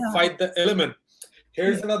you have to Yeah. fight the element.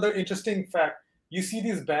 Here's Yeah. another interesting fact. You see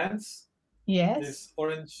these bands, Yes. these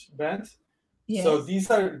orange bands? So Yes.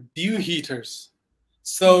 these are dew heaters.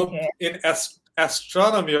 So Okay. in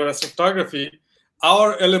astronomy or astrophotography,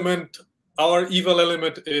 our element, our evil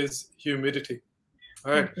element is humidity.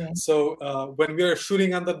 All right. Okay. So when we are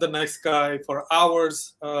shooting under the night sky for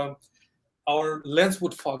hours, our lens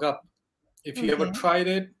would fog up. If you ever Okay. tried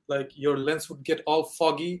it, like your lens would get all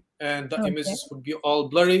foggy and the Okay. images would be all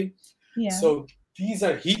blurry. Yeah. So these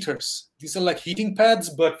are heaters. These are like heating pads,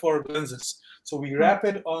 but for lenses. So we wrap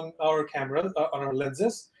it on our camera, on our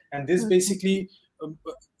lenses, and this Okay. basically um,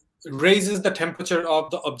 raises the temperature of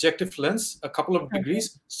the objective lens a couple of Okay.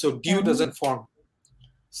 degrees, so dew Uh-huh. doesn't form.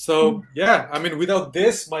 So yeah, I mean, without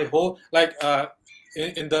this, my whole like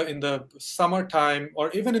in the summertime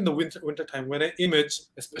or even in the winter time when I image,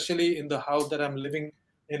 especially in the house that I'm living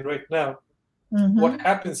in right now, what Mm-hmm.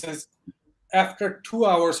 happens is after 2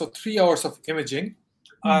 hours or 3 hours of imaging,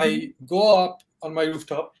 Mm-hmm. I go up on my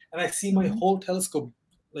rooftop and I see my Mm-hmm. whole telescope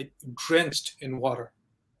like drenched in water.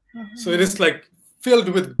 So it Oh. is like filled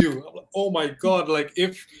with dew. I'm like, oh my god! Like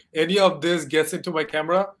if any of this gets into my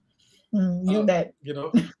camera, You uh, dead.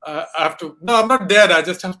 I have to. No, I'm not dead. I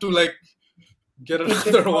just have to like get Keep it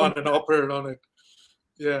another out. one and operate on it.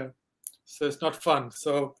 Yeah. So it's not fun.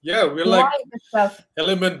 So yeah, we're Yeah, like it's tough.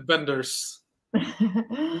 element benders.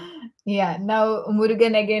 Yeah. Now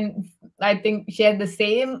Murugan again, I think shared the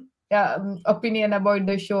same opinion about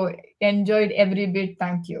the show. Enjoyed every bit.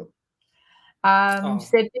 Thank you. Oh,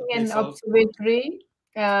 Setting that an makes all good. observatory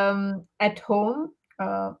at home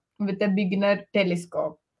with a beginner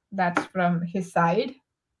telescope. That's from his side.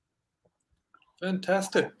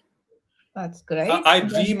 Fantastic. That's great. I Then,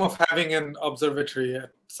 dream of having an observatory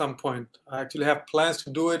at some point. I actually have plans to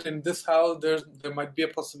do it in this house. There might be a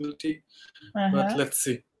possibility, but uh-huh. let's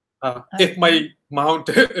see. If Okay. my mount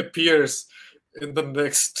appears in the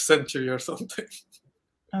next century or something.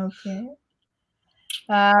 Okay.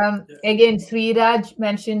 Yeah. Again, Sriraj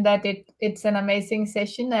mentioned that it's an amazing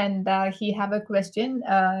session, and he have a question.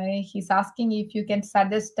 He's asking if you can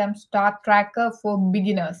suggest some start tracker for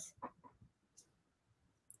beginners.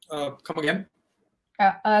 Come again.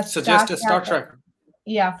 A Suggest start a star tracker, tracker.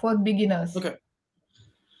 yeah, for beginners. Okay.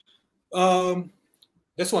 Um,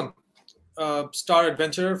 this one, Star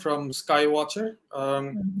Adventure from Skywatcher.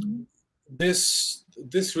 Mm-hmm. This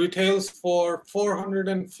retails for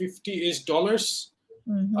 $450-ish.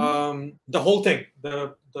 Mm-hmm. The whole thing,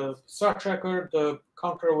 the star tracker, the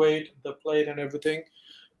counterweight, the plate, and everything.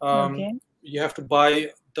 Um, Okay. you have to buy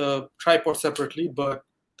the tripod separately, but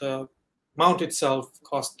the mount itself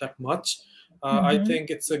costs that much. I Mm-hmm. think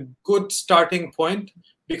it's a good starting point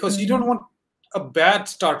because you don't Mm-hmm. want a bad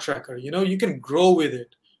star tracker. You can grow with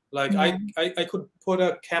it. Like Yeah. I could put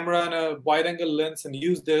a camera and a wide angle lens and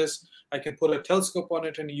use this. I can put a telescope on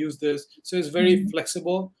it and use this. So it's very Mm-hmm.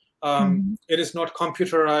 flexible. Mm-hmm. It is not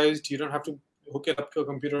computerized. You don't have to hook it up to a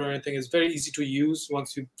computer or anything. It's very easy to use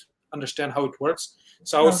once you understand how it works.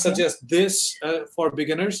 So I would Okay. suggest this for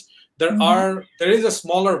beginners. Mm-hmm. There is a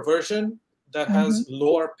smaller version that Mm-hmm. has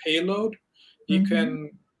lower payload. You Mm-hmm.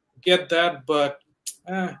 can get that, but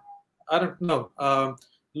I don't know.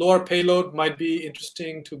 Lower payload might be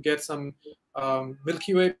interesting to get some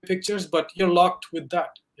Milky Way pictures, but you're locked with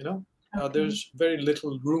that. Okay. There's very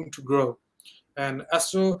little room to grow. And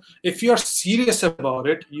Astro, if you're serious about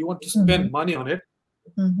it, you want to spend Mm-hmm. money on it,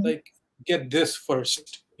 Mm-hmm. like get this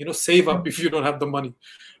first. Save up if you don't have the money.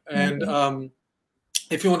 And Okay.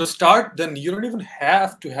 if you want to start, then you don't even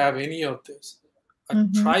have to have any of this. A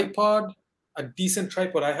Mm-hmm. tripod, a decent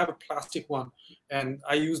tripod. I have a plastic one, and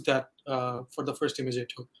I use that for the first image I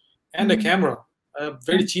took. And a Mm-hmm. camera, a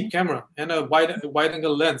very cheap Okay. camera, and a wide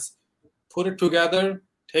angle lens. Put it together,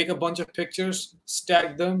 take a bunch of pictures,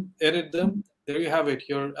 stack them, edit them. There you have it,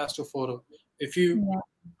 your astrophoto. If you Yeah.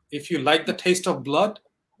 if you like the taste of blood,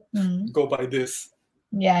 Mm. go buy this.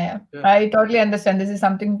 Yeah, yeah. Yeah. I totally understand. This is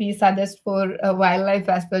something we suggest for wildlife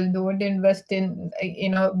as well. Don't invest in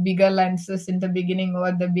bigger lenses in the beginning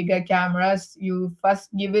or the bigger cameras. You first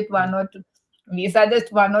give it Mm. 1 or 2. We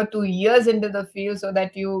suggest 1 or 2 years into the field so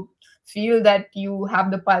that you feel that you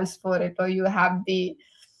have the pulse for it, or uh,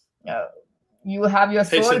 you have your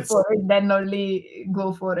soul Patience. for it. Then only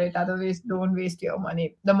go for it. Otherwise, don't waste your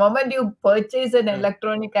money. The moment you purchase an Yeah.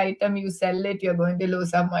 electronic item, you sell it. You're going to lose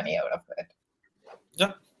some money out of it.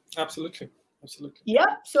 Yeah, absolutely. Absolutely. Yeah,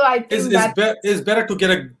 so I think that Is better to get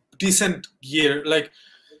a decent gear, like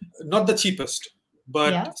not the cheapest,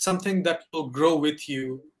 but yeah, something that will grow with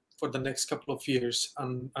you for the next couple of years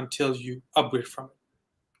until you upgrade from it.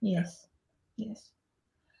 Yeah. yes, yes.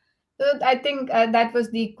 So I think that was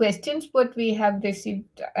the questions what we have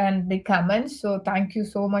received and the comments. So thank you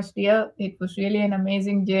so much, dear. It was really an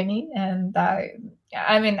amazing journey, and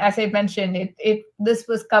I mean, as I mentioned, it this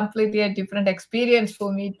was completely a different experience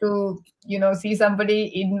for me to see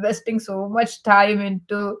somebody investing so much time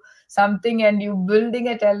into something and you building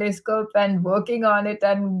a telescope and working on it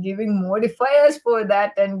and giving modifiers for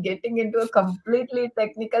that and getting into a completely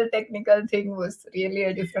technical thing was really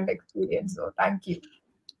a different experience. So thank you.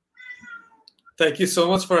 Thank you so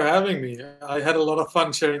much for having me. I had a lot of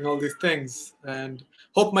fun sharing all these things, and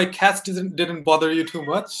hope my cats didn't bother you too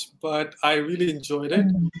much. But I really enjoyed it,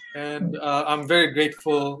 Mm. and I'm very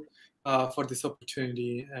grateful for this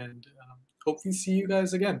opportunity. And hope we see you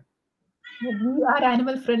guys again. We are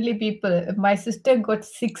animal friendly people. My sister got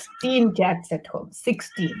 16 cats at home.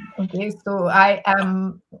 16. Okay. So I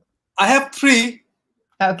am I have three.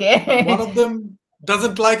 One okay. of them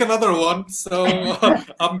doesn't like another one, so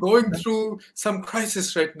I'm going through some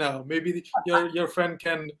crisis right now. Maybe your friend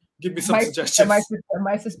can give me some my sister, my suggestions. sister,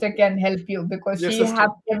 my sister can help you because Your she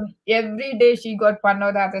have sister. every day she got one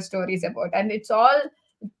or the other stories about, and it's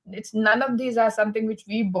none of these are something which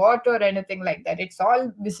we bought or anything like that. It's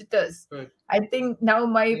all visitors. Right. I think now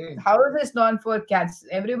my Mm. house is known for cats.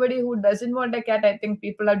 Everybody who doesn't want a cat, I think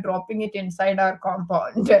people are dropping it inside our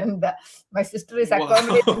compound, and my sister is Wow.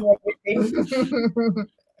 accommodating everything.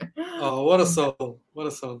 Oh, what a soul. What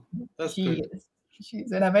a soul. That's She good. is.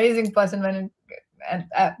 She's an amazing person when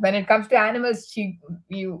it comes to animals.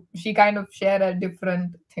 She kind of share a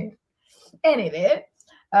different thing. Anyway,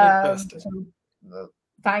 Fantastic. so, uh,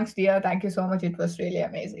 thanks, dear. Thank you so much. It was really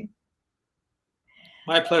amazing.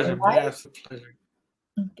 My pleasure. My Right. absolute pleasure.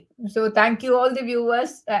 Okay. So thank you all the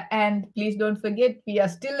viewers, and please don't forget we are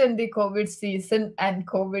still in the COVID season and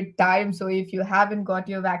COVID time. So if you haven't got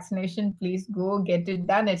your vaccination, please go get it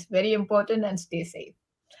done. It's very important, and stay safe.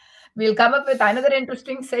 We'll come up with another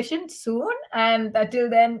interesting session soon. And until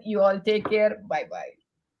then, you all take care. Bye bye.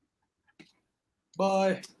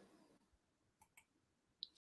 Bye.